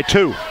 Waynedale by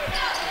 2.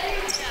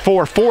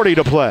 4:40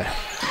 to play.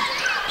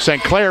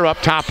 St. Clair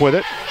up top with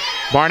it.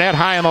 Barnett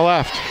high on the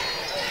left.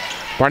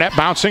 Barnett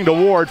bouncing to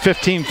Ward,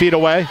 15 feet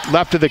away,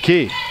 left of the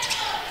key.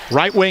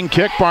 Right wing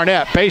kick,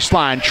 Barnett,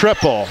 baseline,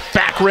 triple,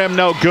 back rim,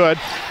 no good.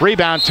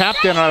 Rebound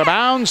tapped in out of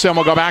bounds, and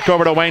we'll go back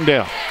over to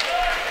Waynedale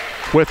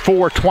with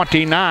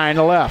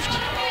 4:29 left.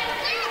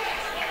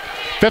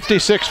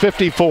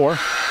 56-54.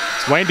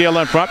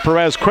 Waynedale in front,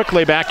 Perez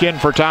quickly back in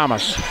for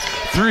Thomas.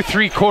 Through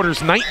 3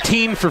 quarters,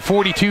 19 for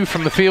 42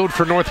 from the field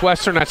for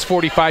Northwestern. That's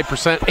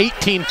 45%.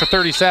 18 for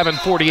 37,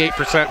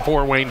 48%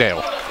 for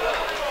Waynedale.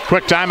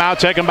 Quick timeout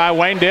taken by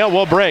Waynedale.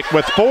 We'll break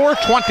with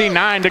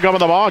 4:29 to go in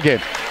the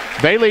ballgame.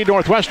 They lead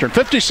Northwestern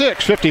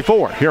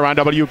 56-54 here on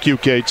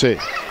WQKT.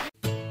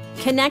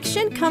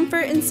 Connection,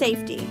 comfort, and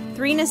safety.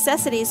 3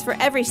 necessities for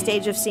every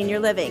stage of senior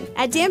living.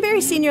 At Danbury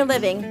Senior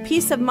Living,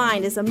 peace of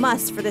mind is a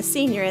must for the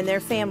senior and their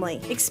family.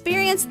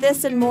 Experience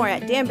this and more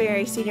at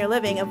Danbury Senior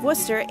Living of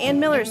Worcester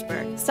and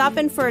Millersburg. Stop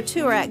in for a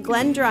tour at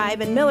Glen Drive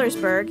in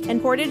Millersburg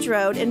and Portage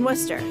Road in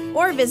Worcester.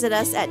 Or visit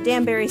us at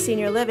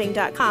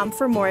danburyseniorliving.com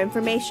for more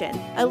information.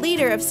 A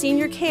leader of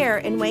senior care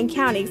in Wayne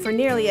County for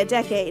nearly a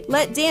decade,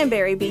 let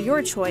Danbury be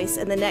your choice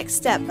in the next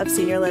step of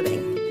senior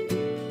living.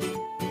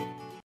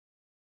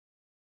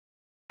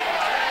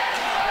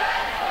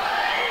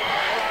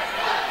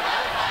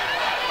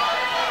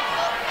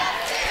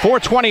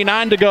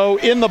 .429 to go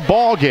in the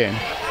ball game.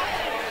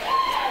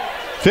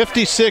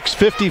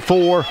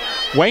 56-54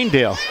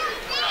 Waynedale.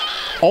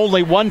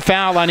 Only one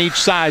foul on each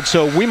side,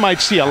 so we might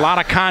see a lot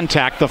of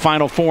contact the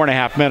final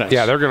 4.5 minutes.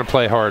 Yeah, they're going to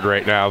play hard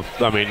right now.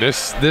 I mean,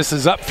 this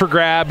is up for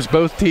grabs.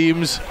 Both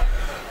teams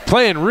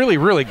playing really,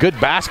 really good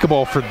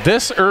basketball for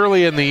this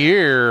early in the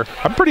year.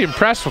 I'm pretty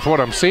impressed with what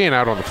I'm seeing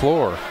out on the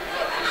floor.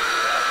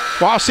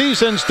 All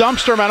Seasons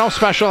Dumpster Rental,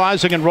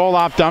 specializing in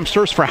roll-off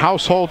dumpsters for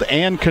household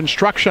and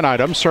construction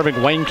items,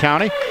 serving Wayne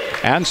County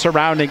and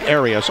surrounding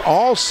areas.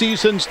 All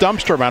Seasons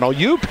Dumpster Rental.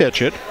 You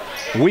pitch it,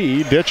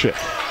 we ditch it.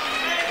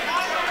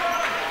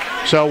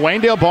 So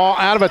Waynedale ball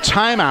out of a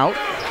timeout.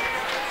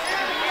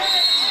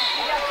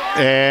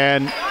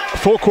 And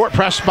full court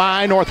press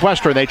by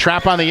Northwestern. They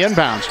trap on the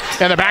inbounds.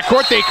 In the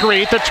backcourt, they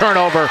create the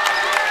turnover.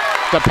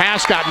 The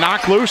pass got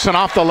knocked loose and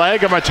off the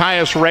leg of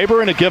Matthias Raber,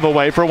 and a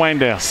giveaway for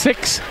Waynedale.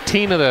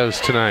 16 of those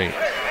tonight.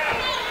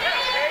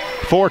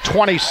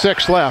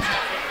 4:26 left.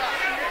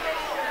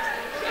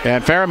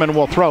 And Ferriman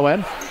will throw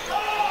in.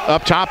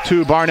 Up top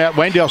to Barnett.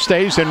 Waynedale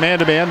stays in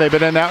man-to-man. They've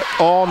been in that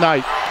all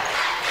night.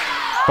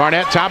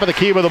 Barnett, top of the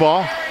key with the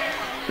ball.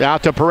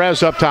 Out to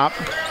Perez up top.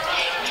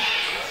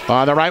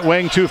 On the right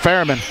wing to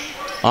Ferriman.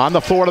 On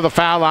the floor to the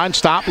foul line.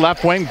 Stop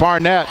left wing.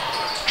 Barnett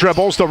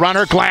dribbles the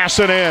runner. Glass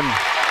it in.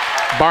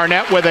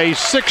 Barnett with a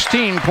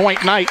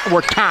 16-point night.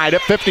 We're tied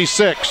at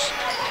 56.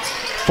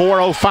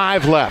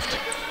 4:05 left.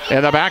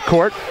 In the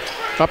backcourt,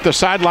 up the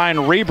sideline,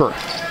 Reber.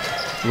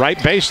 Right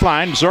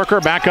baseline,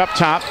 Zerker back up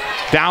top.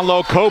 Down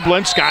low,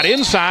 Koblenz got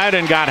inside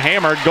and got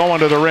hammered going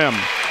to the rim.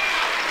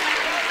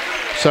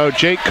 So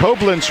Jake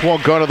Koblenz will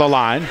go to the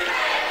line.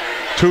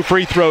 2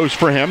 free throws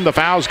for him. The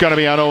foul's going to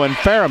be on Owen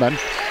Ferriman,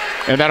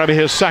 and that'll be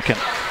his second.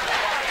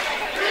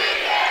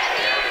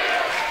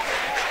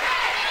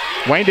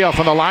 Waynedale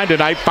from the line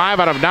tonight,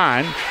 5 out of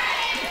 9.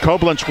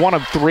 Koblenz 1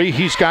 of 3.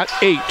 He's got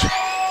 8.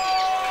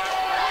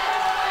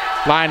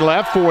 Line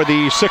left for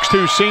the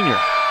 6'2 senior.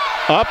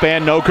 Up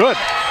and no good.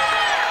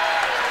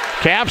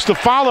 Cavs to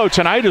follow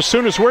tonight as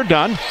soon as we're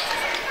done.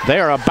 They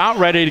are about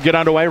ready to get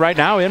underway right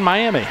now in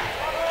Miami.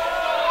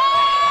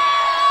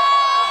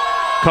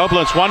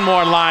 Koblenz, one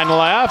more line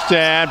left,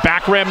 and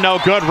back rim no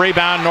good.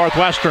 Rebound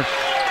Northwestern.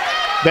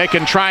 They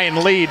can try and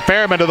lead.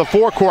 Ferriman to the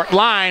forecourt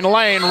line.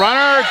 Lane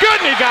runner.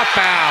 Good, and he got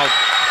fouled.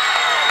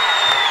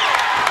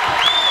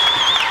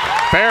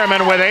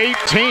 Ferriman with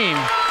 18.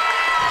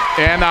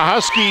 And the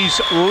Huskies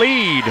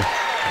lead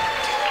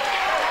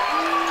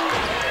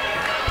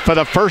for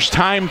the first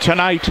time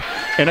tonight.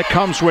 And it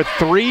comes with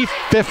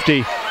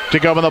 3:50 to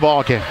go in the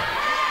ballgame.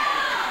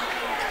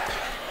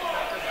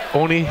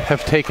 Only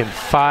have taken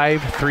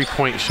 5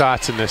 3-point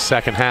shots in this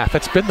second half.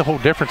 That's been the whole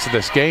difference of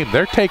this game.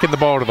 They're taking the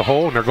ball to the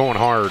hole and they're going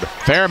hard.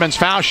 Ferriman's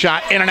foul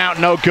shot in and out,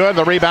 no good.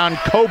 The rebound,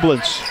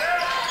 Koblenz.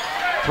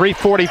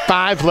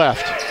 3:45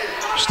 left.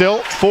 Still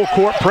full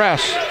court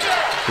press.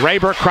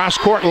 Raber cross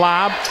court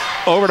lob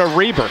over to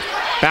Reber.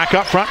 Back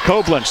up front,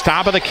 Koblenz.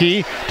 Top of the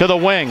key to the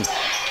wing.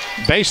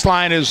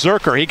 Baseline is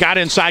Zerker. He got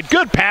inside.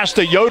 Good pass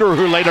to Yoder,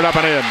 who laid it up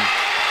and in.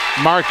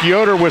 Mark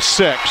Yoder with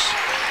 6.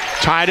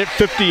 Tied at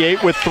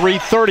 58 with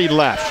 3:30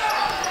 left.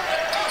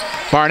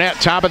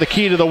 Barnett, top of the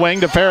key to the wing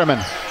to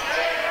Ferriman.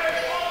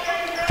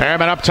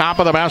 Ferriman up top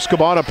of the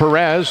basketball to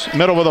Perez,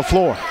 middle of the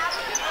floor.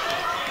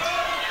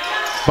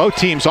 Both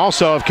teams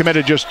also have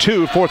committed just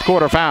 2 fourth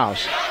quarter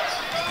fouls.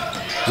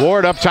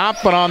 Ward up top,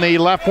 but on the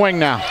left wing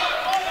now.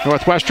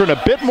 Northwestern a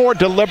bit more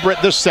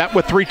deliberate this set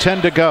with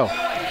 3:10 to go.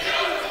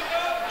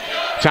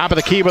 Top of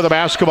the key with the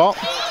basketball.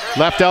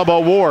 Left elbow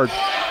Ward,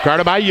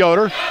 guarded by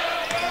Yoder.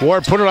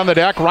 Ward put it on the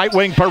deck, right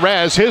wing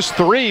Perez. His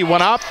 3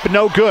 went up,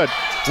 no good.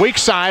 Weak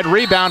side,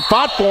 rebound,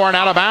 fought for and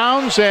out of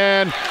bounds,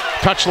 and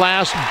touch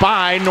last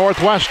by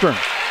Northwestern.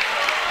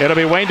 It'll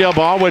be Waynedale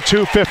ball with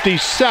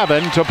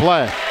 2:57 to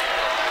play.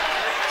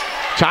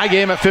 Tie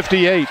game at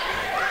 58.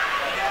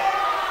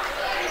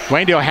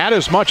 Waynedale had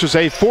as much as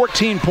a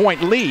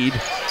 14-point lead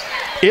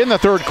in the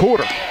third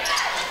quarter.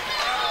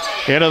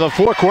 Into the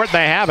forecourt,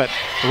 they have it.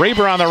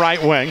 Reber on the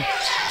right wing.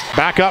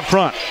 Back up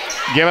front.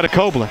 Give it to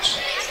Koblenz.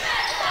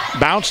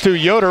 Bounce to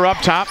Yoder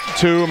up top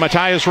to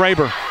Matthias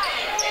Raber.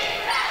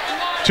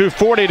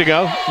 2:40 to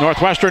go.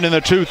 Northwestern in the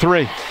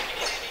 2-3.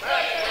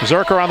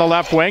 Zerker on the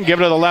left wing.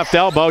 Give it to the left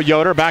elbow.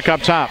 Yoder back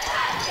up top.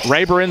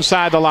 Raber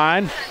inside the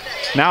line.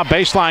 Now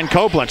baseline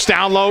Koblenz.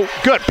 Down low.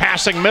 Good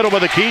passing middle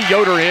with the key.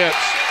 Yoder hits.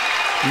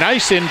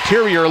 Nice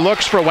interior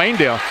looks for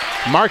Waynedale.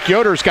 Mark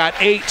Yoder's got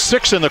 8,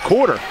 6 in the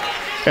quarter.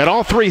 And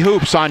all three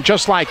hoops on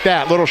just like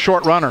that, little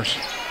short runners.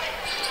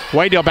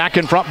 Waynedale back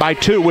in front by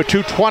 2 with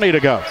 2:20 to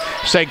go.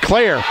 St.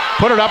 Clair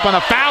put it up on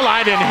the foul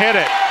line and hit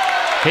it.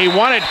 He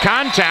wanted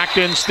contact.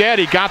 Instead,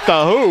 he got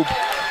the hoop.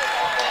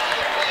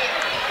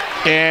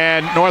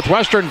 And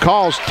Northwestern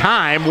calls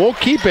time. We'll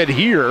keep it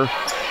here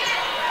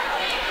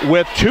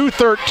with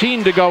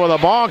 2:13 to go in the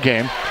ball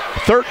game.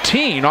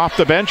 13 off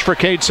the bench for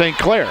Cade St.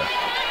 Clair.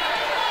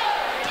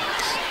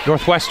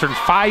 Northwestern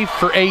 5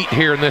 for 8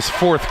 here in this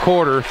fourth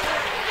quarter.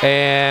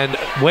 And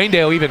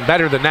Waynedale even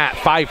better than that,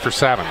 5 for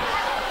 7.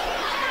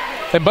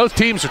 And both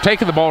teams are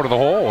taking the ball to the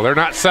hole. They're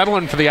not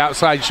settling for the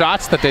outside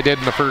shots that they did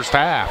in the first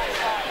half.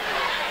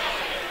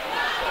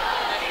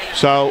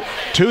 So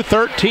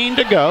 2:13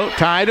 to go,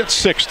 tied at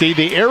 60.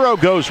 The arrow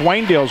goes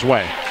Waynedale's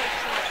way.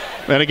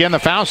 And again, the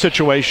foul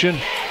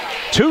situation,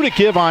 2 to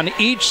give on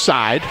each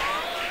side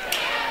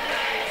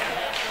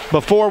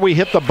before we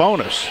hit the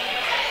bonus.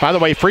 By the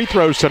way, free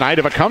throws tonight,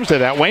 if it comes to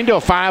that,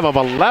 Waynedale 5 of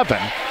 11,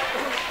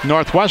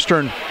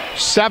 Northwestern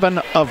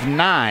 7 of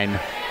 9.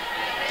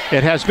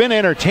 It has been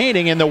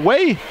entertaining in the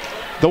way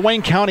the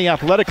Wayne County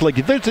Athletic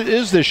League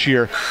is this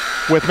year,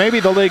 with maybe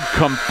the league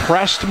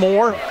compressed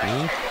more.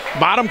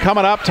 Bottom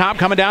coming up, top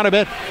coming down a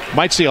bit.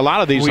 Might see a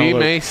lot of these. We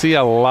may see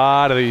a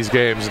lot of these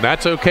games, and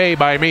that's okay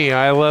by me.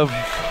 I love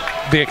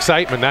the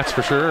excitement, that's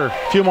for sure.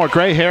 A few more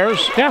gray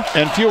hairs, yeah,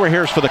 and fewer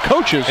hairs for the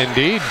coaches.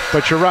 Indeed.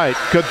 But you're right,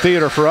 good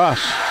theater for us.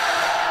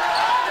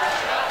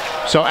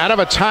 So out of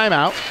a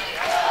timeout,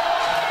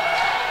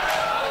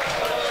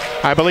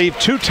 I believe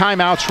 2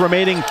 timeouts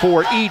remaining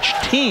for each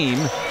team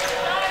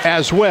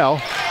as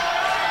well.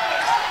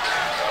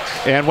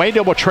 And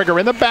Waynedale will trigger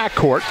in the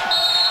backcourt.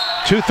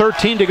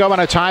 2:13 to go in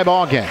a tie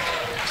ball game.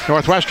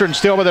 Northwestern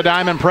still with a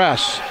diamond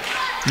press.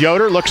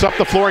 Yoder looks up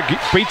the floor,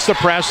 beats the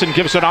press, and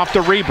gives it off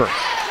to Reber.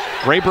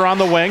 Reber on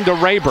the wing to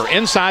Reber.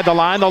 Inside the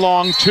line, the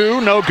long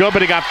 2. No good,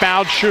 but he got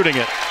fouled shooting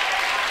it.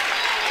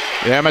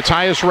 Yeah,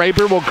 Matthias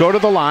Reber will go to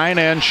the line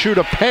and shoot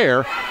a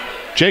pair.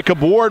 Jacob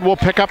Ward will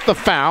pick up the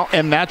foul,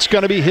 and that's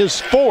going to be his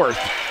 4th.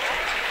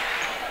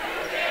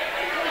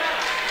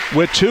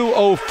 With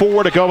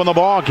 2:04 to go in the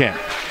ball game.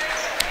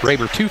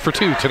 Reber 2 for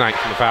 2 tonight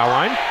from the foul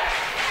line.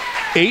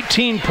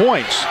 18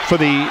 points for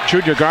the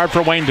junior guard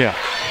for Waynedale.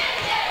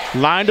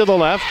 Line to the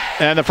left,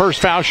 and the first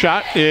foul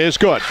shot is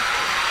good.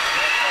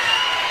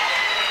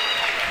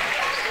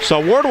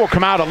 So Ward will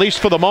come out at least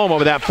for the moment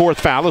with that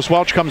 4th foul as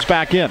Welch comes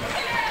back in.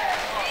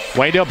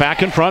 Waynedale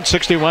back in front,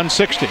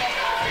 61-60.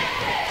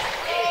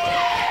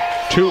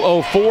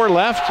 2:04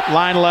 left,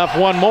 line left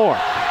one more.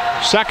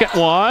 Second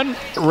one,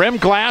 rim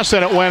glass,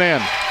 and it went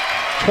in.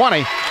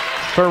 20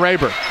 for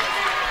Reber.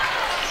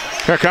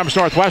 Here comes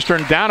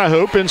Northwestern down a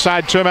hoop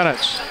inside 2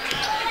 minutes.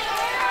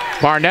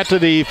 Barnett to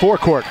the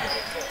forecourt.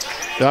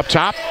 Up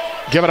top,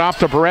 give it off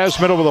to Perez,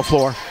 middle of the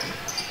floor.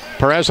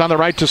 Perez on the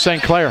right to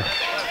St. Clair.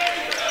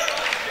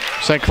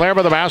 St. Clair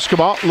with the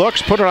basketball,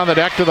 looks, put it on the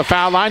deck to the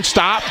foul line,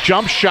 stop,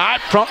 jump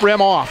shot, front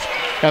rim off.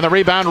 And the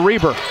rebound,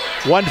 Reber.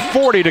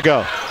 1:40 to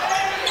go.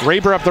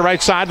 Reber up the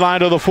right sideline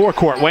to the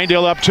forecourt.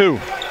 Waynedale up 2.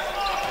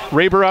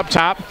 Reber up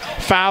top,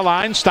 foul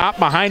line, stop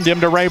behind him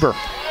to Reber.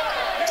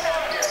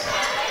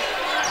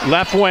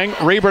 Left wing,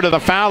 Reber to the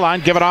foul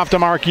line, give it off to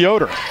Mark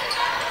Yoder.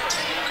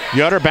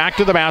 Yoder back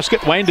to the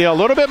basket. Waynedale a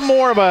little bit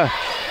more of a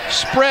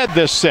spread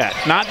this set.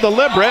 Not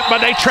deliberate,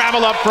 but they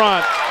travel up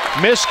front.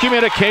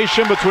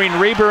 Miscommunication between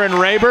Reber and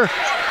Reber.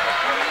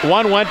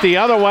 One went the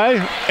other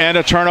way, and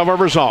a turnover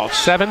results.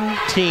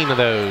 17 of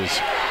those.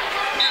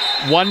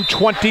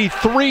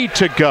 1:23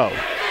 to go.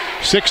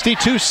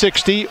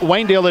 62-60,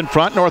 Waynedale in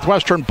front,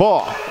 Northwestern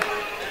ball.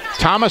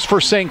 Thomas for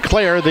St.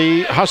 Clair,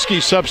 the Husky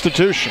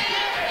substitution.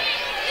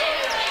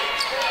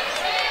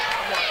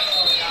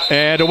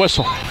 And a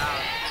whistle.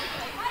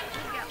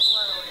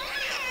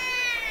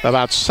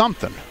 About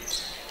something.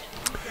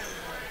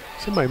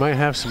 Somebody might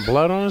have some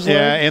blood on his leg.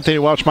 Yeah, Anthony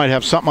Welch might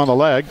have something on the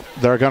leg.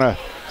 They're going to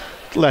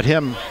let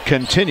him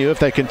continue if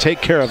they can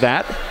take care of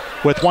that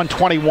with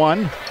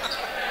 1:21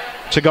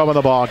 to go in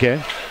the ball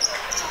game.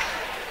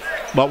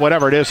 But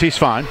whatever it is, he's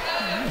fine.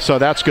 So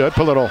that's good.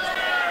 Put a little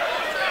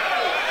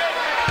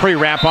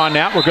pre-wrap on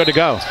that. We're good to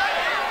go.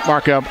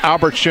 Mark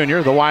Alberts Jr.,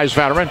 the wise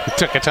veteran.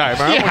 Took a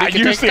timeout. Yeah,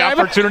 used the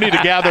opportunity to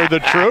gather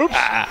the troops.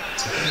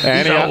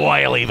 He's a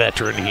wily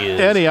veteran, he is.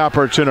 Any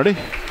opportunity.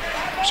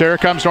 So here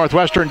comes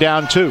Northwestern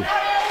down 2.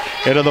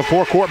 Into the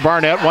forecourt,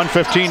 Barnett,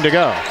 1:15 to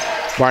go.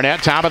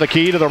 Barnett, top of the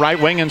key to the right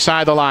wing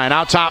inside the line.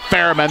 Out top,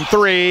 Fairman,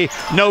 3.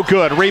 No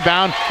good.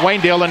 Rebound,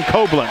 Waynedale and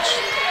Koblenz.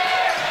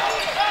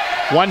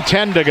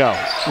 1:10 to go.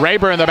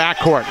 Reber in the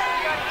backcourt.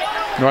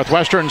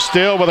 Northwestern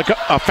still with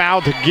a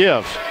foul to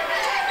give.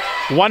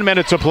 1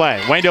 minute to play.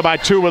 Waynedale by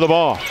 2 with the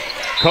ball.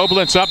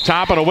 Koblenz up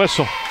top and a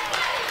whistle.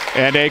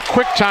 And a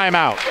quick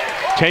timeout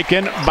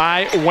taken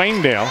by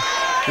Waynedale,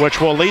 which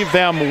will leave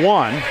them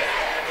 1.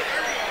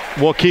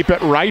 We'll keep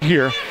it right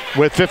here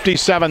with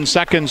 57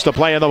 seconds to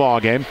play in the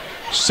ballgame.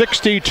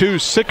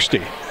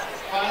 62-60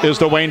 is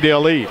the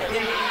Waynedale lead.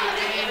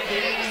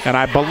 And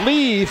I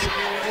believe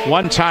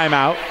 1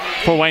 timeout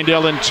for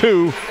Waynedale and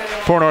 2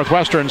 for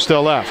Northwestern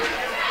still left.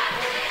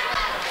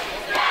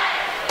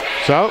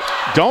 So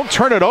don't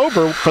turn it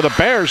over for the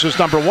Bears is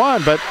number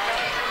one, but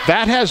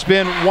that has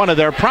been one of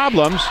their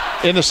problems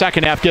in the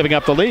second half, giving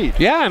up the lead.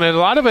 Yeah, and a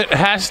lot of it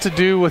has to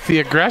do with the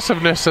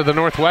aggressiveness of the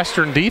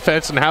Northwestern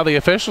defense and how the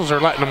officials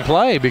are letting them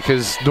play,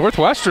 because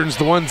Northwestern's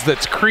the ones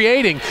that's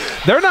creating.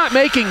 They're not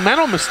making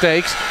mental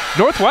mistakes.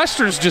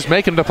 Northwestern's just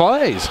making the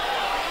plays.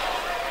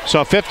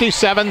 So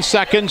 57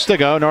 seconds to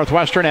go.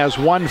 Northwestern has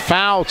one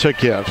foul to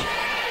give.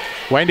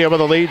 Waynedale with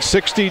the lead,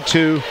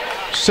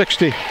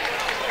 62-60.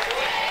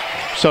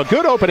 So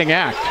good opening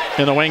act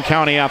in the Wayne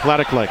County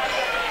Athletic League.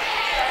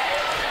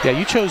 Yeah,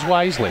 you chose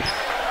wisely.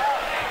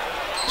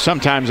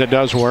 Sometimes it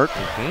does work.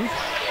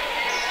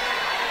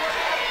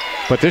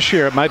 But this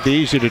year it might be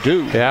easy to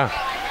do. Yeah.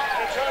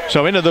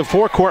 So into the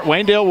forecourt,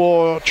 Waynedale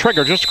will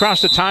trigger just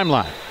across the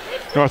timeline.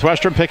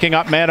 Northwestern picking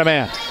up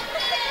man-to-man.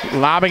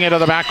 Lobbing into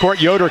the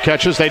backcourt, Yoder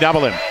catches, they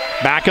double him.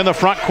 Back in the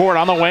front court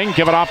on the wing,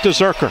 give it off to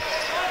Zerker.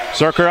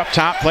 Zerker up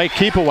top, play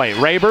keep away.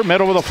 Raber,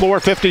 middle of the floor,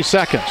 50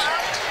 seconds.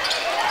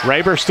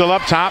 Raber still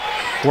up top,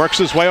 works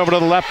his way over to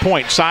the left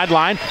point,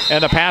 sideline,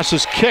 and the pass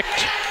is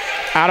kicked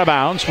out of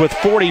bounds with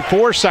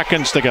 44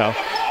 seconds to go.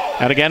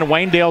 And again,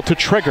 Waynedale to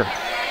trigger.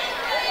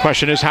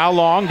 Question is, how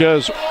long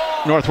does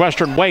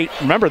Northwestern wait?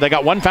 Remember, they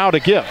got one foul to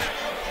give.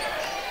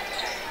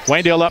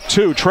 Waynedale up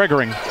two,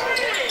 triggering.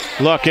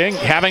 Looking,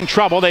 having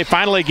trouble. They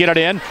finally get it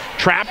in.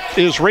 Trapped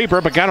is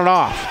Raber, but got it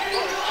off.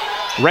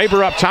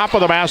 Raber up top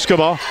with the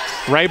basketball.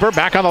 Raber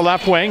back on the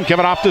left wing. Give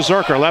it off to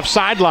Zerker. Left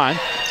sideline.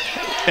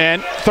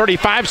 And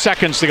 35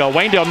 seconds to go.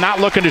 Waynedale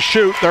not looking to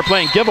shoot. They're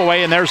playing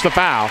giveaway, and there's the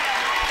foul.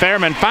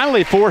 Fairman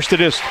finally forced to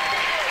just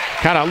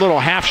kind of little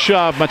half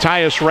shove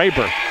Matthias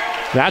Raber.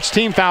 That's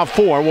team foul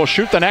 4. We'll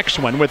shoot the next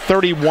one with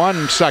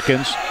 31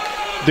 seconds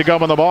to go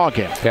in the ball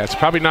game. Yeah, it's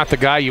probably not the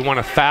guy you want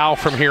to foul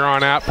from here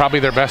on out. Probably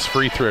their best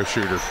free throw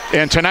shooter.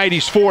 And tonight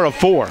he's 4 of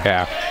 4.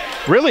 Yeah.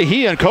 Really,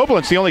 he and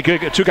Koblenz the only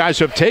two guys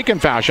who have taken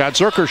foul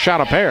shots. Zerker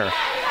shot a pair.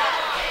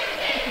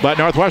 But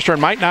Northwestern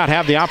might not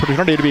have the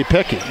opportunity to be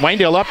picky.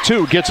 Waynedale up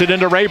 2, gets it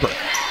into Raber.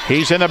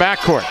 He's in the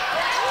backcourt.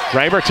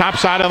 Raber top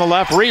side on the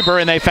left, Reber,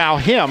 and they foul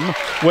him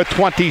with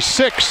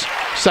 26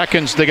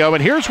 seconds to go.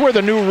 And here's where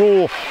the new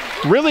rule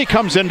really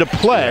comes into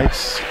play.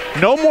 Yes.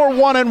 No more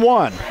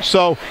 1-and-1.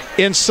 So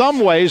in some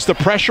ways, the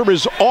pressure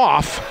is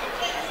off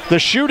the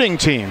shooting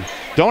team.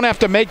 Don't have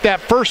to make that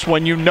first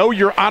one. You know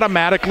you're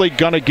automatically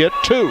going to get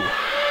 2.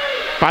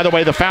 By the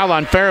way, the foul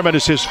on Fairman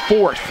is his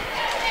 4th.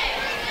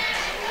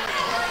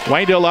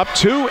 Waynedale up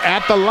 2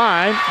 at the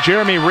line.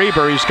 Jeremy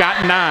Reber, he's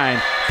got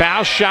 9.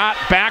 Foul shot,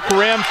 back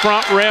rim,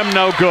 front rim,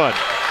 no good.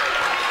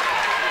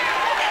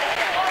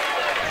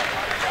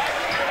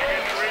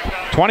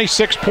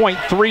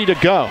 26.3 to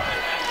go.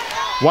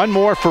 One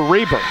more for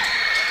Reber.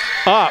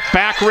 Up,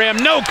 back rim,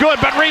 no good,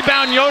 but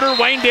rebound Yoder,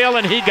 Waynedale,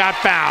 and he got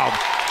fouled.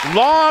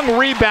 Long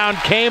rebound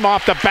came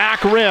off the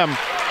back rim.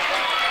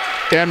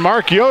 And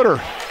Mark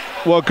Yoder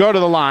will go to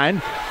the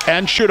line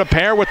and shoot a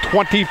pair with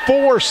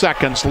 24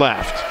 seconds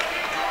left.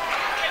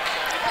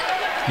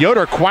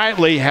 Yoder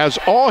quietly has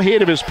all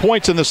 8 of his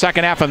points in the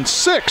second half, and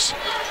 6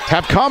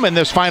 have come in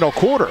this final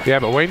quarter. Yeah,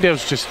 but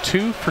Waynedale's just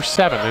 2 for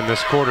 7 in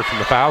this quarter from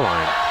the foul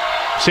line.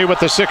 See what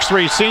the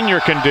 6'3 senior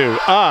can do.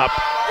 Up,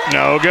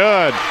 no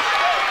good.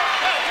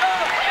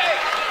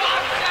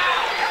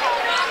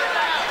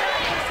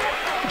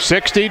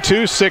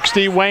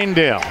 (62-60)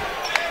 Waynedale.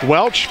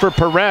 Welch for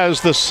Perez,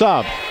 the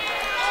sub.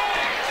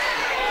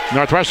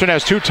 Northwestern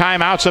has 2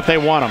 timeouts if they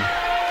want them.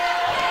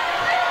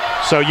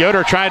 So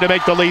Yoder trying to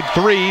make the lead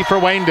 3 for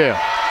Waynedale.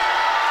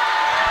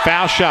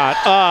 Foul shot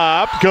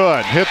up,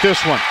 good. Hit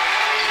this one.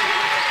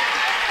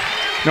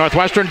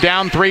 Northwestern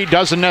down 3,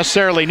 doesn't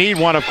necessarily need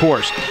one, of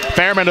course.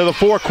 Fairman to the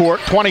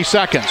forecourt, 20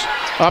 seconds.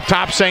 Up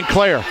top, St.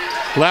 Clair.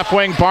 Left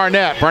wing,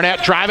 Barnett.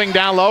 Barnett driving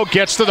down low,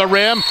 gets to the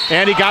rim,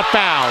 and he got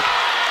fouled.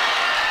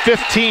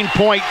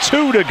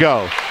 15.2 to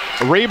go.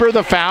 Reber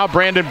the foul,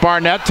 Brandon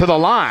Barnett to the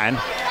line.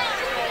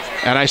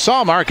 And I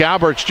saw Mark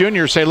Alberts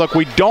Jr. say, look,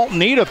 we don't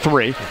need a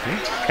 3.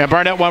 And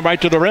Barnett went right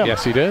to the rim.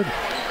 Yes, he did.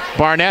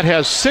 Barnett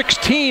has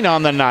 16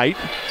 on the night,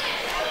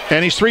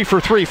 and he's 3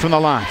 for 3 from the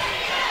line.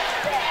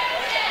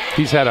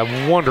 He's had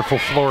a wonderful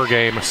floor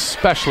game,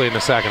 especially in the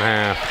second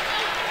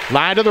half.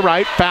 Line to the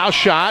right, foul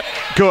shot,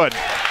 good.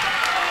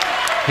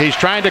 He's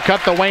trying to cut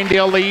the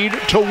Waynedale lead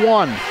to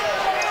 1.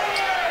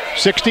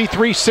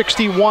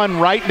 63-61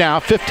 right now,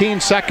 15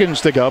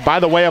 seconds to go. By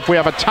the way, if we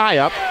have a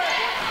tie-up,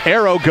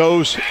 arrow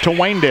goes to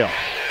Waynedale.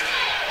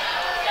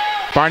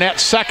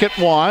 Barnett's second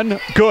one,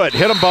 good,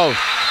 hit them both.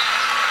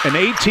 An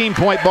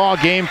 18-point ball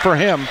game for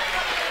him.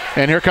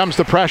 And here comes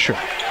the pressure.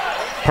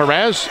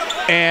 Perez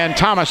and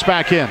Thomas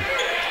back in.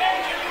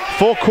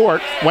 Full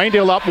court,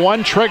 Waynedale up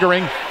 1,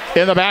 triggering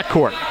in the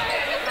backcourt.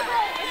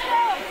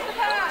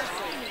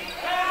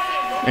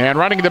 And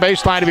running the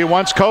baseline if he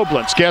wants,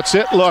 Koblenz gets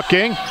it,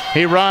 looking.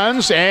 He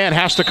runs and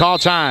has to call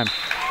time.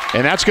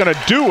 And that's going to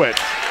do it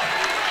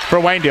for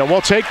Waynedale.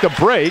 We'll take the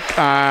break,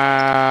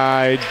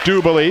 I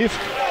do believe.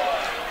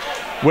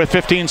 With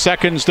 15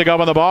 seconds to go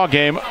in the ball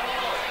game,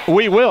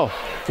 we will.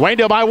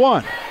 Waynedale by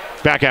 1.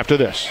 Back after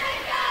this.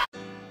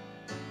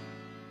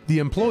 The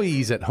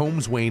employees at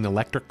Holmes Wayne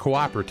Electric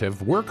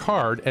Cooperative work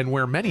hard and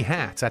wear many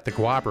hats at the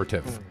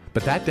cooperative.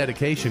 But that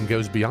dedication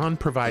goes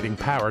beyond providing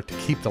power to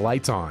keep the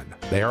lights on.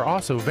 They are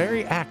also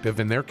very active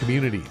in their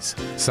communities.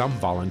 Some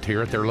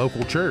volunteer at their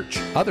local church,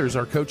 others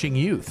are coaching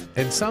youth,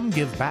 and some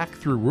give back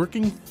through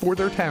working for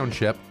their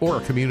township or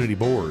a community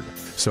board.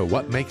 So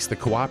what makes the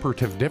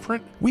cooperative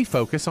different? We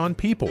focus on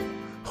people.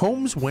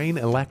 Holmes Wayne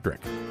Electric,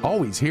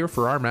 always here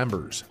for our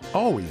members,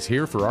 always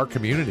here for our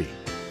community.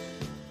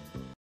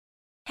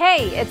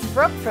 Hey, it's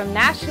Brooke from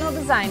National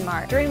Design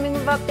Mart. Dreaming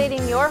of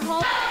updating your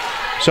home?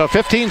 So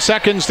 15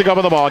 seconds to go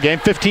with the ball game.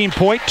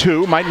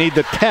 15.2, might need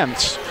the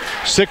tenths.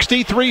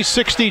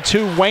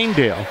 63-62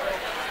 Waynedale.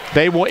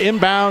 They will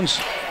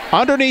inbounds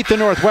underneath the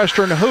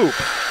Northwestern hoop.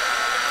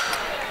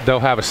 They'll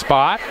have a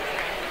spot.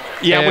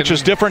 Yeah, which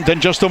is different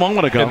than just a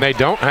moment ago. And they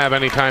don't have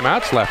any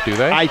timeouts left, do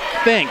they? I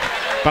think.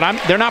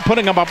 But they're not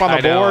putting them up on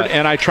the board,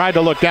 and I tried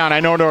to look down. I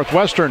know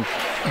Northwestern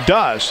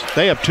does.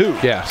 They have 2.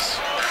 Yes.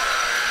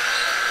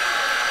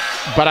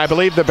 But I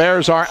believe the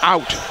Bears are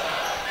out.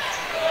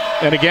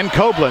 And again,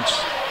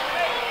 Koblenz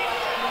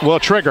will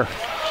trigger.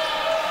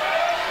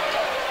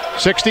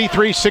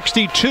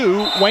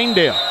 63-62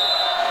 Waynedale.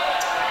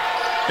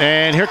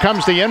 And here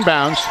comes the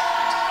inbounds.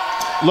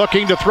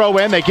 Looking to throw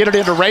in. They get it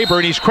into Raber,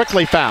 and he's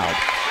quickly fouled.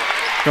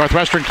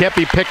 Northwestern can't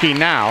be picky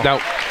now.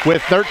 Nope.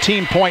 With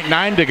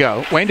 13.9 to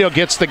go. Waynedale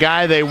gets the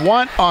guy they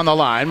want on the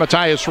line,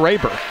 Matthias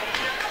Raber.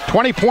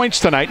 20 points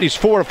tonight, and he's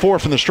 4 of 4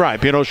 from the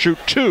stripe. He'll shoot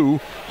 2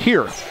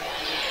 here.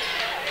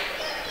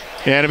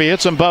 And if he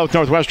hits them both,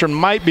 Northwestern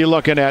might be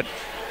looking at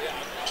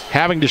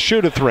having to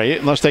shoot a 3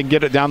 unless they can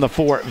get it down the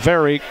 4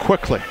 very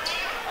quickly.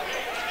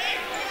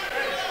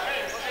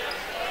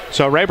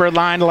 So Raber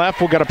line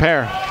left, we'll get a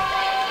pair.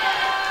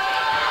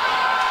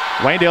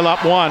 Waynedale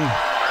up 1.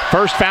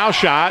 First foul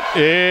shot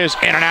is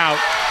in and out.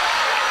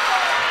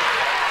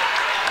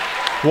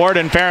 Ward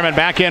and Fairman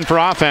back in for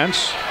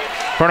offense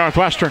for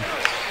Northwestern.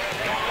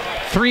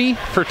 3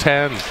 for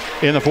 10.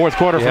 In the fourth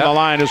quarter from the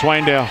line is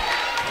Waynedale.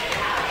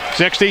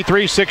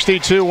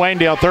 63-62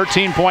 Waynedale,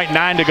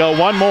 13.9 to go.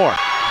 One more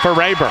for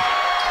Raber.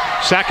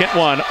 Second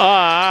one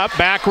up,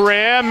 back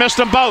rim, missed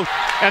them both.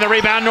 And the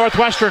rebound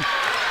Northwestern.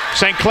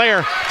 St.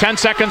 Clair, 10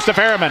 seconds to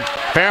Fairman.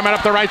 Fairman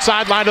up the right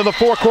sideline to the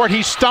forecourt.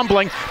 He's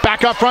stumbling.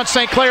 Back up front,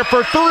 St. Clair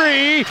for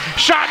 3.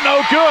 Shot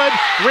no good.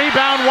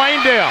 Rebound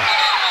Waynedale.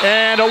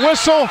 And a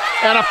whistle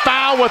and a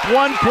foul with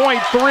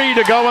 1.3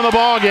 to go in the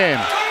ball game.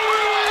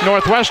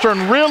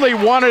 Northwestern really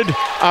wanted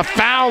a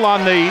foul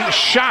on the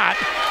shot.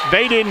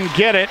 They didn't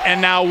get it,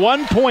 and now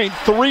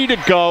 1.3 to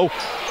go.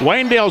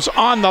 Waynedale's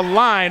on the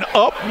line,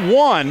 up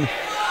 1.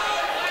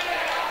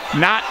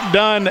 Not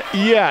done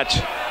yet.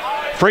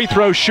 Free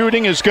throw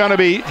shooting is going to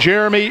be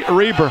Jeremy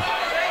Reber.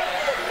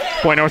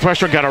 Boy,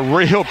 Northwestern got a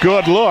real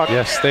good look.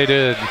 Yes, they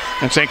did.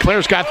 And St.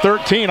 Clair's got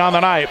 13 on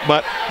the night,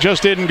 but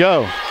just didn't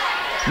go.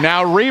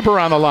 Now Reber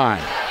on the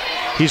line.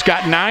 He's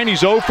got 9. He's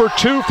 0 for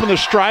 2 from the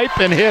stripe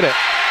and hit it.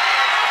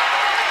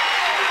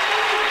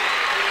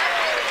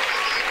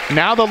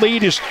 Now the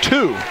lead is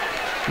 2.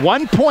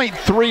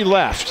 1.3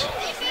 left.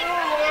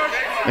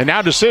 And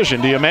now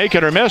decision, do you make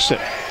it or miss it?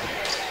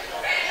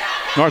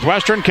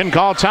 Northwestern can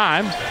call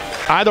time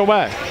either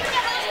way.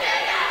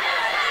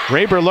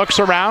 Reber looks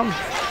around,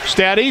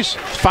 steadies,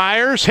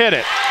 fires, hit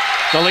it.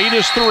 The lead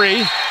is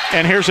 3,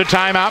 and here's a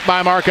timeout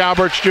by Mark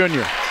Alberts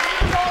Jr.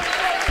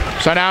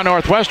 So now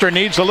Northwestern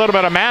needs a little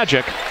bit of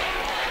magic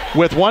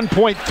with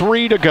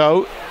 1.3 to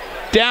go,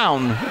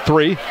 down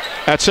 3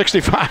 at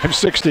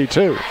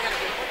 65-62.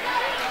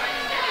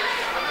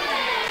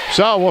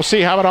 So we'll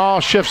see how it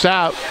all shifts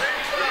out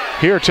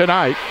here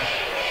tonight.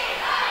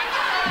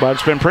 But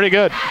it's been pretty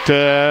good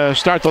to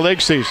start the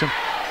league season.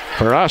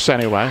 For us,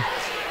 anyway.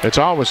 It's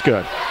always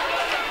good.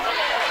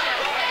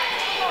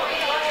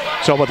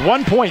 So with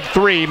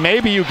 1.3,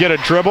 maybe you get a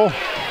dribble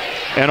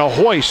and a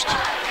hoist.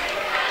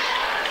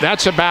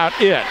 That's about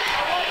it.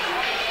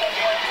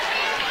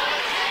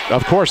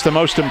 Of course, the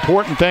most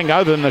important thing,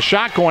 other than the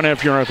shot going in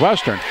if you're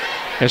Northwestern,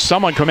 is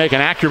someone can make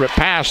an accurate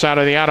pass out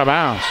of the out of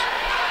bounds.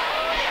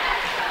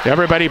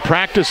 Everybody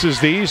practices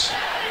these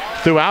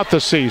throughout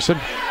the season.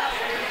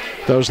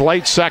 Those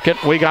late second,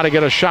 we got to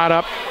get a shot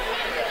up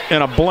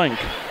in a blink.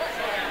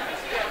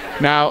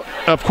 Now,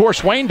 of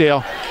course,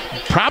 Waynedale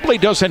probably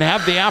doesn't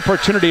have the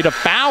opportunity to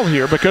foul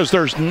here because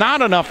there's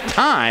not enough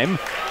time.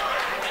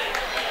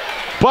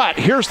 But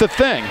here's the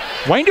thing.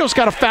 Waynedale's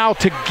got a foul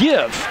to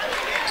give.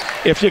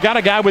 If you got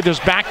a guy with his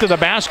back to the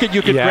basket,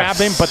 you could grab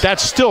him, but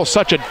that's still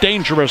such a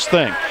dangerous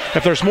thing.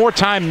 If there's more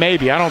time,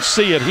 maybe. I don't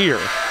see it here.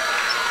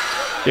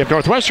 If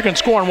Northwestern can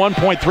score on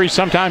 1.3,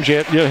 sometimes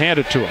you hand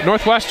it to them.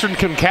 Northwestern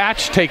can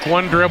catch, take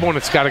one dribble, and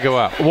it's got to go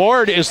up.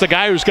 Ward is the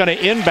guy who's going to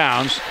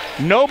inbounds.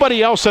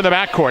 Nobody else in the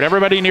backcourt.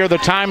 Everybody near the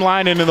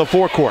timeline and in the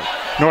forecourt.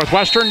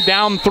 Northwestern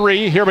down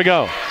 3. Here we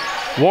go.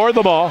 Ward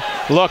the ball,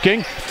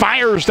 looking,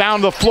 fires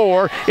down the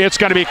floor. It's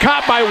going to be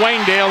caught by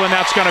Waynedale, and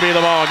that's going to be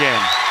the ball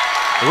game.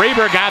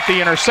 Reber got the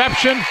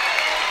interception,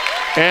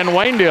 and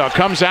Waynedale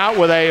comes out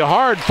with a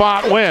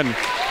hard-fought win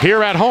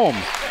here at home.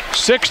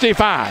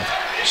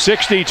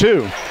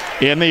 65-62.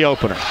 in the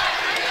opener.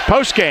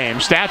 Post-game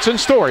stats and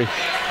story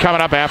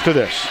coming up after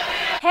this.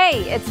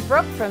 Hey, it's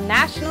Brooke from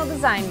National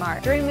Design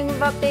Mart. Dreaming of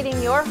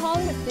updating your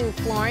home with new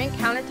flooring,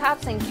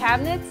 countertops, and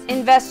cabinets?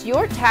 Invest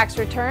your tax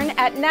return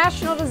at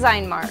National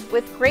Design Mart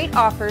with great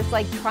offers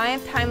like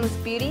Triumph Timeless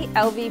Beauty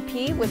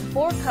LVP with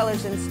 4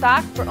 colors in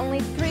stock for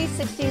only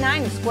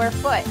 $3.69 a square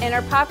foot, and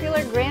our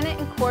popular granite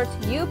and quartz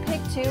You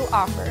Pick 2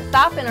 offer.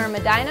 Stop in our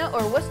Medina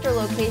or Worcester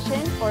location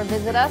or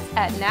visit us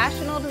at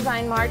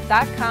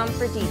nationaldesignmart.com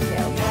for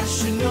details.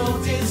 National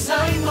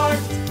Design Mart,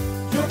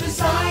 your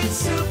design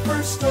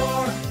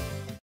superstore.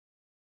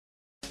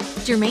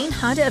 Germain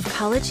Honda of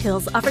College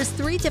Hills offers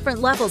 3 different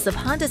levels of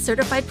Honda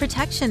Certified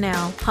protection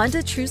now.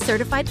 Honda True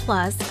Certified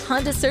Plus,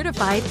 Honda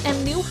Certified,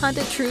 and new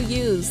Honda True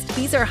Used.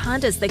 These are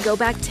Hondas that go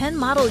back 10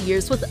 model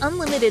years with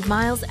unlimited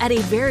miles at a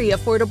very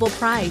affordable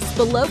price,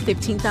 below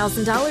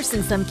 $15,000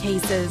 in some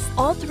cases.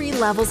 All 3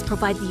 levels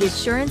provide the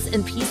assurance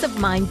and peace of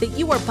mind that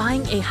you are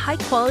buying a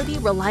high-quality,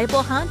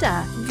 reliable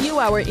Honda. View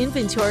our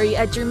inventory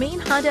at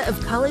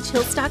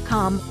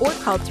GermainHondaofCollegeHills.com or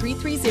call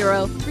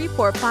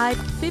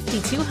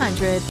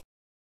 330-345-5200.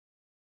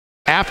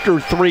 After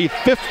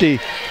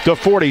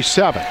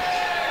 350-47,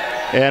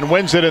 and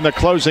wins it in the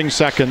closing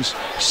seconds,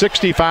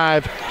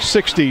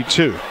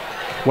 65-62.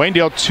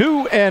 Waynedale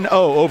 2-0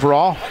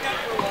 overall,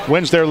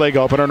 wins their league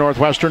opener.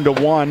 Northwestern to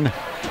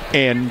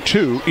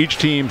 1-2. Each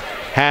team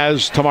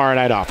has tomorrow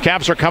night off.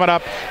 Cavs are coming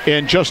up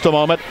in just a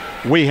moment.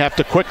 We have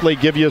to quickly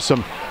give you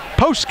some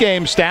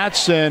post-game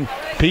stats, and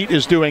Pete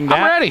is doing that.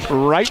 I'm ready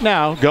right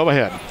now. Go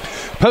ahead.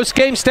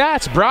 Post-game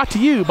stats brought to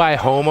you by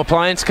Home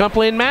Appliance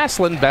Company in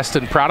Massillon. Best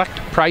in product,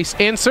 price,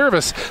 and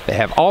service. They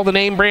have all the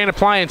name brand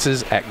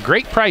appliances at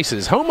great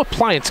prices. Home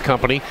Appliance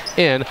Company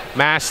in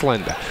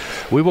Massillon.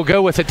 We will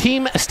go with the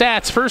team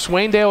stats first.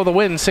 Waynedale the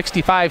win,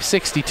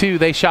 65-62.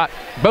 They shot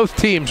both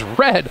teams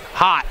red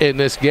hot in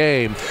this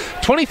game.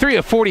 23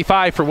 of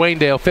 45 for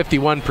Waynedale,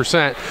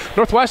 51%.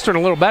 Northwestern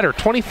a little better,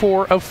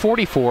 24 of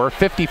 44,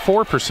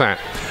 54%.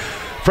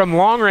 From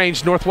long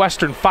range,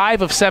 Northwestern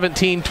 5 of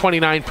 17,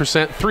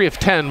 29%. 3 of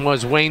 10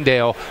 was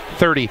Waynedale,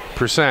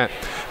 30%.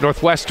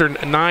 Northwestern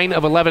 9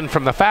 of 11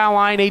 from the foul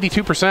line,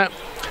 82%.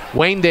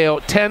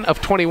 Waynedale 10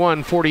 of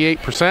 21,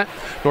 48%.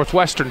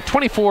 Northwestern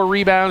 24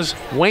 rebounds,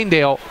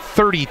 Waynedale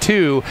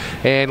 32.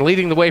 And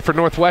leading the way for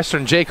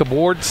Northwestern, Jacob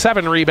Ward,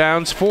 7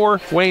 rebounds. For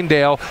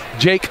Waynedale,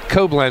 Jake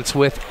Koblenz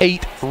with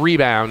 8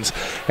 rebounds.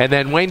 And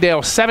then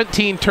Waynedale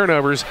 17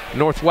 turnovers,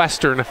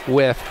 Northwestern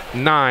with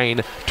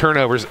 9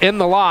 turnovers. In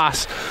the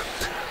loss,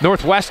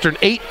 Northwestern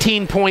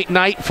 18-point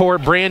night for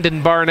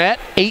Brandon Barnett,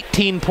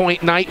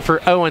 18-point night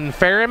for Owen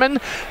Ferryman,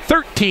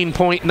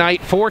 13-point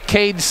night for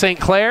Cade St.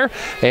 Clair,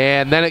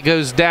 and then it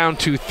goes down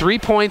to 3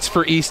 points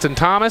for Easton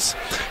Thomas,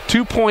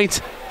 2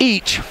 points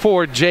each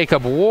for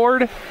Jacob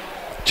Ward.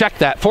 Check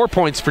that, 4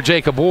 points for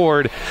Jacob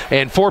Ward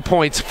and 4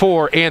 points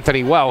for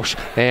Anthony Welsh,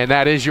 and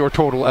that is your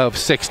total of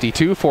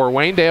 62. For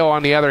Waynedale,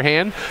 on the other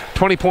hand,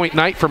 20-point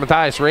night for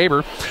Matthias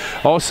Raber.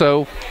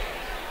 Also,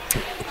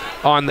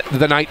 on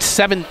the night,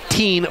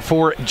 17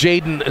 for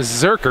Jaden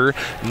Zerker,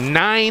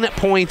 9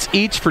 points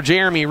each for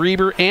Jeremy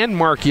Reber and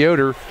Mark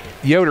Yoder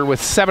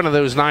with 7 of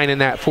those 9 in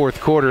that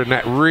fourth quarter, and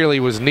that really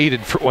was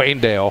needed for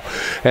Waynedale.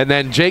 And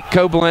then Jake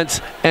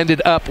Koblenz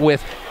ended up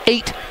with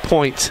 8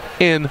 points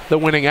in the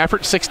winning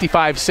effort.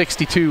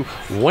 65-62,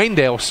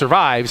 Waynedale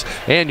survives.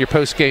 And your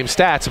post-game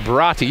stats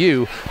brought to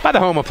you by the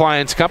Home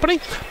Appliance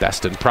Company.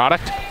 Best in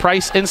product,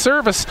 price, and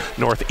service.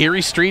 North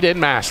Erie Street in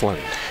Massillon.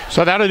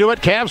 So that'll do it.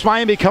 Cavs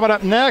Miami coming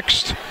up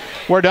next.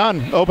 We're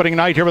done. Opening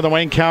night here with the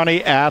Wayne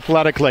County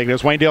Athletic League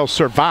as Waynedale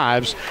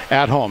survives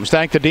at home.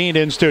 Thank the Dean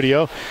in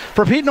studio.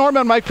 For Pete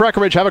Norman, Mike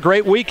Breckenridge, have a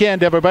great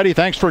weekend, everybody.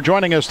 Thanks for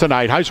joining us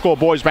tonight. High school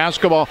boys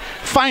basketball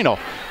final.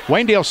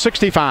 Waynedale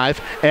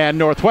 65 and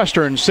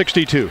Northwestern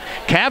 62.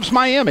 Cavs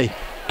Miami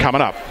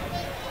coming up.